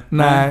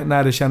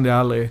 nej, det kände jag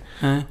aldrig.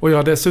 Nej. Och jag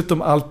har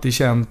dessutom alltid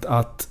känt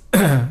att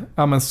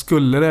men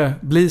skulle det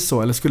bli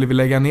så, eller skulle vi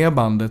lägga ner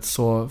bandet,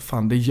 så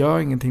fan, det gör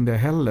ingenting det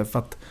heller, för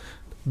att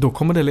då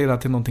kommer det leda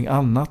till någonting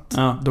annat.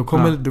 Då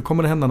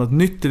kommer det hända något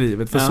nytt i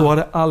livet. För så har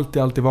det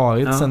alltid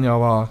varit sen jag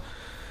var...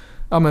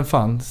 Ja men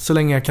fan, så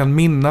länge jag kan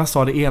minnas så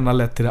har det ena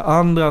lett till det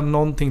andra.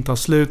 Någonting tar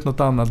slut, något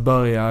annat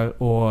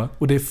börjar.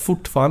 Och det är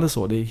fortfarande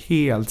så. Det är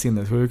helt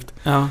sinnessjukt.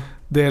 Ja.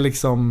 Det är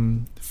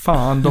liksom...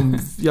 Fan,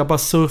 jag bara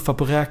surfar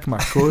på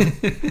räkmackor.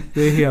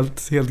 Det är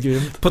helt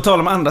grymt. På tal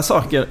om andra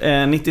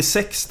saker.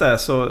 96 där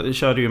så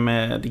kör du ju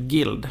med The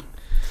Guild.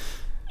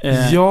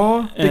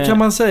 Ja, det kan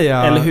man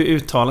säga. Eller hur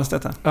uttalas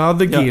detta? Ja,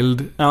 The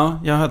Guild. Ja,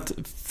 jag har hört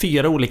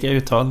 4 olika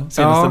uttal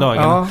senaste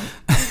dagarna. Ja.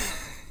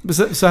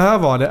 Så här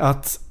var det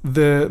att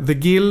The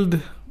Guild,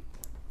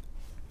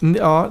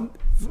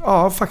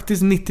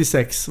 faktiskt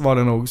 96 var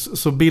det nog,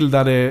 så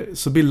bildade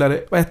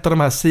ett av de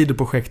här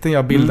sidoprojekten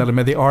jag bildade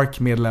med The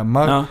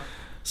Ark-medlemmar. Ja.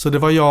 Så det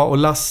var jag och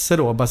Lasse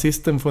då,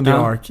 basisten från The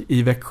Ark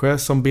i Växjö,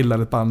 som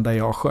bildade ett band där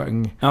jag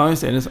sjöng. Ja,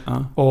 just det.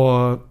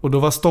 Ja. Och då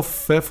var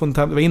Stoffe från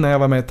det var innan jag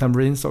var med i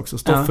Tambourines också.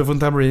 Stoffe från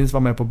Tambourines var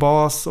med på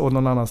bas och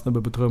någon annan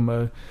snubbe på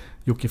trummor,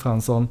 Jocke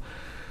Fransson.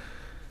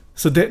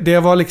 Så det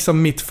var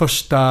liksom mitt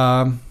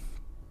första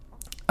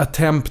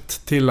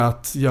attempt till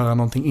att göra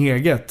någonting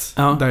eget.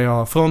 Ja. Där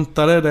jag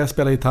frontade, där jag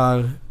spelade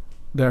gitarr,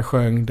 där jag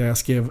sjöng, där jag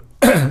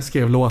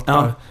skrev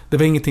låtar. Ja. Det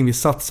var ingenting vi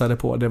satsade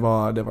på. Det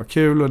var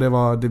kul och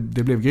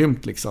det blev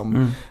grymt liksom.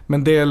 Mm.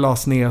 Men det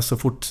lades ner så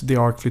fort The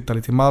Ark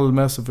flyttade till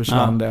Malmö, så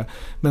försvann det.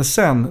 Men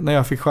sen när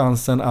jag fick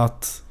chansen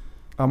att...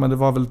 Ja, men det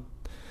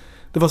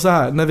var så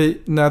här.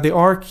 När The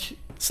Ark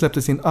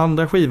släppte sin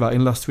andra skiva,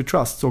 In Lust We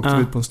Trust, så åkte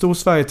vi ut på en stor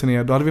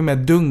Sverige-turné. Då hade vi med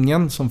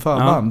Dungen som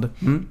förband.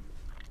 Ja. Mm.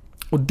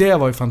 Och det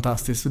var ju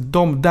fantastiskt.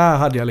 För där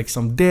hade jag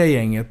liksom det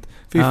gänget.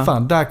 För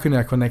fan, där kunde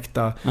jag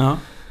connecta. Ja.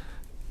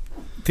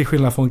 Till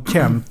skillnad från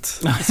Kent.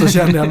 Så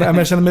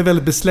jag kände mig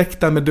väldigt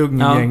besläktad med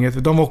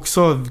Dungen-gänget. De var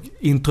också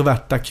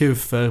introverta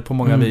kufer på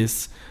många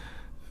vis.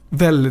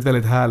 Väldigt,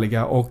 väldigt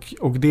härliga.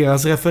 Och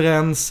deras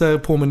referenser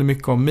påminner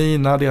mycket om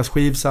mina. Deras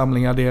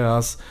skivsamlingar,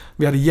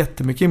 vi hade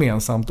jättemycket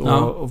gemensamt.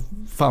 Och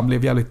fan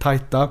blev jävligt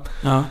tajta.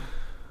 Ja.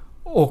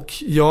 Och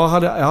jag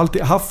har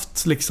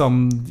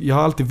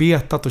alltid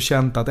vetat och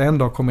känt att en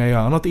dag kommer jag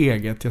göra något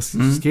eget. Jag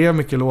skrev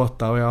mycket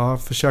låtar och jag har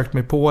försökt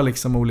mig på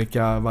liksom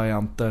olika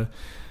varianter.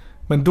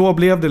 Men då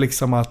blev det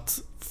liksom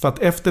för att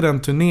efter den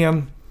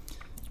turnén,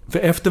 för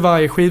efter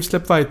varje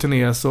skivsläpp, varje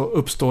turné, så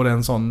uppstår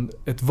det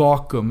ett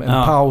vakuum,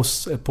 en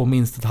paus på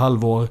minst ett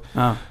halvår.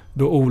 Ja.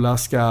 Då Ola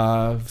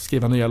ska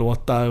skriva nya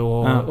låtar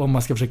och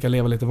man ska försöka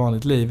leva lite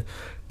vanligt liv.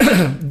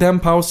 Den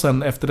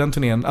pausen efter den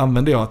turnén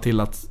använde jag till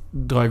att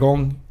dra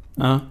igång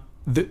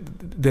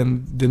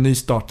den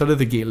nystartade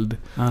The Guild.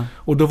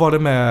 Och då var det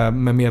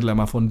med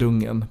medlemmar från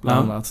Dungen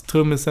bland annat.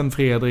 Trummisen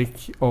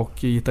Fredrik och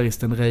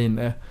gitarristen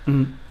Reine.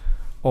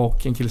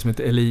 Och en kille som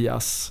heter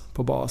Elias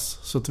på bas.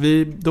 Så att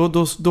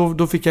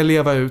då fick jag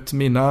leva ut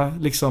mina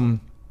liksom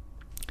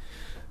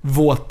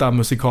våta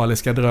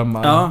musikaliska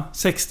drömmar. Ja,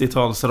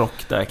 60-talsrock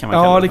där kan man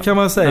kalla det. Ja, det kan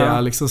man säga.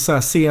 Ja. Liksom så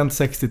här sent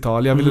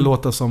 60-tal. Jag ville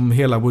låta som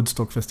hela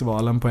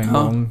Woodstock-festivalen på en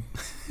gång.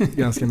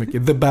 Ganska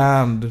mycket. The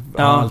Band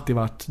har alltid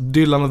varit.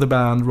 Dylan och The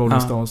Band,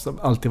 Rolling Stones har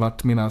alltid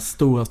varit mina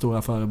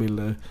stora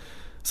förebilder.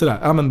 Sådär,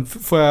 ja men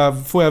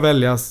får jag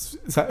välja så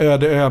här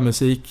öde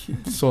musik,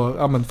 så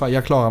ja men fan,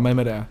 jag klarar mig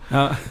med det.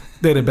 Ja.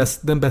 Det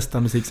är den bästa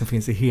musik som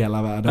finns i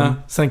hela världen. Ja.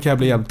 Sen kan jag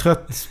bli jävligt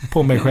trött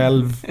på mig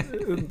själv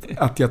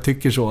att jag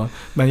tycker så,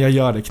 men jag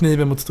gör det.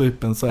 Kniven mot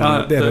strupen, så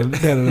det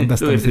är den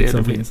bästa musik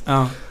som finns.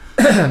 Ja.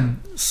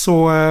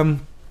 Så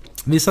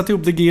vi satte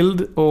ihop The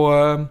Guild och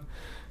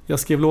jag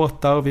skrev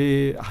låtar och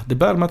det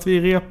började med att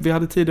vi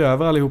hade tid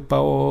över allihopa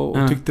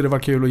och tyckte det var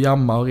kul att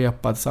jamma och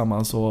repa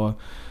tillsammans.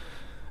 Och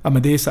ja,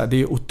 men det är så här,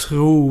 det är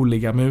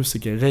otroliga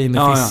musiker.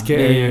 Reine Fiske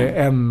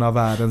är en av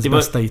världens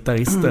bästa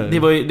gitarrister.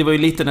 Det var ju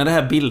lite när det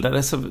här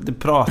bildades, så det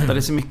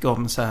pratades så mycket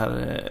om så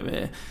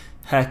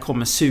här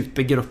kommer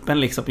supergruppen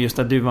liksom, just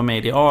att du var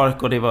med i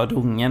Ark och det var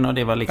Dungen och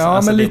det var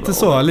liksom, men lite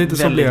så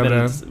blev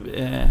det.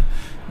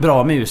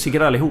 Bra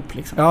musiker allihop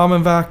liksom. Ja,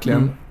 men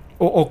verkligen.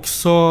 Och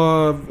också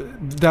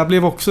där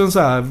blev också en så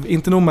här,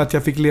 inte nog med att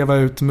jag fick leva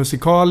ut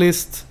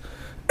musikaliskt.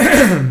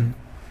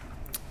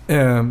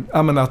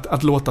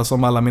 Att låta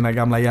som alla mina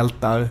gamla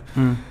hjältar.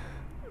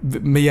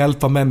 med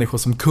hjälp av människor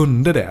som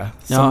kunde det.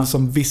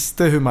 Som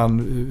visste hur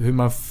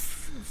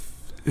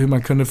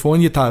man kunde få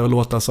en gitarr att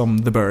låta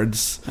som The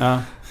Byrds. Ja.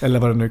 Eller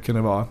vad det nu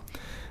kunde vara.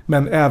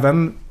 Men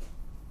även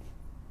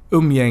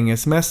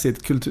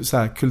umgängesmässigt,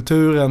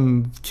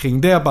 kulturen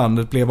kring det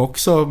bandet blev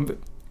också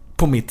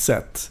på mitt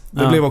sätt.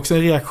 Det blev också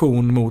en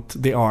reaktion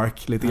mot The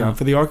Ark lite grann.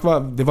 För The Ark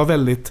var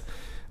väldigt,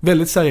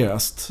 väldigt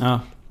seriöst. Ja.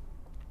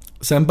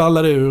 Sen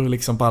ballade det ur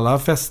liksom på alla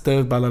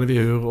fester, ballade vi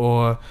ur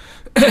och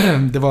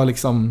det var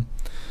liksom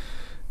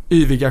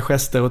yviga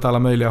gester åt alla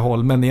möjliga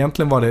håll. Men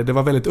egentligen var det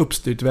var väldigt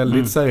uppstyrt,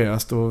 väldigt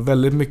seriöst och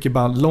väldigt mycket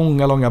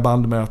långa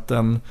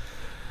bandmöten.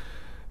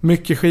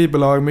 Mycket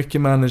skivbolag,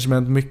 mycket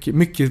management,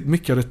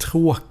 mycket av det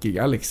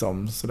tråkiga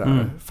liksom.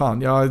 Sådär.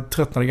 Fan, jag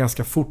tröttnade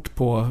ganska fort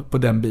på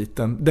den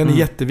biten. Den är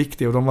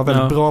jätteviktig och de var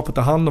väldigt bra på att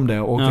ta hand om det.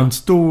 Och en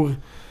stor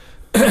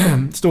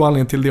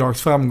anledning till The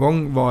Arks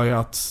framgång var ju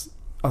att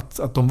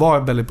de var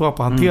väldigt bra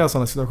på att hantera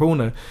sådana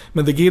situationer.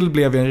 Men The Guild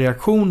blev en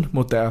reaktion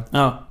mot det.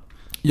 Ja.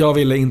 Jag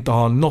ville inte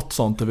ha något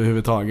sånt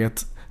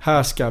överhuvudtaget.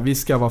 Vi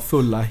ska vara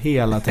fulla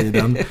hela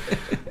tiden.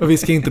 Och vi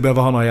ska inte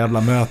behöva ha några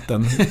jävla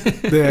möten.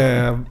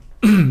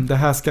 Det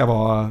här ska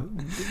vara...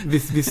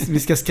 Vi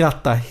ska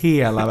skratta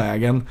hela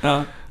vägen.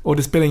 Ja. Och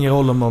det spelar ingen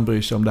roll om någon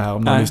bryr sig om det här,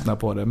 om någon lyssnar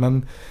på det.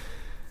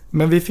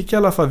 Men vi fick i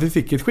alla fall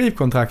ett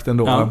skivkontrakt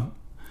ändå. Ja.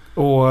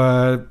 Och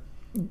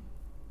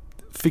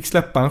fick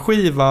släppa en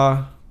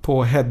skiva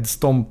på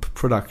Headstomp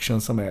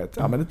Production som är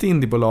ett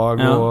indiebolag.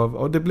 Ja.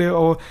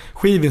 Och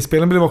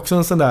skivinspelningen blev också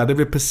en sån där. Det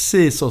blev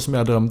precis så som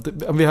jag drömt.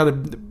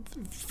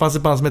 Fanns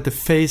ett band som hette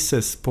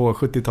Faces på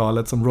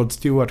 70-talet som Rod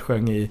Stewart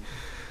sjöng i.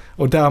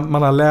 Och där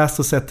man har läst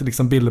och sett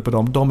liksom bilder på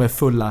dem. De är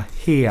fulla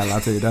hela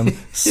tiden.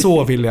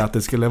 Så ville jag att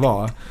det skulle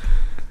vara.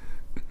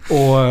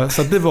 Och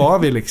så det var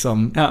vi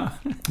liksom. Ja.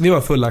 Vi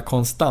var fulla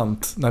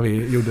konstant när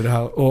vi gjorde det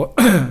här. Och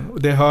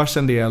det hörs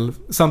en del.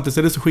 Samtidigt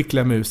är det så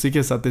skickliga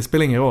musiker så att det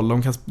spelar ingen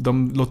roll.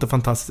 De låter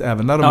fantastiskt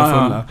även när de är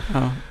fulla.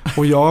 Ja.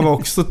 Och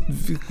jag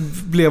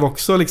blev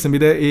också liksom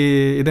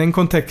i den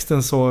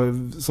kontexten så,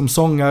 som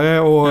sångare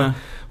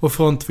och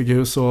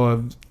frontfigur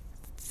så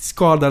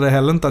skadade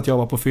heller inte att jag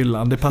var på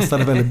fyllan. Det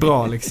passade väldigt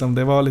bra liksom.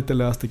 Det var lite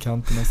löst i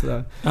kanten och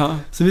sådär. Ja.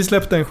 Så vi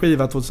släppte en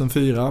skiva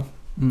 2004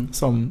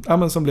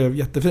 som blev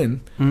jättefin.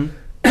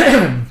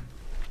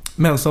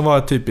 Men som var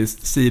ett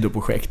typiskt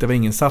sidoprojekt. Det var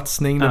ingen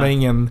satsning, det var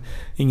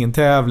ingen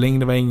tävling,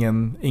 det var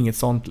inget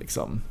sånt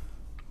liksom.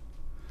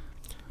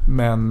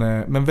 Men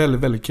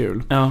väldigt, väldigt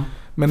kul. Ja.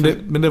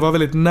 Men det var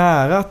väldigt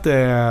nära att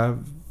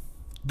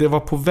det var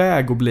på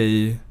väg att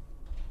bli.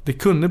 Det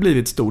kunde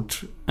blivit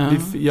stort.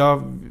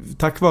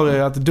 Tack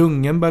vare att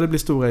Dungen började bli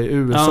stora i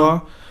USA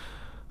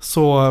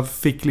så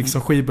fick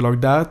liksom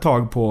skivbolag där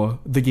tag på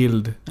The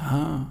Guild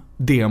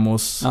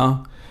demos.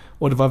 Ja.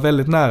 Och det var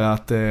väldigt nära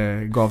att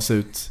det gavs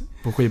ut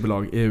på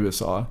skivbolag i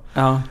USA.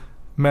 Ja.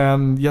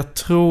 Men jag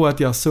tror att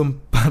jag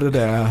sumpade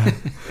det.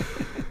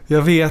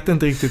 Jag vet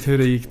inte riktigt hur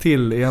det gick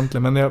till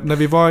egentligen. Men när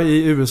vi var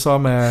i USA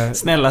med...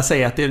 Snälla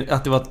säg att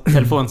det var ett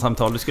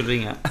telefonsamtal du skulle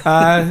ringa.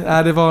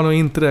 Nej, det var nog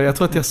inte det. Jag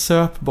tror att jag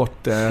söp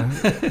bort det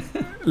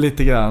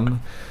lite grann.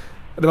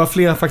 Det var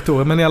flera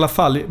faktorer, men i alla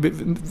fall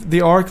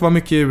The Ark var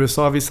mycket i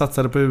USA, vi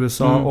satsade på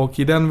USA och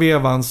i den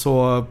vevan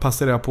så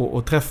passade jag på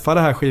att träffa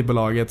det här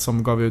skivbolaget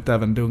som gav ut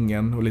även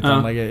Dungen och lite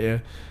andra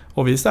grejer.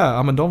 Och vi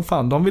sa, men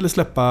de ville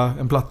släppa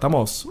en platta med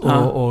oss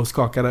och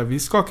vi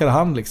skakade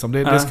hand liksom,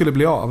 det skulle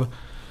bli av.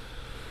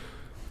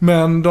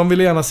 Men de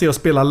ville gärna se oss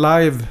spela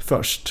live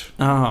först.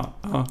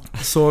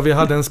 Så vi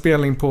hade en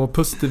spelning på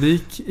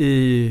Pustervik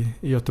i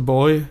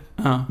Göteborg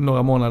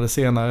några månader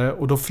senare.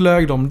 Och då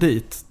flög de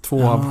dit.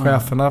 2 av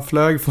cheferna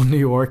flög från New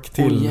York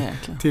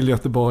till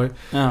Göteborg.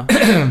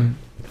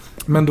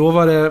 Men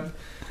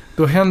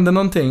då hände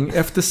någonting.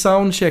 Efter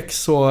soundcheck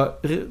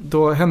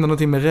då hände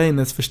någonting med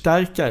Reines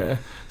förstärkare.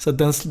 Så att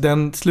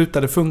den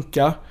slutade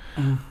funka.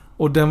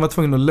 Och den var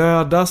tvungen att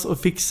lödas och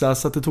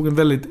fixas så att det tog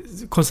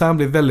konserten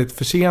blev väldigt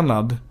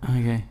försenad.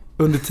 Okay.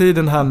 Under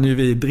tiden hann ju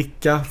vi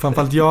dricka.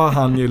 Framförallt jag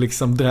hann ju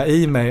liksom dra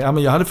i mig. Ja,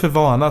 men jag hade för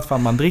vana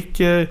att man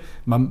dricker.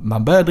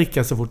 Man börjar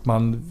dricka så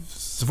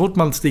fort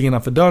man stiger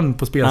innanför dörren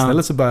på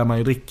spelstället så börjar man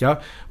ju dricka.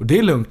 Och det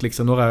är lugnt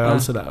liksom, några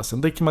öl sådär.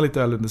 Sen dricker man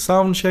lite öl under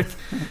soundcheck.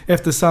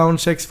 Efter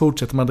soundchecks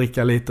fortsätter man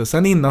dricka lite.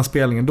 Sen innan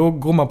spelningen, då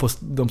går man på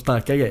de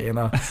starka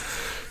grejerna.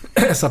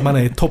 Så att man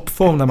är i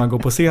toppform när man går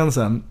på scen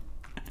sen.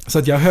 Så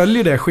att jag höll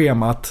ju det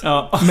schemat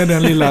med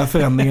den lilla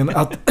förändringen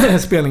att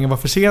spelningen var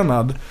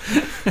försenad.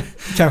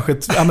 Kanske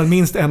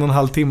minst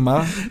 1,5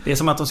 timme. Det är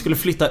som att de skulle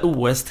flytta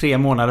OS 3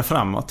 månader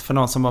framåt för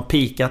någon som har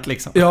pikat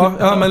liksom.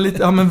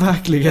 Men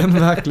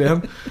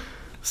verkligen.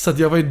 Så att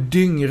jag var ju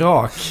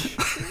dyngrak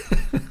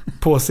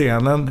på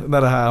scenen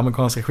när det här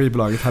amerikanska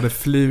skivbolaget hade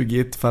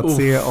flugit för att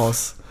se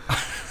oss.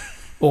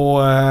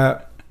 Och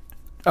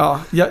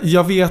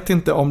jag vet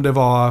inte om det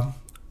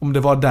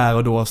var där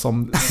och då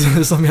som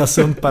jag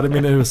sumpade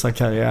min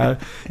USA-karriär.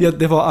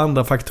 Det var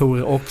andra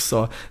faktorer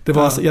också.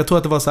 Jag tror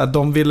att det var så här,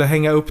 de ville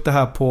hänga upp det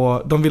här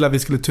på... De ville att vi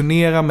skulle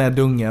turnera med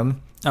Dungen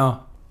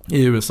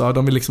i USA.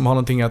 De ville liksom ha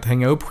någonting att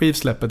hänga upp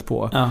skivsläppet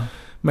på.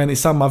 Men i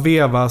samma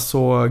veva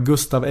så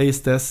Gustav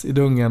Eistes i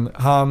Dungen,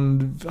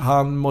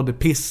 han mådde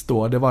piss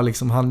då. Det var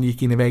liksom, han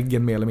gick in i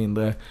väggen mer eller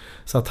mindre.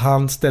 Så att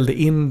han ställde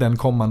in den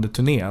kommande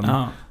turnén.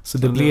 Ja, så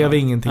det blev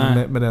ingenting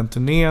med den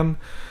turnén.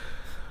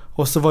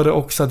 Och så var det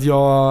också att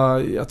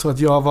jag tror att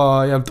jag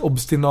var jävligt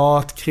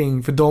obstinat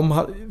kring, för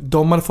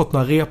de hade fått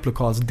några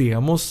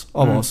replokalsdemos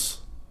av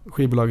oss,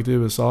 skivbolaget i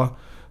USA,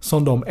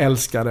 som de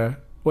älskade.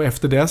 Och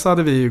efter det så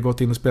hade vi ju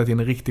gått in och spelat in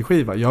en riktig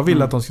skiva. Jag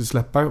ville att de skulle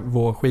släppa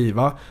vår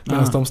skiva,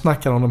 medan de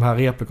snackade om de här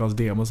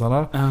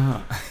replokalsdemosarna.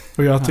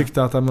 Och jag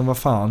tyckte att, men vad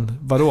fan,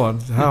 vadå?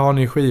 Här har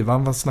ni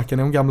skivan, vad snackar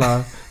ni om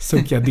gamla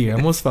sunkiga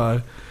demos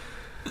för?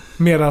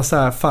 Medan så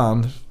här,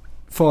 fan,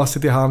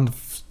 facit i hand,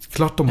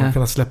 klart de har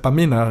kunnat släppa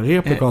mina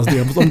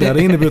replokalsdemos. Om det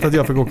hade inneburit att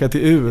jag fick åka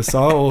till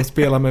USA och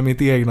spela med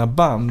mitt egna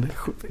band.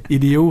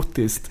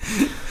 Idiotiskt.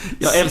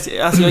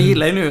 Jag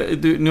gillar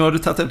ju nu har du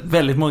tagit upp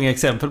väldigt många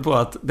exempel på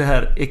att det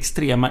här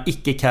extrema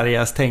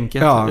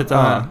icke-karriärstänket.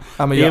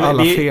 Men gör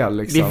alla fel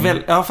liksom.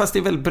 Fast det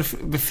är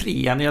väldigt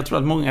befriande. Jag tror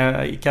att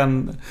många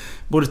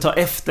borde ta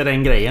efter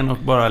den grejen och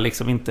bara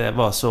liksom inte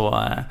vara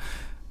så...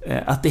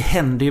 Att det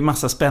händer ju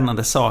massa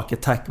spännande saker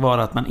tack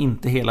vare att man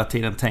inte hela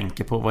tiden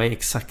tänker på vad är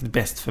exakt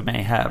bäst för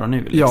mig här och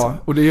nu liksom. Ja,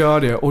 och det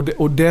gör det.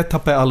 Och det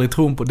tappar jag aldrig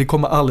tron på. Det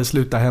kommer aldrig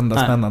sluta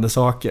hända spännande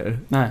saker.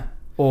 Nej.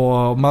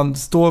 Och man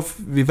står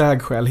vid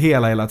vägskäl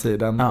hela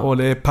tiden. Och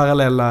det är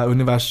parallella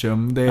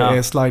universum. Det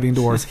är sliding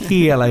doors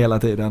hela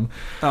tiden.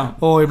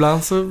 Och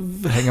ibland så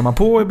hänger man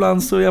på,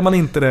 ibland så gör man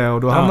inte det.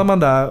 Och då hamnar man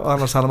där, och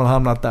annars hade man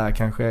hamnat där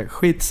kanske.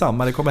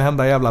 Skitsamma, det kommer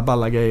hända jävla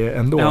balla grejer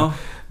ändå.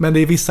 Men det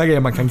är vissa grejer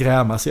man kan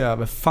gräma sig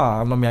över.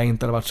 Fan, om jag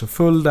inte hade varit så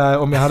full där.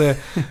 Om jag hade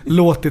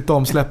låtit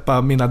dem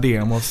släppa mina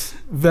demos.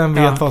 Vem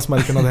vet vad som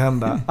hade kunnat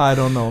hända? I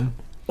don't know.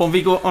 Om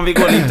vi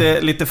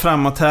går lite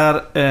framåt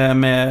här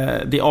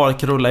med The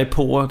Ark rullar ju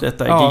på.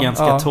 Detta är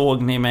gigantiska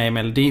tåg. Ni är med i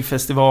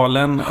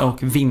Melodifestivalen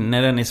och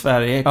vinner den i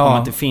Sverige.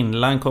 Kommer till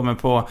Finland, kommer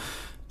på...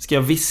 Ska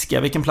jag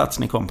viska vilken plats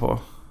ni kom på?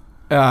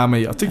 Ja,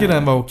 men jag tycker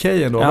den var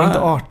okej ändå. Var det inte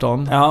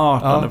 18?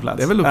 Ja, 18 plats.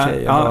 Det är väl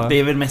okej. Det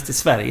är väl mest i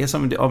Sverige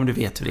om du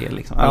vet hur det är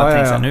liksom. Alla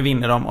tänker så här, nu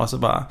vinner de och så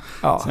bara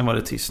sen var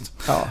det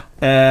tyst.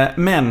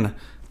 Men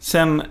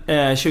sen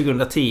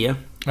 2010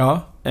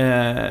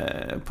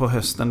 på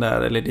hösten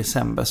där eller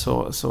december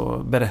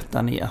så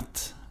berättar ni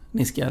att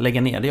ni ska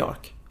lägga ner The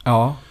Ark.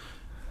 Ja.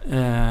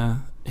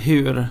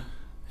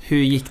 Hur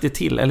gick det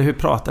till? Eller hur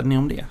pratade ni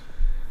om det?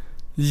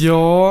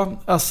 Ja,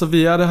 alltså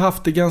vi hade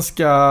haft det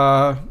ganska...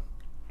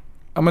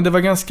 Ja, men det var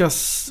ganska...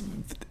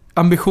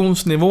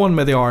 Ambitionsnivån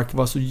med The Ark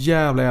var så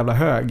jävla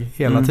hög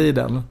hela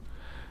tiden.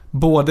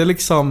 Både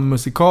liksom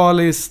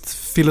musikaliskt,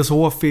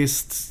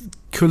 filosofiskt,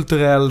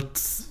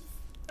 kulturellt,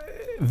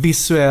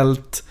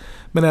 visuellt,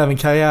 men även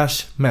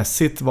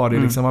karriärsmässigt var det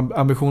liksom,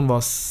 ambition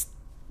var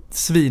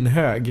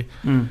svinhög.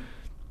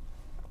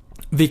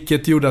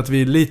 Vilket gjorde att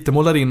vi lite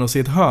målade in oss i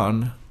ett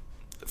hörn.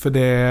 För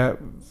det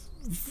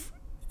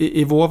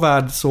i vår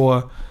värld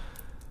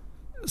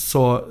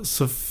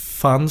så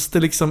fanns det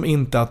liksom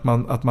inte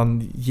att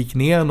man gick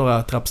ner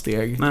några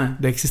trappsteg. Nej.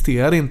 Det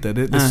existerade inte.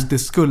 Det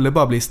skulle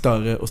bara bli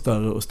större och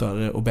större och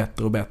större och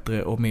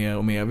bättre och mer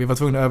och mer. Vi var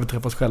tvungna att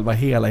överträffa oss själva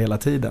hela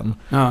tiden.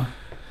 Ja.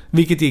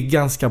 Vilket gick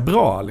ganska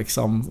bra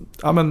liksom.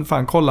 Ja, men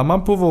fan, kollar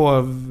man på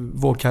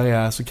vår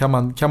karriär så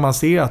kan man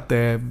se att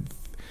det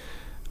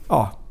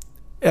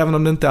även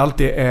om det inte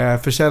alltid är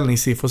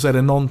försäljningssiffror så är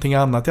det någonting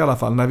annat i alla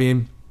fall.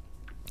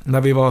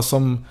 När vi var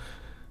som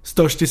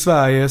störst i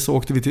Sverige så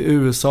åkte vi till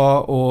USA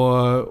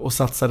och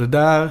satsade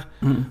där.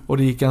 Och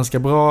det gick ganska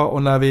bra.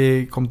 Och när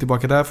vi kom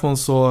tillbaka därifrån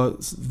så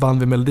vann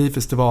vi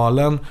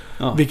Melodifestivalen.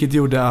 Vilket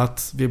gjorde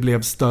att vi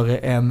blev större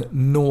än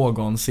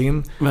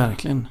någonsin.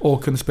 Verkligen.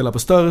 Och kunde spela på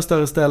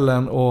större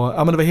ställen. Och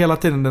men det var hela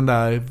tiden den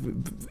där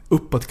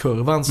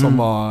uppåtkurvan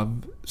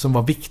som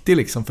var viktig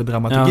liksom för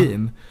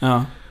dramaturgin.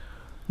 Ja.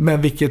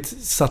 Men vilket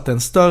satte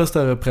en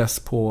större press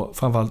på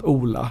framförallt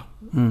Ola.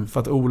 För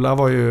att Ola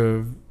var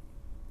ju...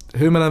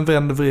 Hur man än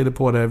vände och vrider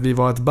på det. Vi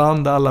var ett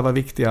band där alla var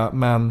viktiga.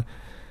 Men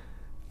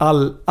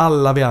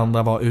alla vi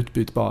andra var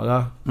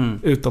utbytbara.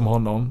 Utom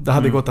honom. Det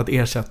hade gått att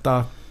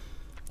ersätta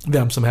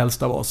vem som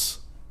helst av oss.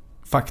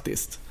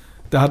 Faktiskt.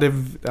 Det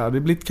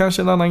hade blivit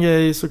kanske en annan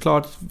grej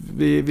såklart.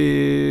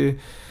 Vi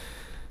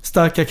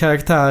starka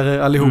karaktärer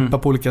allihopa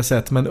på olika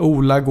sätt. Men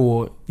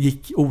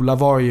Ola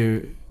var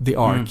ju The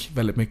Ark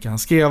väldigt mycket. Han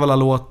skrev alla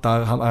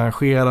låtar. Han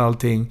arrangerade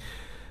allting.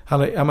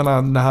 Jag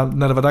menar,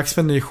 när det var dags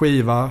för en ny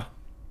skiva...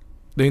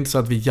 Det är inte så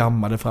att vi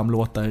jammade fram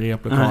låtar i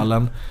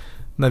replokalen.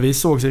 När vi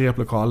sågs i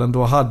replokalen,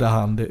 då hade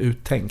han det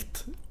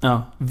uttänkt.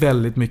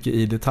 Väldigt mycket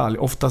i detalj.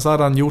 Ofta så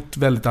hade han gjort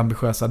väldigt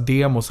ambitiösa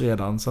demos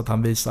redan, så att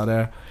han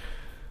visade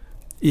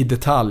i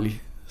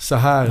detalj. Så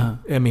här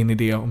är min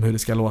idé om hur det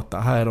ska låta.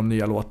 Här är de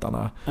nya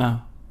låtarna.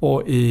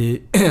 Och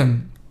i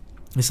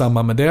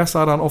samband med det så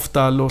hade han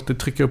ofta låtit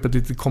trycka upp ett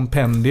litet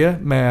kompendie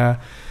med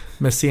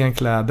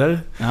scenkläder.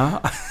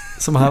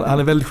 Som han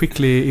är väldigt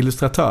skicklig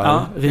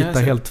illustratör.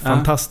 Ritar helt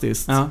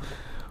fantastiskt.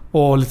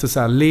 Och lite så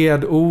här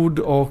ledord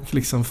och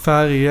liksom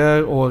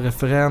färger och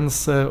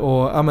referenser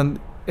och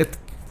ett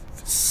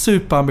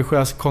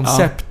superambitiöst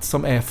koncept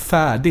som är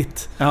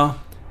färdigt. Ja.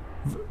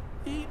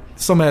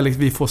 Som är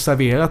vi får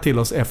servera till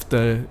oss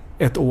efter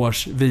ett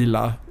års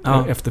vila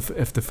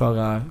efter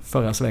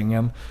förra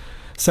svängen.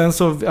 Sen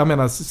så,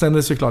 sen är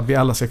det såklart vi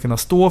alla ska kunna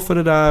stå för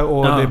det där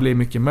och det blir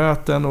mycket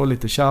möten och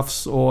lite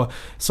tjafs och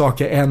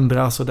saker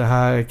ändras och det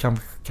här kan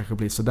kanske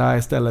bli så där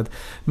istället.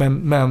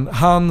 Men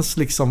hans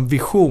liksom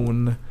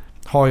vision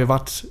har ju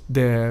varit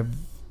det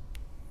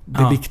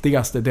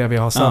viktigaste, det vi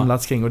har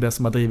samlats kring och det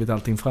som har drivit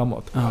allting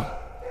framåt. Ja.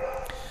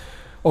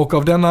 Och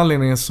av den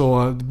anledningen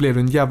så blev det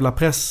en jävla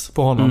press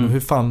på honom.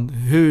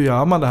 Hur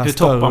gör man det här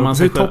större?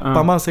 Hur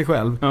toppar man sig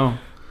själv? Ja.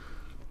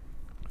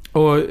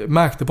 Och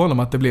märkte på honom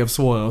att det blev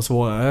svårare och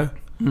svårare.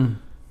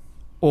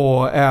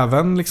 Och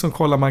även liksom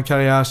kollar man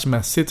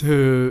karriärsmässigt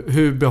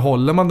hur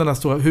behåller man den här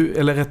stora,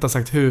 eller rättare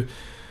sagt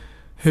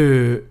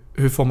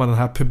hur får man den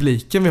här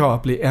publiken vi har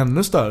att bli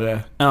ännu större?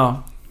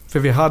 Ja. För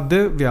vi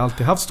har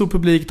alltid haft stor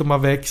publik, de har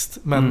växt,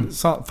 men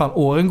fan,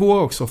 åren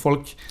går också.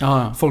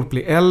 Folk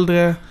blir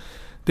äldre.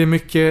 Det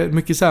är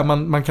mycket så här,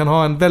 man kan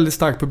ha en väldigt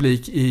stark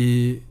publik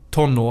i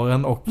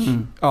tonåren och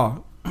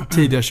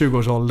tidiga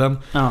 20-årsåldern.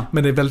 Ja.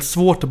 Men det är väldigt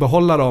svårt att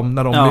behålla dem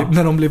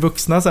när de blir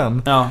vuxna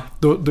sen. Ja.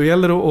 Då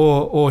gäller det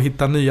att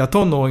hitta nya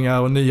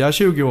tonåringar och nya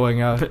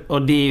 20-åringar.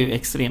 Och det är ju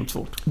extremt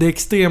svårt. Det är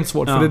extremt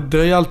svårt, för det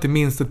dröjer alltid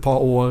minst ett par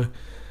år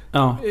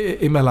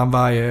emellan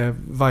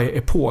varje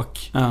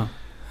epok. Ja.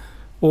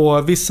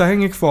 Och vissa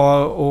hänger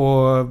kvar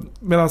och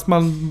medan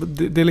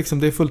det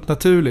är fullt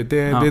naturligt.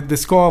 Det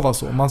ska vara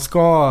så. Man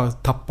ska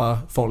tappa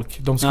folk.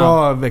 De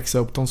ska växa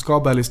upp. De ska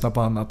börja lyssna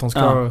på annat.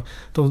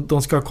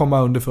 De ska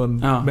komma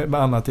underfund med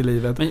annat i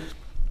livet. Men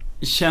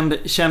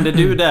kände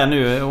du där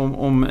nu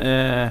om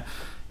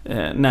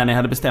när ni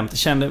hade bestämt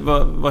det?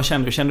 Vad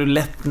kände du? Kände du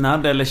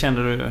lättnad eller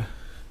kände du?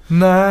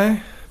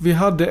 Nej, vi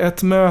hade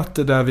ett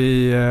möte där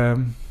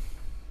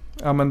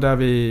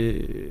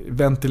vi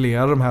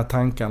ventilerade de här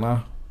tankarna.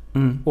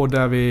 Och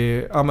där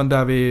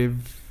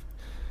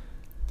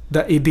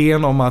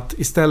idén om att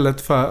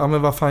istället för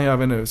vad fan gör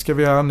vi nu? Ska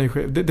vi göra en ny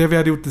skiva? Det vi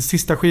hade gjort, den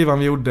sista skivan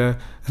vi gjorde,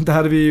 där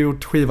hade vi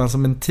gjort skivan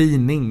som en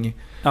tidning.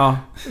 Ja.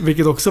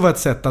 Vilket också var ett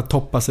sätt att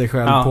toppa sig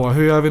själv på.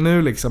 Hur gör vi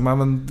nu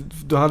liksom?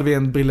 Då hade vi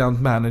en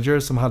briljant manager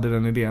som hade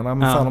den idén.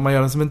 Fan, om man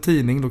gör den som en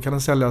tidning, då kan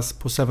den säljas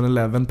på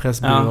 7-Eleven,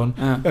 Pressbyrån,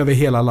 över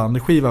hela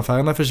landet.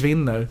 Skivaffärerna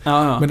försvinner.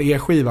 Men er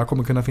skiva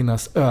kommer kunna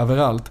finnas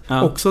överallt.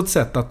 Också ett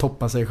sätt att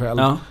toppa sig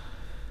själv.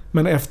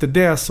 Men efter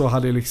det så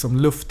hade liksom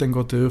luften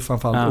gått ur,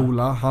 framförallt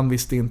Ola. Han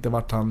visste inte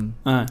vart han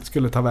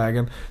skulle ta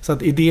vägen. Så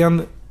att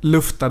idén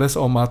luftades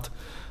om att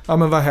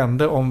vad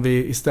händer om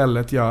vi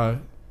istället gör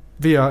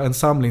en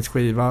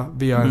samlingsskiva,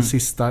 vi gör en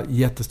sista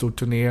jättestor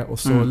turné och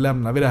så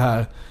lämnar vi det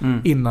här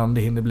innan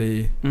det hinner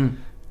bli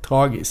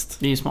tragiskt.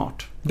 Det är ju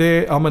smart.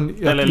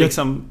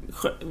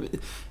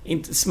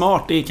 Inte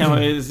smart, det kan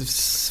vara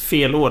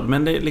fel ord,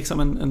 men det är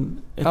liksom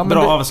ett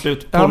bra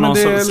avslut på någon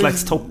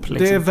slags topp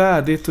liksom. Det är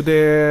värdigt och det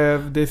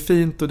är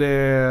fint och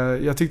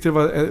jag tyckte det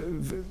var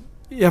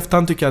i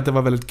efterhand tycker jag att det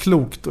var väldigt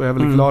klokt och jag är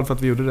väldigt glad för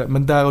att vi gjorde det,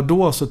 men där och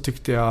då så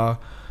tyckte jag,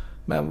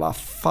 men vad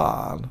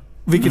fan,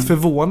 vilket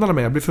förvånade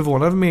mig. Jag blev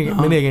förvånad över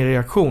min egen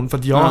reaktion, för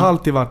att jag har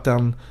alltid varit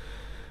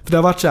för det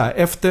har varit så här,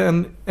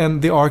 efter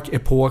en The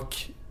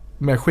Ark-epok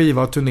med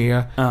skiva och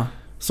turné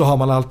så har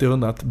man alltid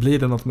undrat, blir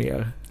det något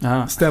mer?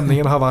 Ja.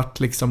 Stämningen har varit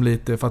liksom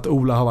lite, för att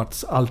Ola har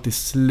varit alltid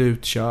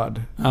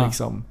slutkörd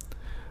liksom.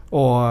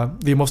 Och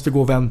vi måste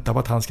gå och vänta på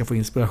att han ska få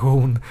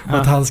inspiration,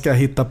 att han ska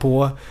hitta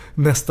på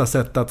nästa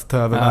sätt att ta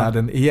över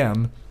världen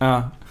igen.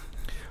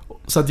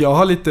 Så att jag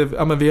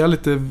har vi har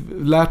lite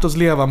lärt oss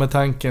leva med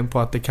tanken på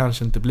att det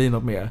kanske inte blir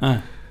något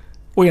mer.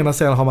 Å ena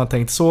sidan har man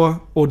tänkt så,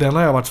 och den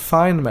har jag varit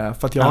fine med,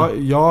 för att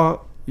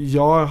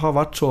jag har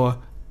varit så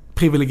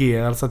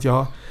privilegierad så att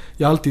jag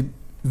alltid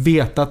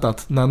vetat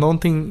att när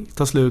någonting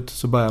tar slut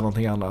så börjar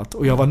någonting annat.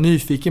 Och jag var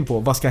nyfiken på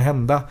vad ska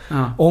hända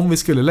om vi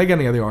skulle lägga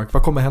ner The Ark.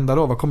 Vad kommer hända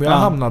då? Vad kommer jag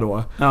hamna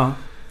då?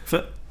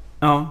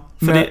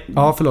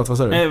 Förlåt, vad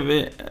sa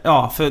du?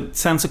 För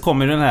sen så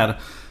kommer den här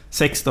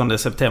 16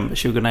 september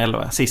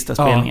 2011, sista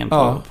spelningen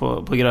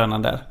på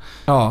Grönan där.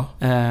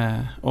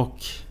 Och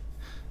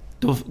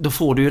då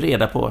får du ju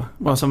reda på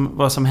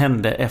vad som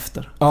hände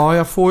efter. Ja,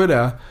 jag får ju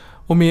det.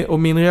 Och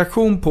min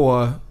reaktion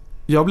på...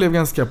 Jag blev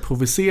ganska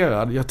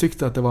provocerad. Jag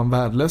tyckte att det var en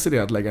värdelös idé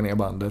att lägga ner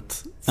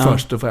bandet.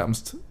 Först och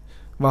främst.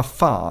 Vad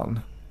fan?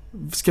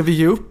 Ska vi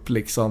ge upp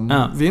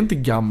liksom? Vi är inte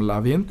gamla.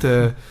 Vi är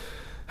inte...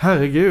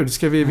 Herregud,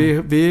 ska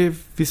vi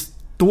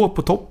står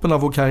på toppen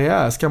av vår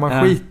karriär. Ska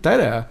man skita i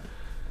det?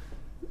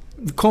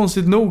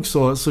 Konstigt nog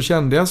så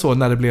kände jag så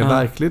när det blev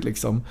verkligt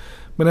liksom.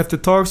 Men efter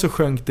ett tag så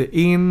sjönk det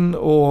in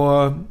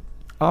och...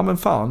 men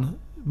fan.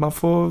 Man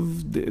får...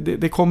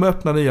 Det kommer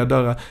öppna nya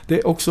dörrar. Det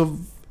är också...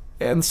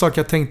 En sak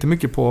jag tänkte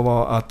mycket på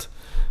var att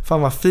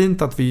fan vad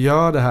fint att vi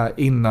gör det här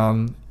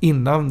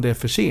innan det är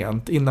för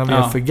sent, innan vi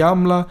är för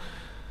gamla.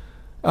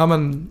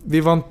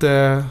 Vi var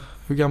inte,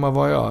 hur gammal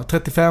var jag?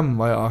 35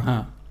 var jag.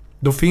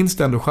 Då finns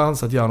det ändå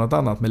chans att göra något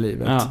annat med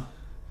livet.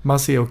 Man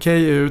ser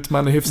okej ut,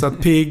 man är hyfsat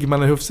pigg,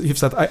 man är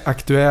hyfsat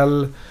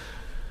aktuell.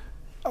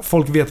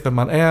 folk vet vem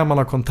man är, man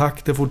har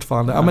kontakter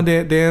fortfarande. Ja, men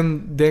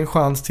det är en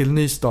chans till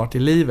nystart i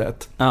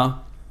livet. Ja.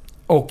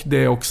 Och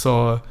det är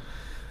också,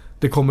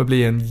 det kommer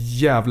bli en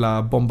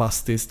jävla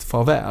bombastiskt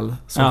farväl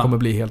som kommer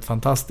bli helt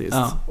fantastiskt.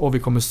 Ja. Och vi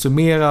kommer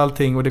summera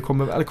allting och det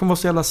kommer vara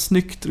så jävla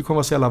snyggt, det kommer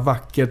vara så jävla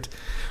vackert.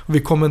 Och vi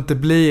kommer inte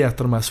bli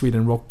ett av de här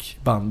Sweden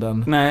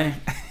Rock-banden. Nej.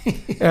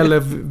 Eller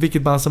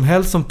vilket band som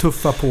helst som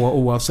tuffar på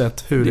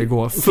oavsett hur det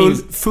går.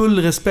 Full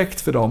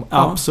respekt för dem,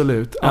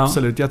 absolut.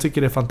 Jag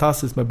tycker det är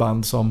fantastiskt med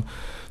band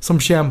som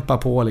kämpar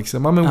på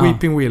liksom. Ja, men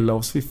Weeping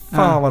Willows, fy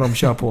fan vad de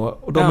kör på.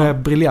 Och de är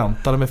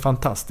briljanta, de är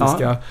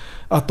fantastiska. Ja.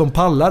 Att de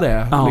pallar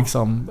det,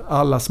 liksom.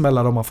 Alla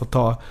smällar de har fått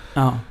ta.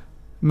 Ja.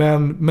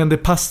 Men det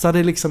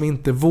passade liksom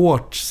inte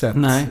vårt sätt.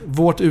 Nej.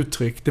 Vårt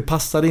uttryck. Det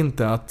passade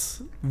inte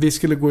att vi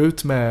skulle gå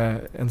ut med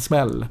en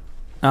smäll.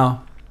 Ja.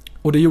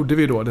 Och det gjorde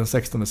vi då den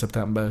 16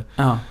 september.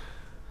 Ja.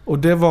 Och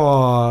det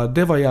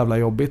var jävla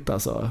jobbigt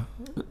alltså.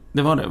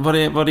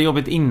 Var det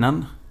jobbigt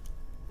innan?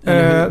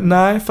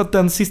 Nej, för att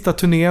den sista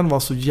turnén var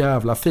så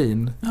jävla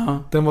fin. Ja.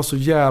 Den var så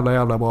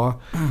jävla bra.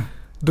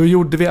 Då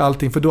gjorde vi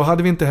allting, för då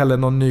hade vi inte heller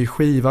någon ny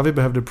skiva. Vi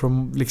behövde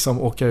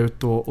liksom åka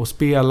ut och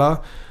spela.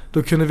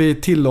 Då kunde vi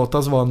tillåta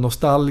oss vara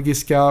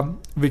nostalgiska.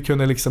 Vi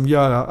kunde liksom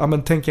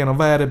tänka igenom,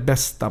 vad är det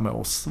bästa med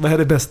oss? Vad är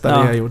det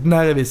bästa vi har gjort?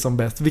 När är vi som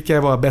bäst? Vilka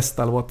är våra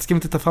bästa låt? Ska vi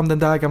inte ta fram den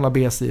där gamla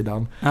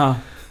B-sidan? Ja.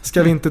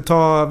 Ska vi inte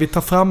vi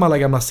tar fram alla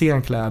gamla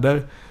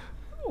scenkläder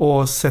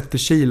och sätter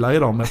kilar i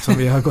dem eftersom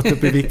vi har gått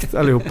upp i vikt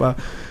allihopa.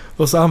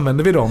 Och så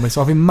använder vi dem,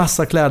 så har vi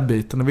massa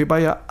klädbyten och vi bara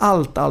gör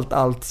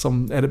allt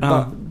som är det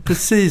bara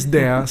precis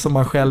det som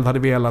man själv hade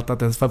velat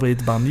att ens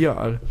favoritband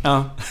gör.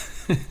 Ja.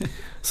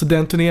 Så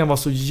den turnén var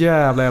så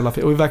jävla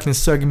fin. Och vi verkligen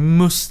sög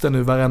musten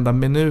ur varenda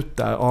minut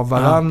där. Av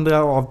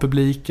varandra, och av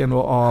publiken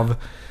och av...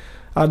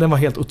 Ja, den var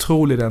helt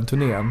otrolig den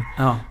turnén.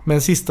 Ja.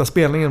 Men sista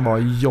spelningen var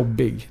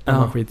jobbig. Den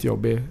var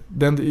skitjobbig.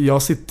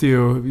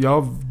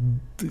 Jag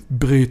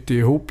bryter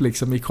ihop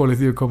liksom i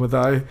kollektiv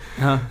kommentar.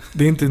 Ja.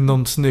 Det är inte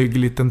någon snygg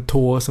liten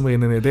tår som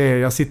rinner ner.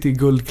 Jag sitter i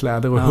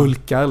guldkläder och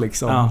hulkar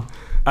liksom. Ja.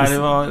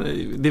 Ja,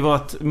 det var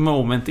ett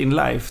moment in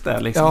life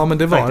där liksom. Ja, men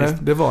det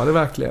var det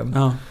verkligen.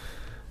 Ja.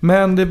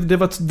 Men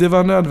det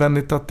var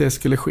nödvändigt att det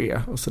skulle ske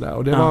och sådär.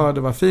 Och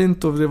det var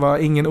fint och det var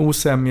ingen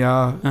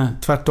osämja.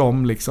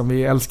 Tvärtom liksom.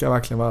 Vi älskar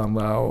verkligen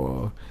varandra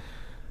och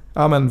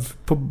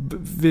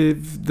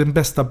den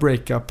bästa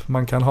breakup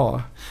man kan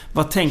ha.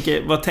 Vad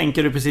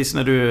tänker du precis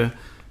när du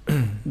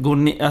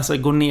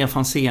går ner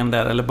från scen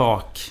där eller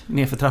bak,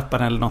 ner för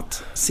trappan eller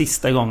något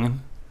sista gången?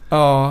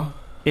 Ja.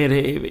 Jag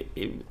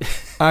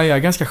är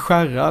ganska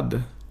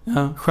skärrad.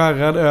 Ja.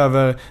 Skärrad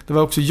över. Det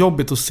var också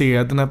jobbigt att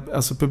se den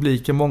här,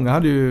 publiken. Många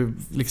hade ju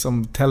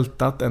liksom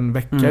tältat en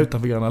vecka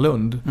utanför Gröna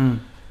Lund.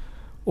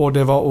 Och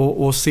det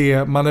var att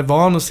se, man är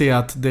van att se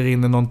att det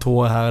rinner någon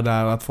tår här och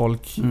där, att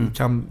folk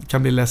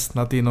kan bli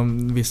ledsna i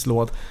någon viss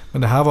låt.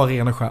 Men det här var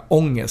ren och skär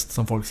ångest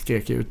som folk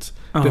skrek ut.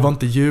 Det var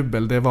inte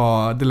jubel,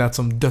 det lät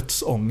som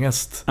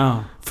dödsångest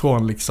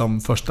från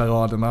liksom första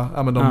raderna.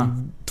 Ja, men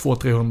de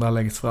 200-300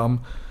 längst fram.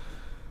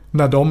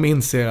 När de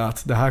inser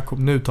att det här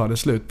nu tar det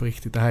slut på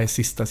riktigt. Det här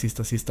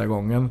är sista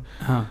gången.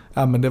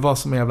 Ja, men det var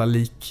som en jävla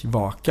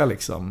likvaka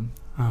liksom.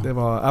 Det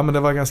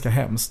var ganska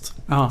hemskt.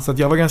 Så att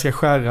jag var ganska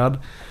skärrad.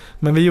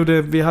 Men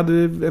vi hade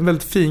en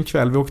väldigt fin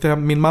kväll. Vi åkte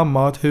hem, min mamma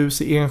har ett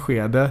hus i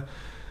Enskede.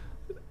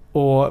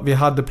 Och vi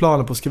hade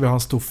planer på, ska vi ha en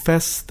stor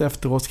fest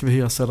efteråt? Ska vi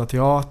hyra Södra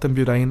Teatern,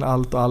 bjuda in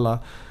allt och alla?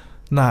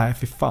 Nej,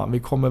 för fan, vi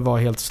kommer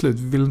vara helt slut.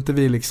 Vill inte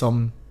vi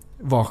liksom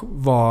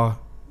vara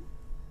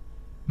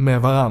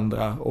med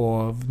varandra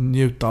och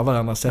njuta av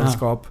varandras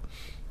sällskap?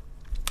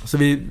 Så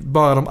vi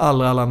bara de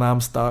allra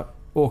närmsta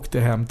åkte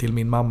hem till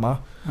min mamma.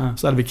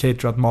 Så hade vi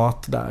caterat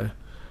mat där.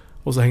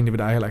 Och så hängde vi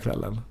där hela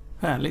kvällen.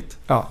 Härligt.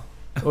 Ja.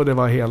 Och det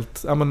var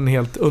en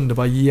helt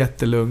underbar,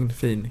 jättelugn,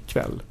 fin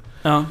kväll.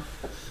 Ja.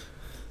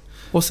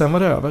 Och sen var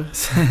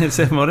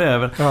det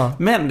över. Ja.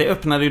 Men det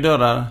öppnade ju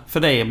dörrar för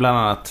dig bland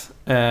annat.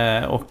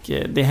 Och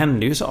det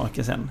hände ju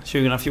saker sen.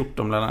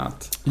 2014 bland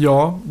annat.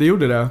 Ja, det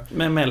gjorde det.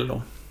 Med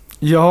Mello.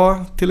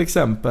 Ja, till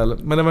exempel.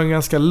 Men det var en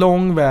ganska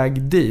lång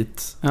väg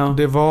dit. Ja.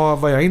 Det var,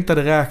 vad jag inte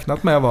hade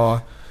räknat med var...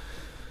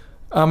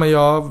 Ja, men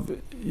jag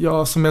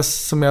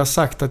som jag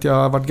sagt, att jag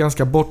har varit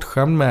ganska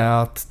bortskämd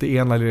med att det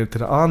ena leder till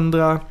det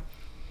andra.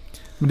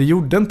 Men det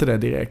gjorde inte det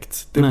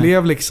direkt. Det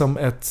blev liksom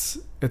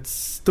ett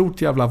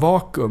stort jävla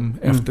vakuum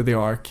efter The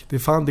Ark.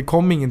 Det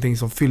kom ingenting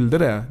som fyllde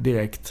det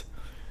direkt.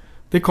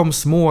 Det kom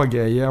små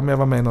grejer. Jag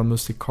var med i någon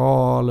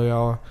musikal och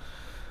jag...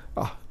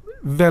 Ja,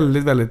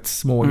 väldigt, väldigt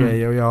små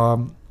grejer. Och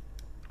jag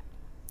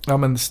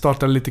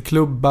startade lite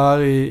klubbar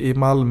i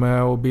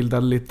Malmö och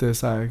bildade lite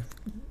så här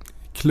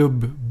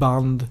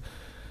klubbband.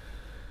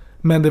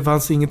 Men det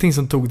fanns ingenting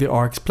som tog The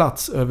Arks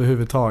plats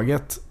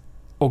överhuvudtaget.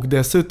 Och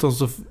dessutom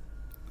så...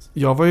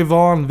 Jag var ju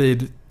van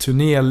vid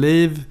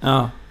turnéliv.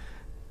 Ja.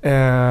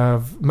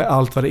 Med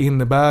allt vad det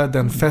innebär.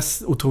 Den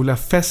otroliga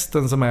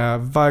festen som är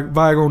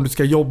varje gång du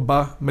ska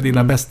jobba med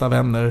dina bästa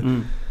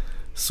vänner.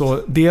 Så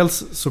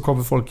dels så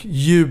kommer folk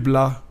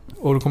jubla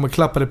Och de kommer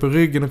klappa dig på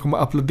ryggen och kommer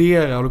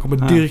applådera och de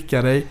kommer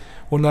dyrka dig.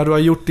 Och när du har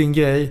gjort din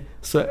grej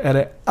så är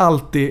det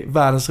alltid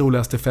världens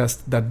roligaste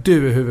fest där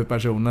du är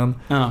huvudpersonen.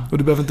 Och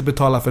du behöver inte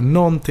betala för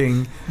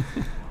någonting.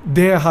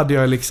 Det hade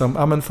jag liksom,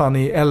 ja men fan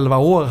i 11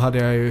 år hade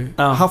jag ju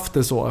haft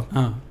det så.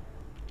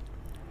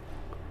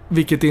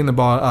 Vilket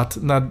innebar att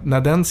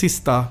när den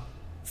sista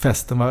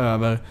festen var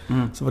över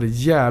så var det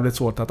jävligt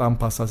svårt att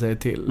anpassa sig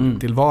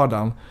till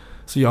vardagen.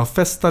 Så jag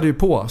festade ju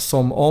på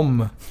som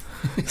om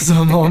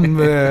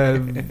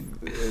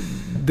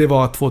det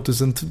var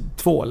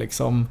 2002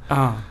 liksom.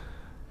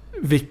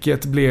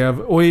 Vilket blev,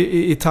 och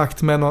i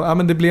takt med någon,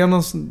 men det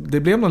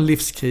blev någon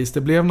livskris,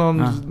 det blev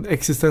någon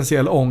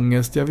existentiell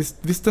ångest. Jag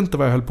visste inte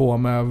vad jag höll på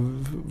med,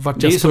 vart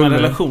det är jag ju som en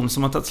relation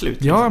som har tagit slut.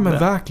 Ja, men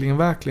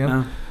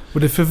verkligen. Och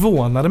det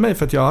förvånade mig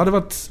för att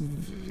jag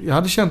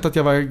hade känt att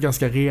jag var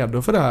ganska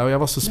redo för det här och jag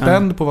var så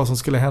spänd på vad som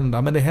skulle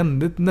hända, men det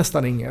hände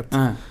nästan inget.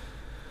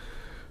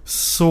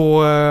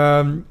 Så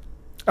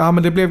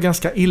men det blev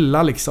ganska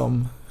illa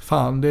liksom.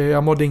 Fan,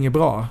 jag mådde inget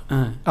bra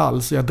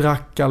alls. Jag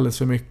drack alldeles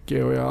för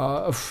mycket och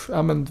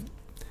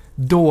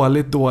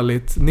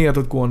dåligt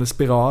nedåtgående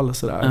spiral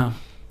sådär.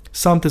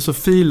 Samtidigt så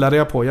filade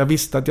jag på. Jag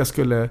visste att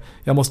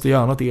jag måste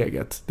göra något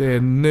eget. Det är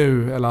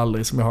nu eller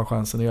aldrig som jag har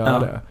chansen att göra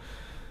det.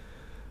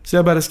 Så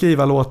jag började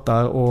skriva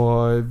låtar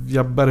och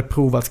jag började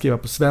prova att skriva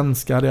på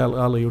svenska. Det hade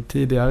jag aldrig gjort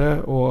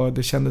tidigare och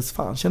det kändes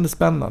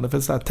spännande för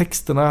så här,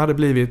 texterna hade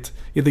blivit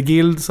i The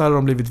Guild så hade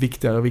de blivit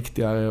viktigare och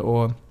viktigare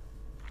och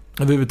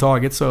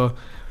överhuvudtaget så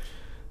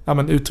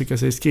uttrycka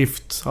sig i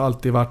skrift har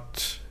alltid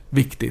varit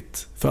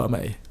viktigt för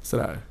mig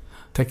sådär.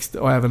 Text,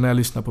 och även när jag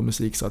lyssnar på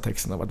musik så har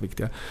texterna varit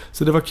viktiga.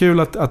 Så det var kul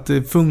att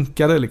det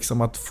funkade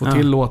liksom att få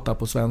till låtar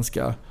på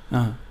svenska.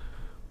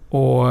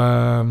 Och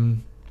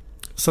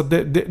så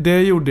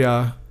det gjorde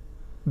jag.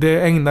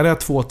 Det ägnade jag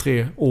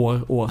 2-3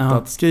 år åt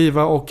att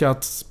skriva och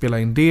att spela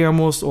in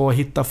demos och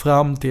hitta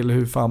fram till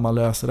hur fan man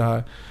löser det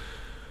här.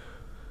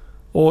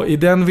 Och i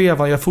den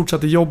vevan jag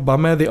fortsatte jobba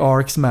med The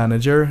Arcs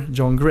manager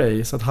John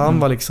Gray, så att han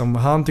var liksom,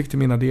 han tyckte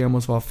mina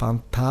demos var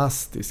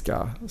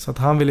fantastiska, så att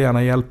han ville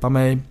gärna hjälpa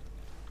mig.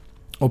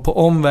 Och på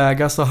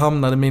omvägar så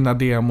hamnade mina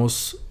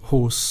demos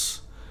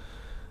hos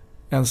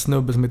en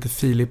snubbe som heter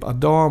Philip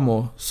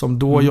Adamo som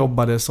då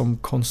jobbade som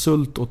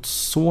konsult åt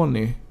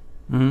Sony.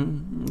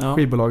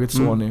 Skivbolaget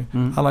Sony.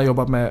 Han har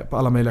jobbat med på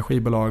alla möjliga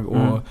skivbolag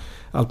och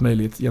allt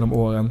möjligt genom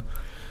åren.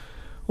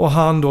 Och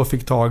han då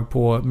fick tag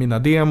på mina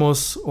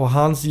demos och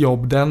hans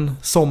jobb den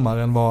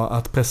sommaren var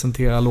att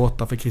presentera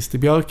låtar för Christer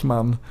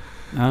Björkman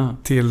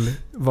till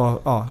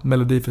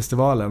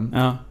Melodifestivalen.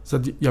 Så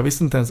att jag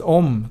visste inte ens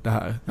om det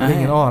här. Jag hade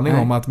ingen aning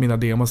om att mina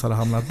demos hade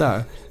hamnat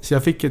där. Så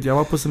jag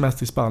var på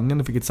semester i Spanien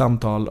och fick ett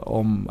samtal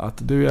om att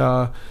det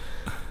är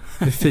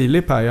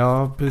Filip här. Jag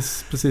har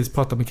precis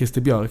pratat med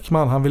Christer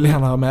Björkman. Han vill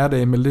gärna ha med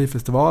dig i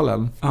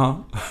Melodifestivalen.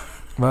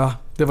 Va?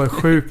 Det var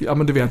sjukt. Ja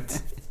men du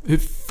vet, hur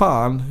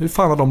fan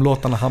har de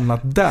låtarna hamnat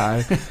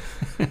där?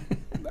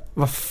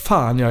 Vad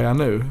fan gör jag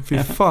nu? Fy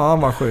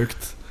fan vad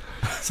sjukt.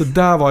 Så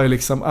där var ju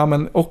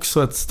liksom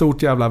också ett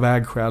stort jävla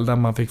vägskäl där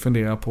man fick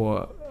fundera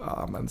på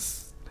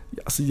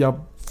alltså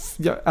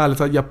ärligt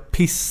talat, jag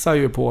pissar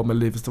ju på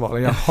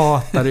Melodifestivalen. Jag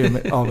hatar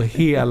det av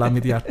hela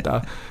mitt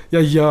hjärta.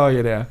 Jag gör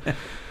ju det.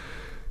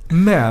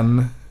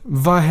 Men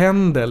vad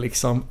händer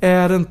liksom?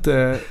 Är det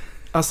inte,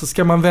 alltså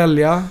ska man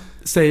välja,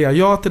 säga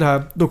ja till det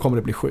här, då kommer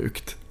det bli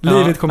sjukt.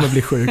 Livet kommer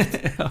bli sjukt.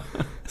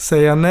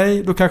 Säga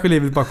nej, då kanske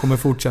livet bara kommer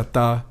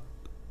fortsätta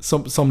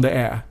som det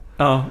är.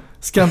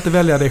 Ska inte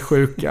välja det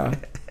sjuka.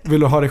 Vill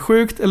du ha det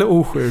sjukt eller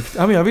osjukt?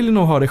 Ja, men jag vill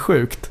nog ha det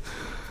sjukt.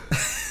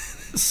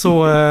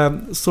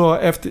 Så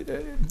efter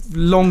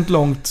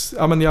långt,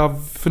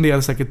 jag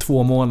funderade säkert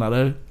 2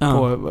 månader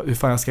på hur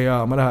fan jag ska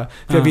göra med det här.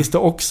 För jag visste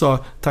också,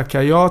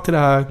 tackar jag till det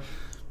här,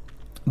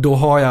 då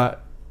har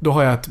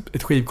jag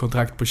ett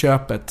skivkontrakt på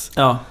köpet.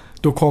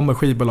 Då kommer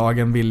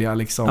skivbolagen vilja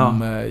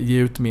ge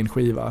ut min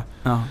skiva.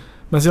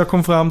 Men så jag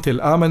kom fram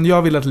till,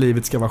 jag vill att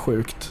livet ska vara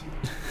sjukt.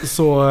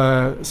 Så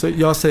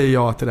jag säger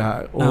ja till det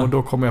här och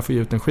då kommer jag få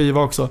ut en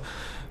skiva också.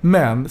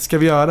 Men ska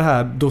vi göra det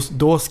här,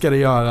 då ska det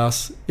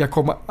göras. Jag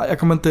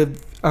kommer inte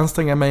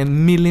anstränga mig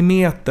en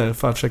millimeter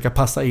för att försöka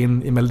passa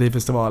in i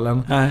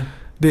Melodifestivalen. Nej.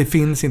 Det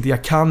finns inte,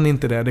 jag kan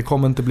inte det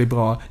kommer inte bli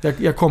bra.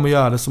 Jag kommer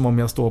göra det som om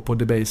jag står på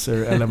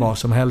Debaser eller vad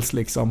som helst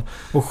liksom.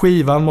 Och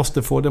skivan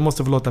måste få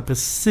låta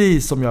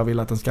precis som jag vill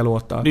att den ska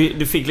låta.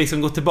 Du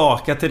fick gå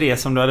tillbaka till det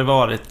som du hade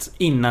varit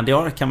innan det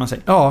år, kan man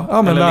säga.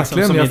 Ja men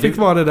verkligen, jag fick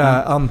vara det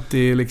där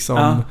anti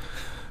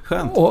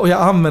Skönt. Och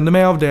jag använde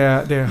mig av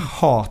det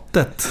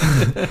hatet.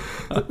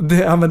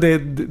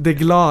 det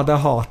glada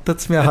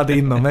hatet som jag hade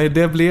inom mig.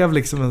 Det blev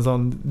en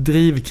sån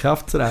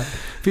drivkraft sådär.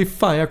 Fy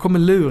fan, jag kommer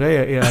lura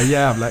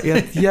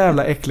ert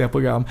jävla äckliga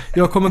program.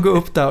 Jag kommer gå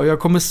upp där och jag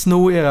kommer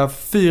sno era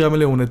 4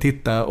 miljoner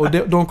tittare. Och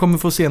de kommer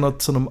få se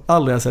något som de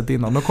aldrig har sett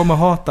innan. De kommer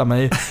hata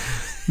mig.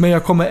 Men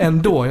jag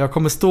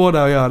kommer stå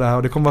där och göra det här.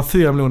 Och det kommer vara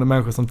 4 miljoner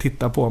människor som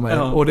tittar på mig.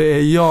 Och det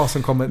är jag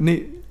som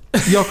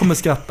jag kommer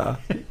skratta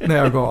när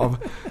jag går av.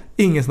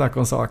 Ingen snack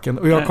om saken.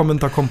 Och jag kommer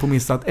inte ha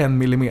kompromissat 1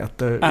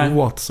 millimeter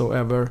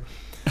whatsoever.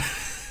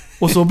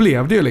 Och så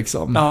blev det ju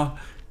liksom. Ja.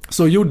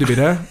 Så gjorde vi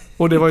det.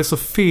 Och det var ju så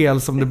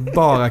fel som det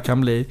bara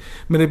kan bli.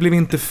 Men det blev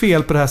inte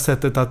fel på det här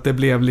sättet att det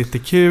blev lite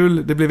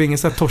kul. Det blev ingen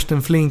så här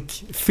Torsten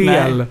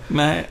Flink-fel.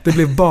 Nej. Det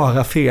blev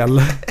bara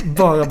fel.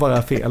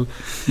 Bara fel.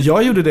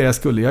 Jag gjorde det jag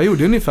skulle. Jag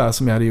gjorde ungefär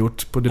som jag hade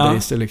gjort på The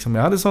Beast. Liksom.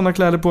 Jag hade sådana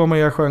kläder på mig.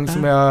 Jag sjöng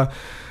som jag...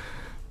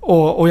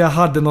 Och jag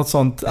hade något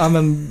sånt...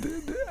 någon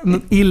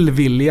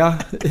illvilja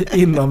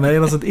inom mig.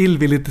 Något sånt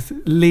illvilligt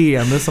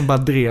leende som bara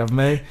drev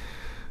mig.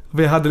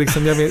 Vi hade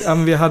liksom,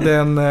 vi hade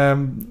en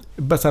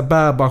så här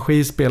bärbar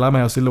skivspelare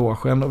med oss i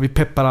logen och vi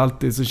peppade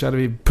alltid, så körde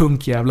vi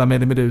punkjävla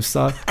med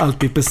Medusa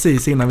alltid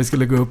precis innan vi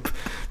skulle gå upp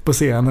på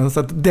scenen, så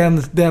att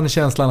den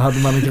känslan hade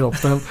man i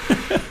kroppen.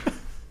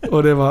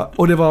 Och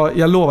det var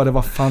jag lovar, det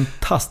var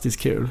fantastiskt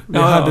kul. Vi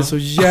hade så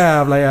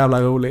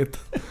jävla roligt.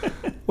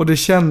 Och det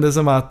kändes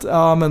som att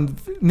men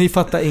ni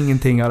fattar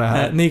ingenting av det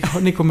här.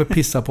 Ni kommer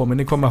pissa på mig,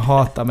 ni kommer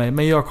hata mig,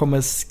 men jag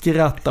kommer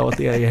skratta åt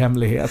er i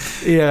hemlighet.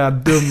 Era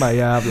dumma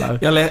jävlar.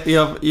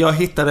 Jag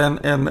hittade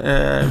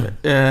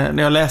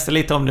när jag läste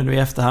lite om det nu i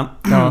efterhand,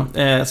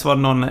 så var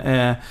det någon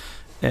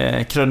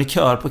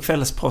krönikör på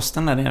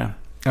Kvällsposten där nere.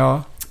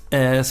 Ja.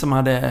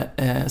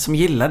 Som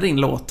gillade din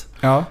låt.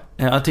 Ja.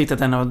 Jag tyckte att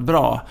den var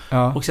bra.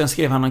 Ja. Och sen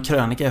skrev han en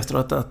krönika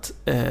efteråt att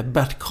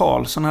Bert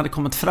Karlsson hade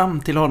kommit fram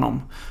till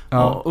honom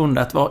och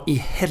undrat, vad i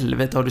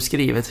helvete har du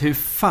skrivit? Hur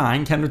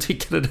fan kan du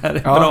tycka det där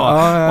är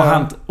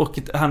bra? Och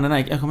han den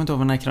här, jag kommer inte ihåg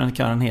vad den här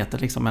krönikören heter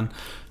liksom, men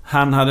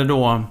han hade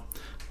då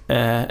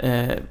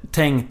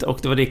tänkt, och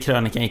det var det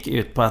krönikan gick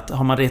ut på, att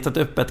har man retat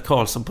upp ett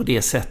Karlsson på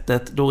det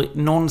sättet, då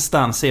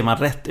någonstans är man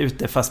rätt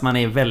ute fast man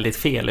är väldigt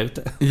fel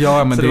ute.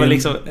 Ja, men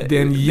det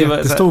är en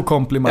jättestor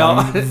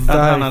komplimang.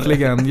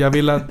 Verkligen. Jag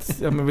vill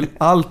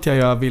allt jag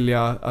gör vill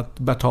jag att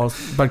Bert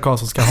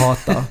Karlsson ska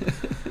hata.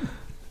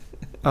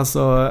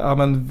 Alltså,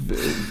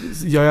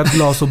 gör jag ett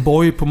glas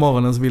O'boy på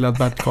morgonen så vill jag att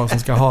Bert Karlsson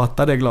ska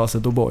hata det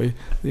glaset O'boy.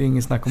 Det är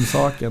ingen snack om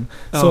saken.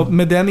 Så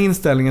med den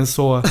inställningen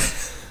så...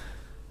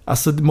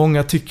 Alltså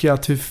många tycker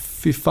att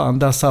fy fan,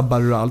 där sabbar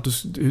du allt.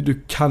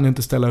 Du kan ju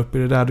inte ställa upp i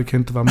det där, du kan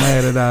inte vara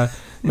med i det där.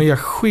 Men jag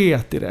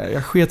sket i det.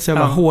 Jag sket så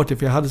jävla hårt i,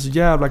 för jag hade så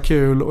jävla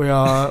kul och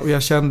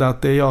jag kände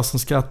att det är jag som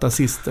skrattar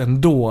sist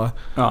ändå.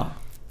 Ja.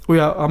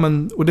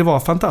 Och det var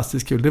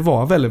fantastiskt kul. Det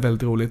var väldigt,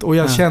 väldigt roligt. Och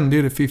jag kände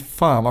ju det, fy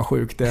fan vad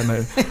sjukt det är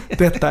nu.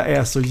 Detta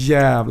är så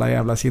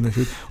jävla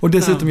sinnessjukt. Och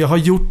dessutom, jag har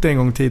gjort det en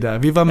gång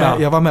tidigare.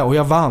 Jag var med och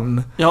jag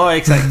vann. Ja,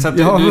 exakt. Så att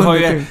du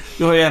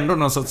har ju ändå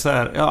någon sorts så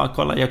här,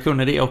 kolla, jag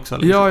kunde det också.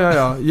 Liksom.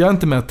 Ja. Jag är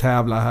inte med att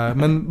tävla här.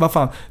 Men vad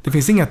fan, det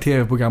finns inga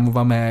tv-program att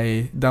vara med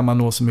i där man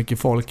når så mycket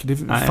folk. Det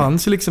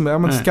fanns ju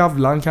liksom,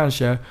 Skavlan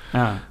kanske.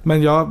 Ja.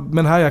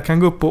 Men här, jag kan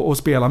gå upp och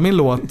spela min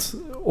låt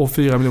och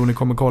 4 miljoner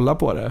kommer kolla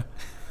på det.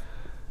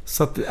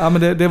 Så att,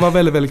 men det var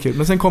väldigt, väldigt kul.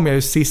 Men sen kom jag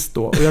ju sist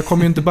då. Och jag kom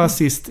ju inte bara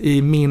sist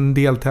i min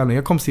deltävling.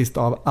 Jag kom sist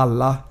av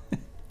alla.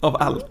 Av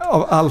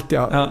allt,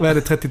 ja. Vad är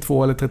det,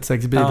 32 eller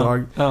 36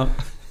 bidrag? Ja.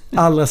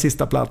 Allra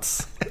sista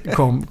plats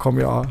kom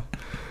jag.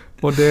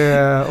 Och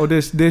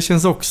det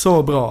känns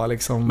också bra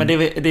liksom. Men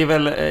det är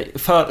väl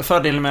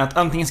fördelen med att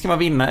antingen ska man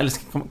vinna eller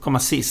ska komma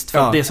sist.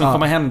 För det som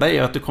kommer hända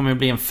är att du kommer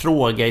bli en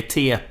fråga i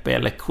TP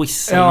eller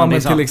quiz eller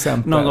men till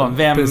exempel. Någon gång,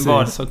 vem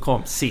var det som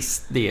kom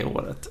sist det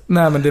året?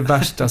 Nej, men det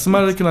värsta som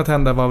hade kunnat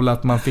hända var väl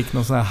att man fick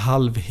någon sån här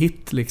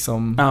halvhit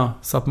liksom.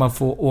 Så att man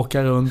får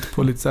åka runt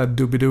på lite så här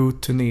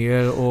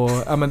Doobidoo-turnéer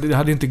och men det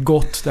hade inte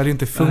gått, det hade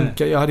inte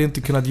funkat. Jag hade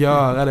inte kunnat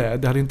göra det.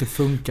 Det hade inte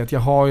funkat. Jag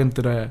har ju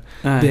inte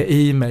det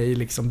i mig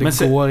liksom. Det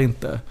går inte.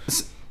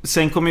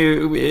 Sen kommer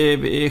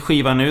ju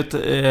skivan ut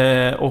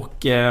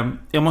och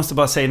jag måste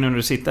bara säga nu när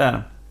du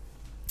sitter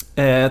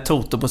här,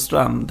 Toto på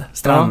strand.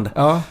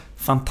 Ja.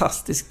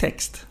 Fantastisk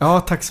text. Ja,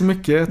 tack så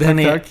mycket.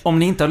 Tack. Om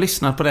ni inte har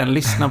lyssnat på den,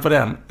 lyssna på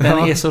den. Den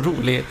är så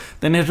rolig.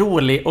 Den är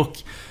rolig och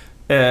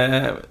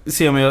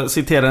se om jag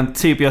citerar den,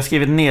 typ jag har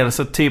skrivit ner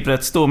så typ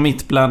rätt, stå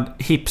mitt bland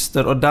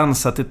hipster och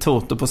dansa till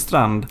Toto på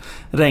strand.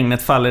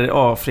 Regnet faller i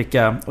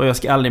Afrika och jag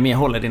ska aldrig mer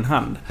hålla din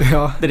hand.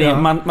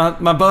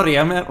 Man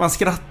börjar med, man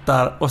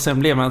skrattar och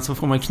sen så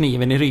får man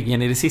kniven i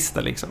ryggen i det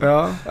sista liksom.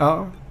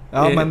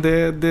 Ja, men det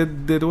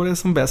är då det är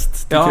som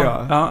bäst, tycker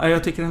jag. Ja,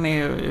 jag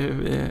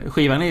tycker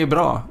skivan är ju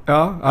bra.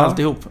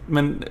 Alltihop.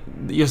 Men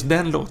just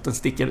den låten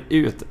sticker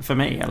ut för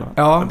mig i alla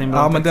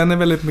fall. Men den är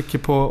väldigt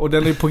mycket på, och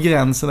den är på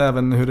gränsen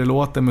även hur det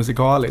låter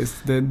musikaliskt.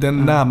 Den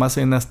närmar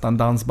sig nästan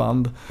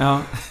dansband. Ja.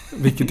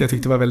 Vilket jag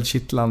tyckte var väldigt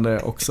kittlande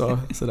också.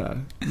 Sådär.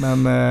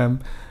 Men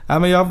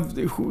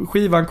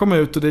skivan kom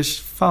ut och det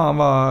fan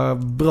var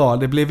bra.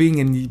 Det blev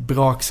ingen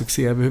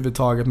braksuccé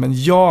överhuvudtaget.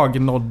 Men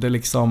jag nådde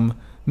liksom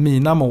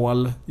mina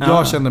mål.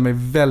 Jag kände mig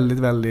väldigt,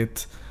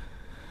 väldigt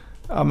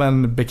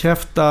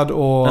bekräftad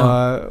och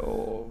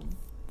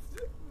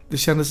det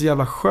kändes så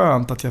jävla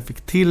skönt att jag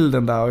fick till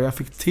den där och jag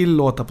fick till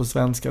låta på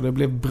svenska. Det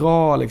blev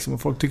bra liksom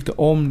och folk tyckte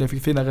om det. Jag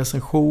fick fina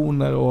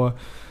recensioner och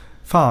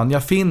fan,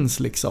 jag finns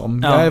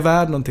liksom. Jag är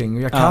värd någonting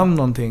och jag kan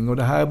någonting och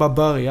det här är bara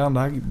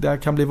början. Det här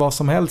kan bli vad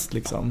som helst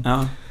liksom.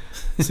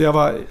 Så jag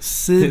var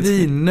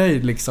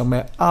svinnöjd liksom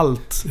med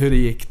allt hur det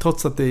gick,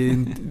 trots att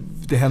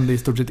det hände i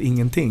stort sett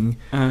ingenting.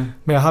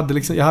 Men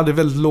jag hade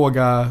väldigt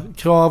låga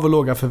krav och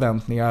låga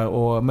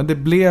förväntningar, men det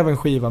blev en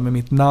skiva med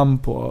mitt namn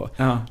på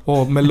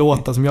och med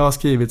låtar som jag har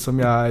skrivit som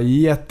jag är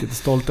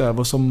jättestolt över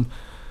och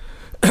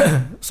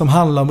som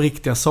handlar om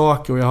riktiga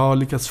saker, och jag har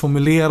lyckats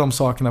formulera de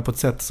sakerna på ett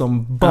sätt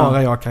som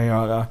bara jag kan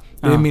göra.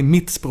 Det är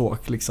mitt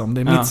språk liksom,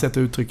 det är mitt sätt att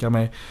uttrycka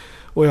mig.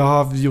 Och jag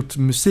har gjort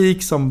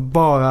musik som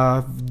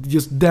bara,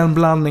 just den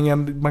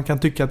blandningen, man kan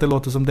tycka att det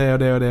låter som det och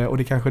det och det, och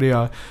det kanske det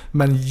gör,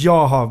 men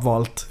jag har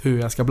valt hur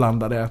jag ska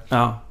blanda det.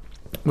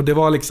 Och det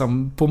var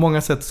liksom, på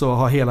många sätt så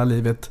har hela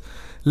livet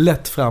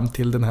lett fram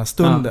till den här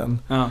stunden.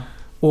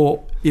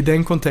 Och i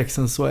den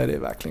kontexten så är det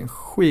verkligen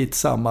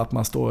skitsamma att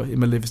man står i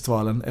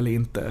Melodifestivalen eller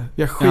inte.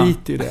 Jag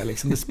skiter i det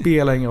liksom, det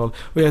spelar ingen roll.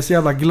 Och jag är så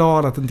jävla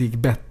glad att det inte gick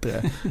bättre.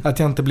 Att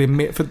jag inte blev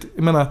med, för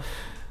jag menar,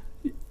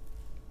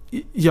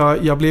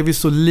 jag blev ju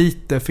så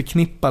lite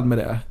förknippad med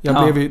det.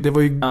 Det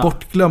var ju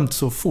bortglömt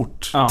så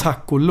fort.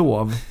 Tack och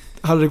lov.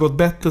 Hade det gått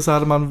bättre så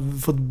hade man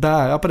fått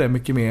bära på det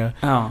mycket mer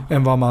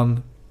än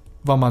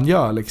vad man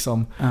gör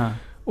liksom.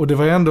 Och det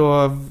var ju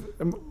ändå,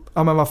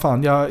 ja men vad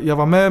fan, jag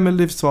var med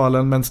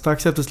Melodifestivalen, men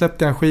strax efter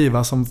släppte jag en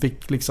skiva som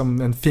fick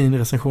liksom en fin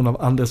recension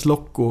av Anders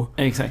Lokko.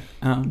 Exakt.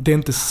 Det är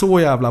inte så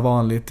jävla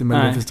vanligt i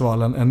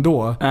Melodifestivalen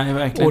ändå.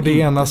 Och det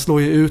ena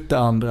slår ju ut det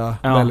andra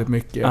väldigt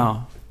mycket.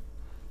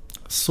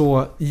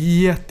 Så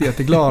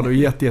jätteglad och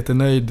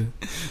jättenöjd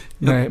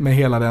med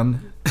hela den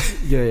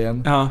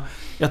grejen.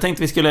 Jag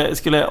tänkte vi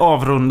skulle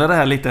avrunda det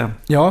här lite.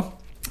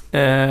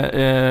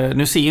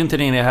 Nu ser ju inte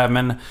ni det här,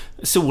 men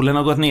solen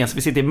har gått ner så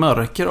vi sitter i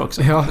mörker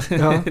också.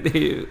 Det är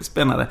ju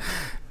spännande.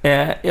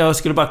 Jag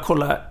skulle bara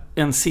kolla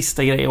en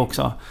sista grej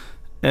också.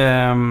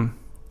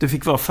 Du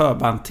fick vara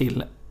förband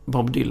till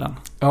Bob Dylan.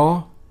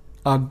 Ja,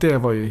 det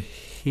var ju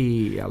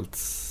helt,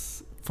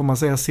 får man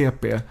säga,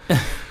 CP.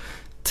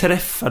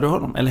 Träffade du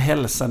honom eller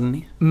hälsade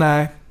ni?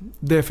 Nej,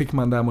 det fick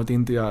man däremot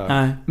inte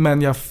göra.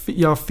 Men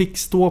jag fick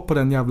stå på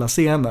den jävla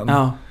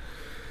scenen.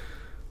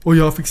 Och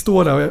jag fick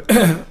stå där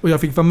och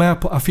jag fick vara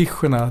med på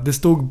affischerna. Det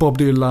stod Bob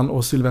Dylan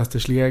och Sylvester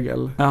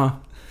Schlegel.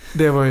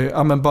 Det var ju,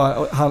 han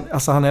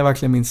är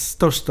verkligen min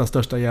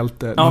största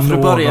hjälte. För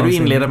då började du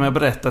inleda med att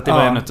berätta att det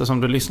var en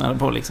som du lyssnade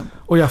på liksom.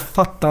 Och jag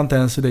fattar inte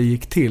ens hur det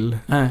gick till.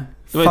 Det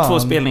var ju 2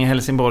 spelningar i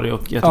Helsingborg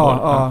och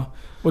Göteborg.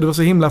 Och det var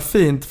så himla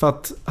fint för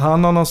att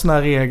han har någon sån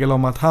här regel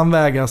om att han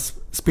vägrar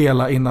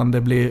spela innan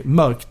det blir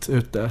mörkt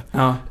ute.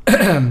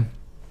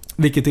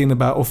 Vilket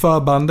innebär, och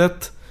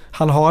förbandet,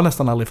 han har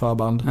nästan aldrig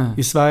förband.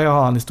 I Sverige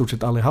har han i stort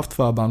sett aldrig haft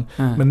förband.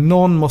 Men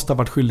någon måste ha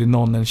varit skyldig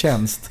någon en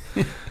tjänst.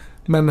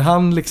 Men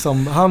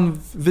han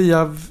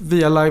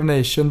via Live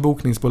Nation,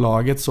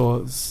 bokningsbolaget,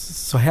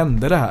 så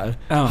hände det här.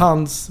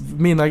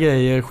 Mina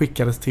grejer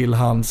skickades till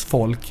hans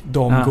folk.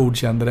 De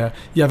godkände det.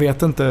 Jag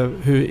vet inte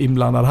hur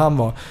inblandad han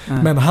var.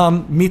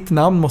 Men mitt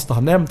namn måste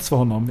ha nämnts för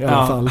honom i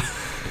alla fall.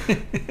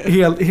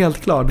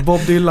 Helt klart. Bob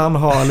Dylan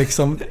har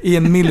liksom i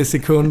en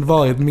millisekund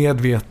varit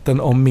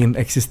medveten om min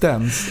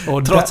existens.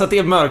 Och trots att det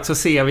är mörkt så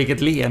ser jag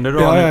vilket leende du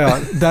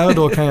har. Där och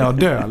då kan jag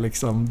dö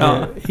liksom. Det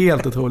är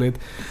helt otroligt.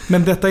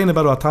 Men detta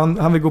innebär då att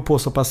han vill gå på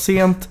så pass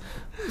sent,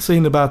 så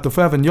innebär att då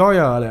får även jag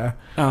göra det.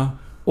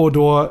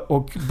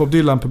 Och Bob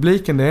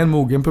Dylan-publiken, det är en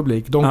mogen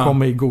publik. De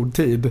kommer i god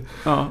tid.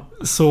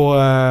 Så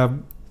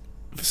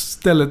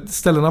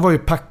ställena var ju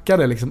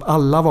packade liksom.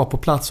 Alla var på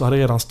plats och hade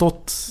redan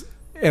stått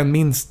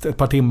minst ett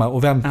par timmar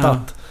och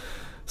väntat.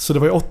 Så det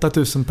var ju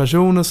 8000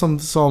 personer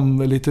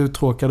som är lite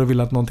uttråkade och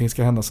vill att någonting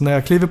ska hända. Så när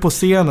jag kliver på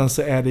scenen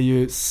så är det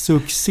ju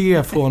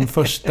succé från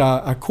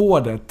första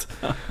ackordet.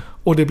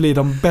 Och det blir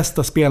de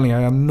bästa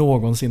spelningar jag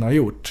någonsin har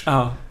gjort.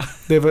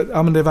 Det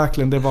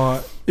var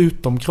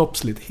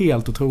utomkroppsligt,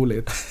 helt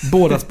otroligt.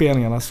 Båda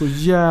spelningarna, så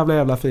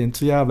jävla fint,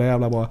 så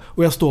jävla bra.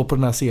 Och jag står på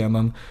den här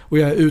scenen och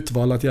jag är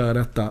utvald att göra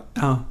detta.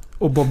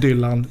 Och Bob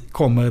Dylan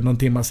kommer någon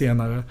timme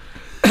senare.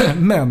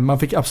 Men man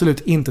fick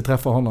absolut inte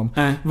träffa honom.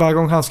 Varje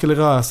gång han skulle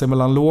röra sig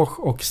mellan loge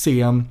och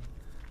scen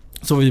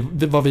så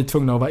var vi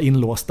tvungna att vara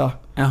inlåsta.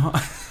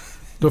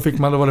 Då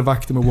var det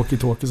vakter med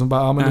walkie-talkie som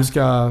bara, men nu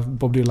ska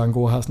Bob Dylan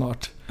gå här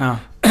snart.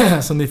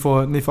 Så ni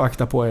får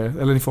akta på er,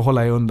 eller ni får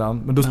hålla er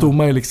undan. Men då stod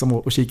man ju liksom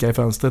och kikade i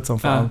fönstret som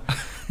fan.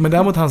 Men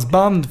däremot hans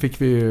band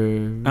fick vi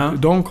ju,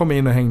 de kom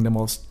in och hängde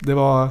med oss. Det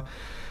var,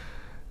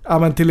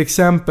 men till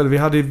exempel,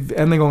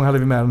 en gång hade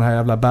vi med den här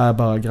jävla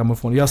bärbara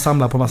grammofonen. Jag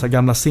samlar på massa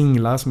gamla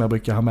singlar som jag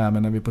brukar ha med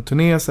mig när vi är på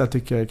turné, så jag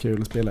tycker det är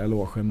kul att spela i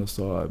logen och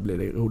så blir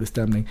det rolig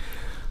stämning.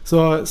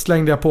 Så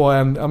slängde jag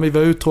på vi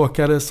var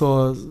uttråkade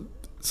så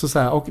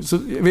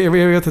jag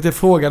vet att jag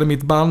frågade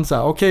mitt band så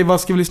här: okej,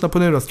 vad ska vi lyssna på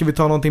nu då? Ska vi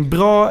ta någonting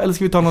bra eller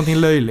ska vi ta någonting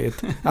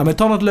löjligt? Men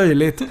ta något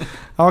löjligt.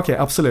 Okej,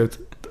 absolut.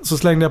 Så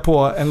slängde jag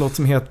på en låt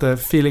som heter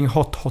Feeling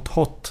Hot Hot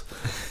Hot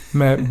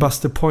med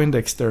Buster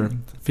Poindexter.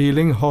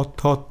 Feeling hot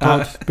hot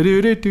hot.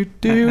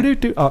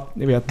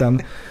 Ni vet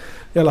den.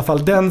 I alla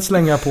fall den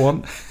slänger jag på.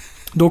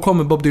 Då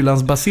kommer Bob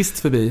Dylans basist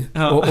förbi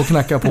och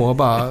knackar på och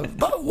bara,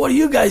 what are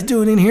you guys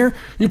doing in here?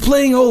 You're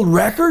playing old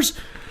records?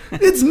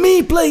 It's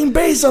me playing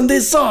bass on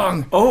this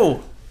song.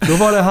 Då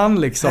var det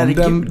han liksom.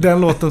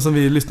 Den låten som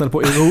vi lyssnade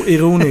på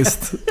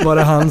ironiskt var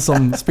det han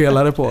som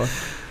spelade på.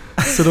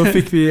 Så då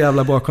fick vi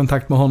jävla bra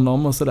kontakt med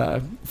honom och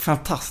sådär.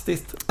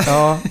 Fantastiskt.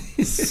 Ja,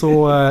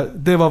 så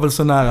det var väl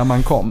så nära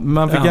man kom.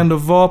 Man fick ändå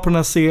vara på den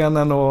här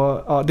scenen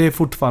och ja, det är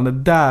fortfarande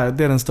där.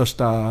 Det är den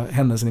största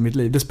händelsen i mitt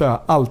liv. Det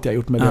spöar allt jag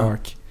gjort med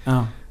Björk.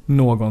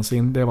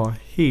 Någonsin. Det var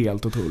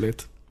helt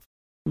otroligt.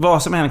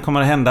 Vad som än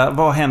kommer att hända,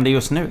 vad händer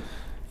just nu?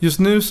 Just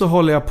nu så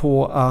håller jag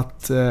på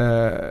att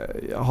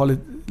jag har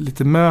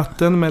lite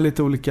möten med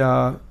lite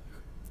olika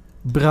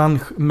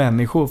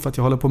branschmänniskor för att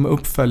jag håller på med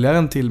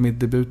uppföljaren till mitt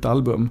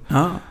debutalbum.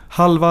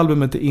 Halva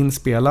albumet är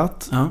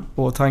inspelat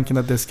och tanken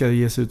att det ska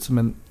ges ut som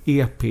en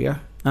EP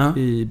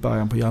i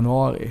början på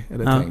januari är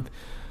det tänkt.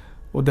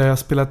 Och det har jag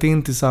spelat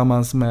in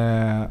tillsammans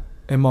med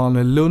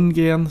Emanuel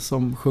Lundgren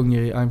som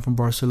sjunger i I'm from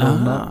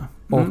Barcelona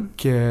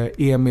och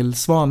Emil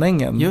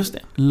Svanängen. Just det.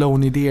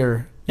 Lonely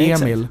Deer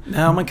Emil.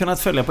 Det har man kunnat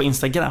följa på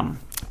Instagram.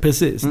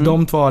 Precis,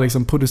 de två har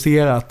liksom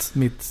producerat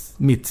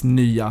mitt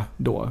nya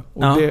då.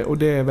 Och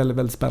det är väldigt,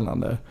 väldigt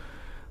spännande.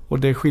 Och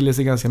det skiljer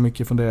sig ganska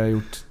mycket från det jag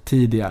gjort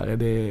tidigare.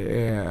 Det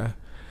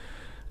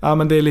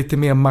är lite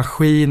mer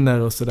maskiner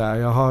och sådär.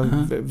 Jag har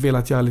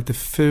velat göra lite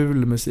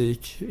ful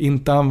musik.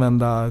 Inte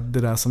använda det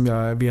där som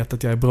jag vet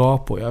att jag är bra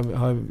på. Jag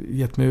har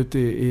gett mig ut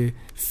i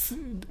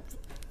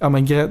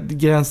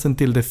gränsen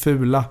till det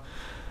fula.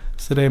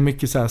 Så det är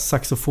mycket så här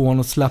saxofon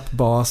och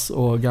slapbass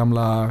och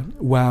gamla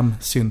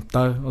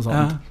Wham-syntar och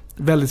sånt.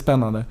 Väldigt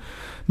spännande.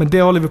 Men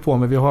det håller vi på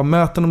med. Vi har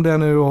möten om det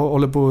nu och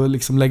håller på att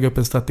liksom lägga upp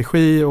en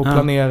strategi och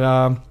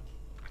planera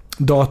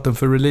datum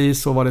för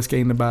release och vad det ska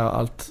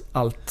innebära.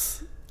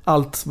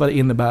 Allt vad det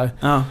innebär.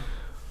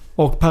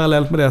 Och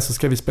parallellt med det så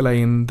ska vi spela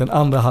in den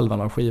andra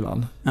halvan av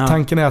skivan.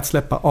 Tanken är att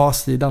släppa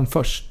A-sidan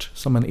först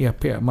som en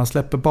EP. Man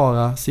släpper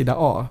bara sida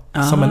A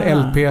som en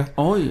LP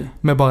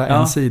med bara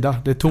en sida.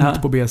 Det är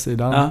tomt på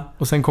B-sidan.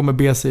 Och sen kommer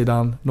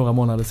B-sidan några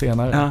månader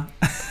senare.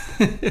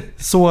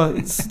 Så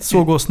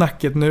går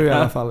snacket nu i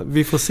alla fall.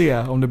 Vi får se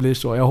om det blir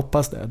så. Jag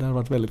hoppas det. Det har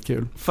varit väldigt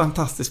kul.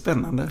 Fantastiskt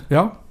spännande.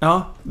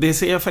 Ja, det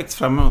ser jag faktiskt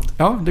fram emot.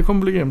 Ja, det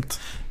kommer bli grymt.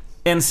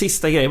 En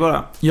sista grej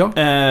bara. Ja.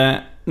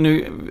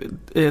 Nu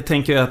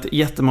tänker jag att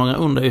jättemånga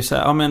undrar ju så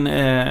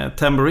här,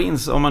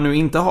 Tambourines, om man nu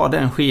inte har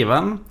den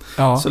skivan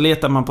så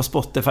letar man på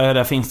Spotify och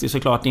där finns det ju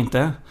såklart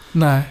inte.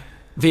 Nej.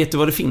 Vet du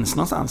var det finns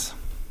någonstans?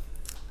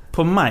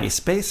 På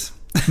MySpace.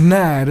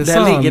 Nej, det är där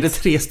sant. Där ligger det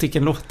 3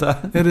 stycken låtar.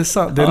 Är det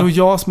sant? Det är nog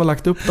jag som har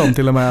lagt upp dem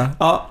till och med.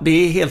 Ja, det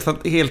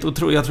är helt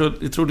otroligt.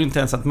 Jag trodde inte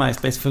ens att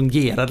MySpace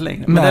fungerade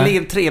längre. Men där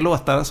ligger 3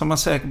 låtar som man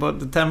söker på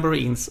The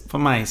Tambourines på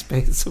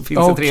MySpace så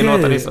finns det 3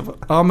 låtar att lyssna på.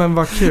 Ja, men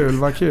vad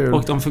kul.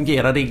 Och de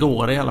fungerade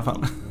igår i alla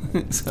fall.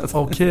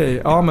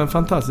 Okej, ja men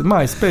fantastiskt.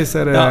 MySpace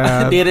är det...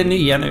 Ja, det är det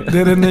nya nu. Det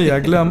är det nya,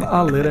 glöm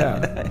aldrig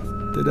det.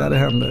 Det är där det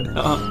händer.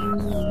 Ja.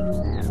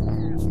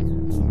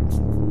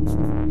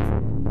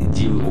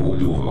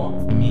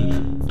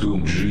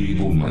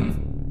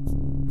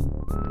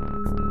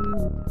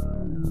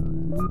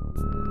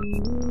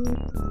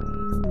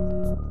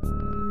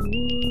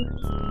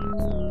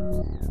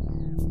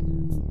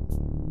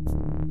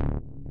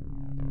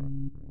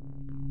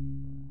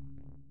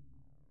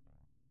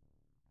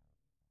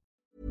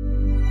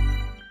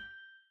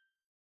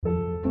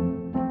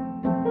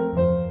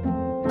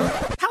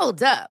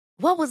 Hold up.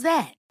 What was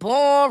that?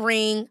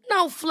 Boring.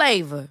 No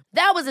flavor.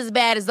 That was as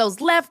bad as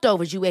those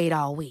leftovers you ate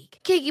all week.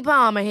 Keke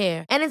Palmer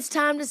here, and it's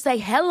time to say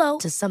hello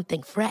to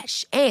something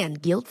fresh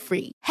and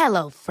guilt-free.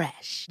 Hello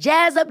Fresh.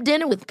 Jazz up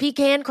dinner with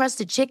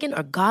pecan-crusted chicken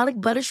or garlic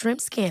butter shrimp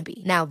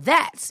scampi. Now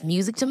that's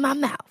music to my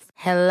mouth.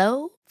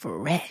 Hello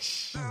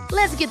Fresh.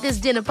 Let's get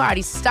this dinner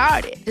party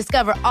started.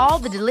 Discover all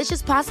the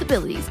delicious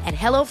possibilities at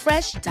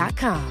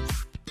hellofresh.com.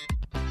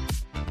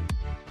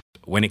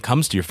 When it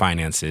comes to your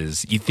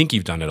finances, you think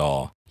you've done it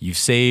all. You've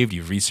saved,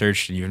 you've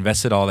researched, and you've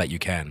invested all that you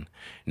can.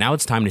 Now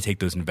it's time to take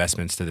those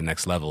investments to the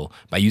next level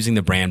by using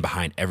the brand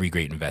behind every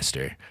great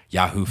investor,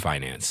 Yahoo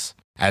Finance.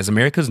 As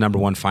America's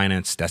 #1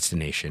 finance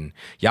destination,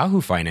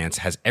 Yahoo Finance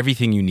has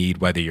everything you need,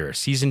 whether you're a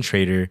seasoned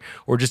trader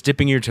or just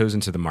dipping your toes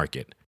into the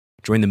market.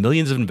 Join the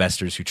millions of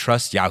investors who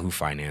trust Yahoo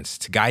Finance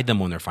to guide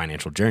them on their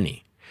financial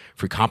journey.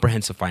 For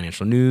comprehensive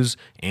financial news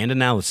and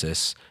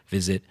analysis,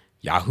 visit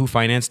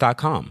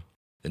yahoofinance.com.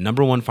 The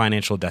 #1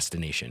 financial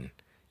destination,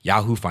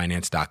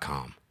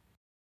 yahoofinance.com.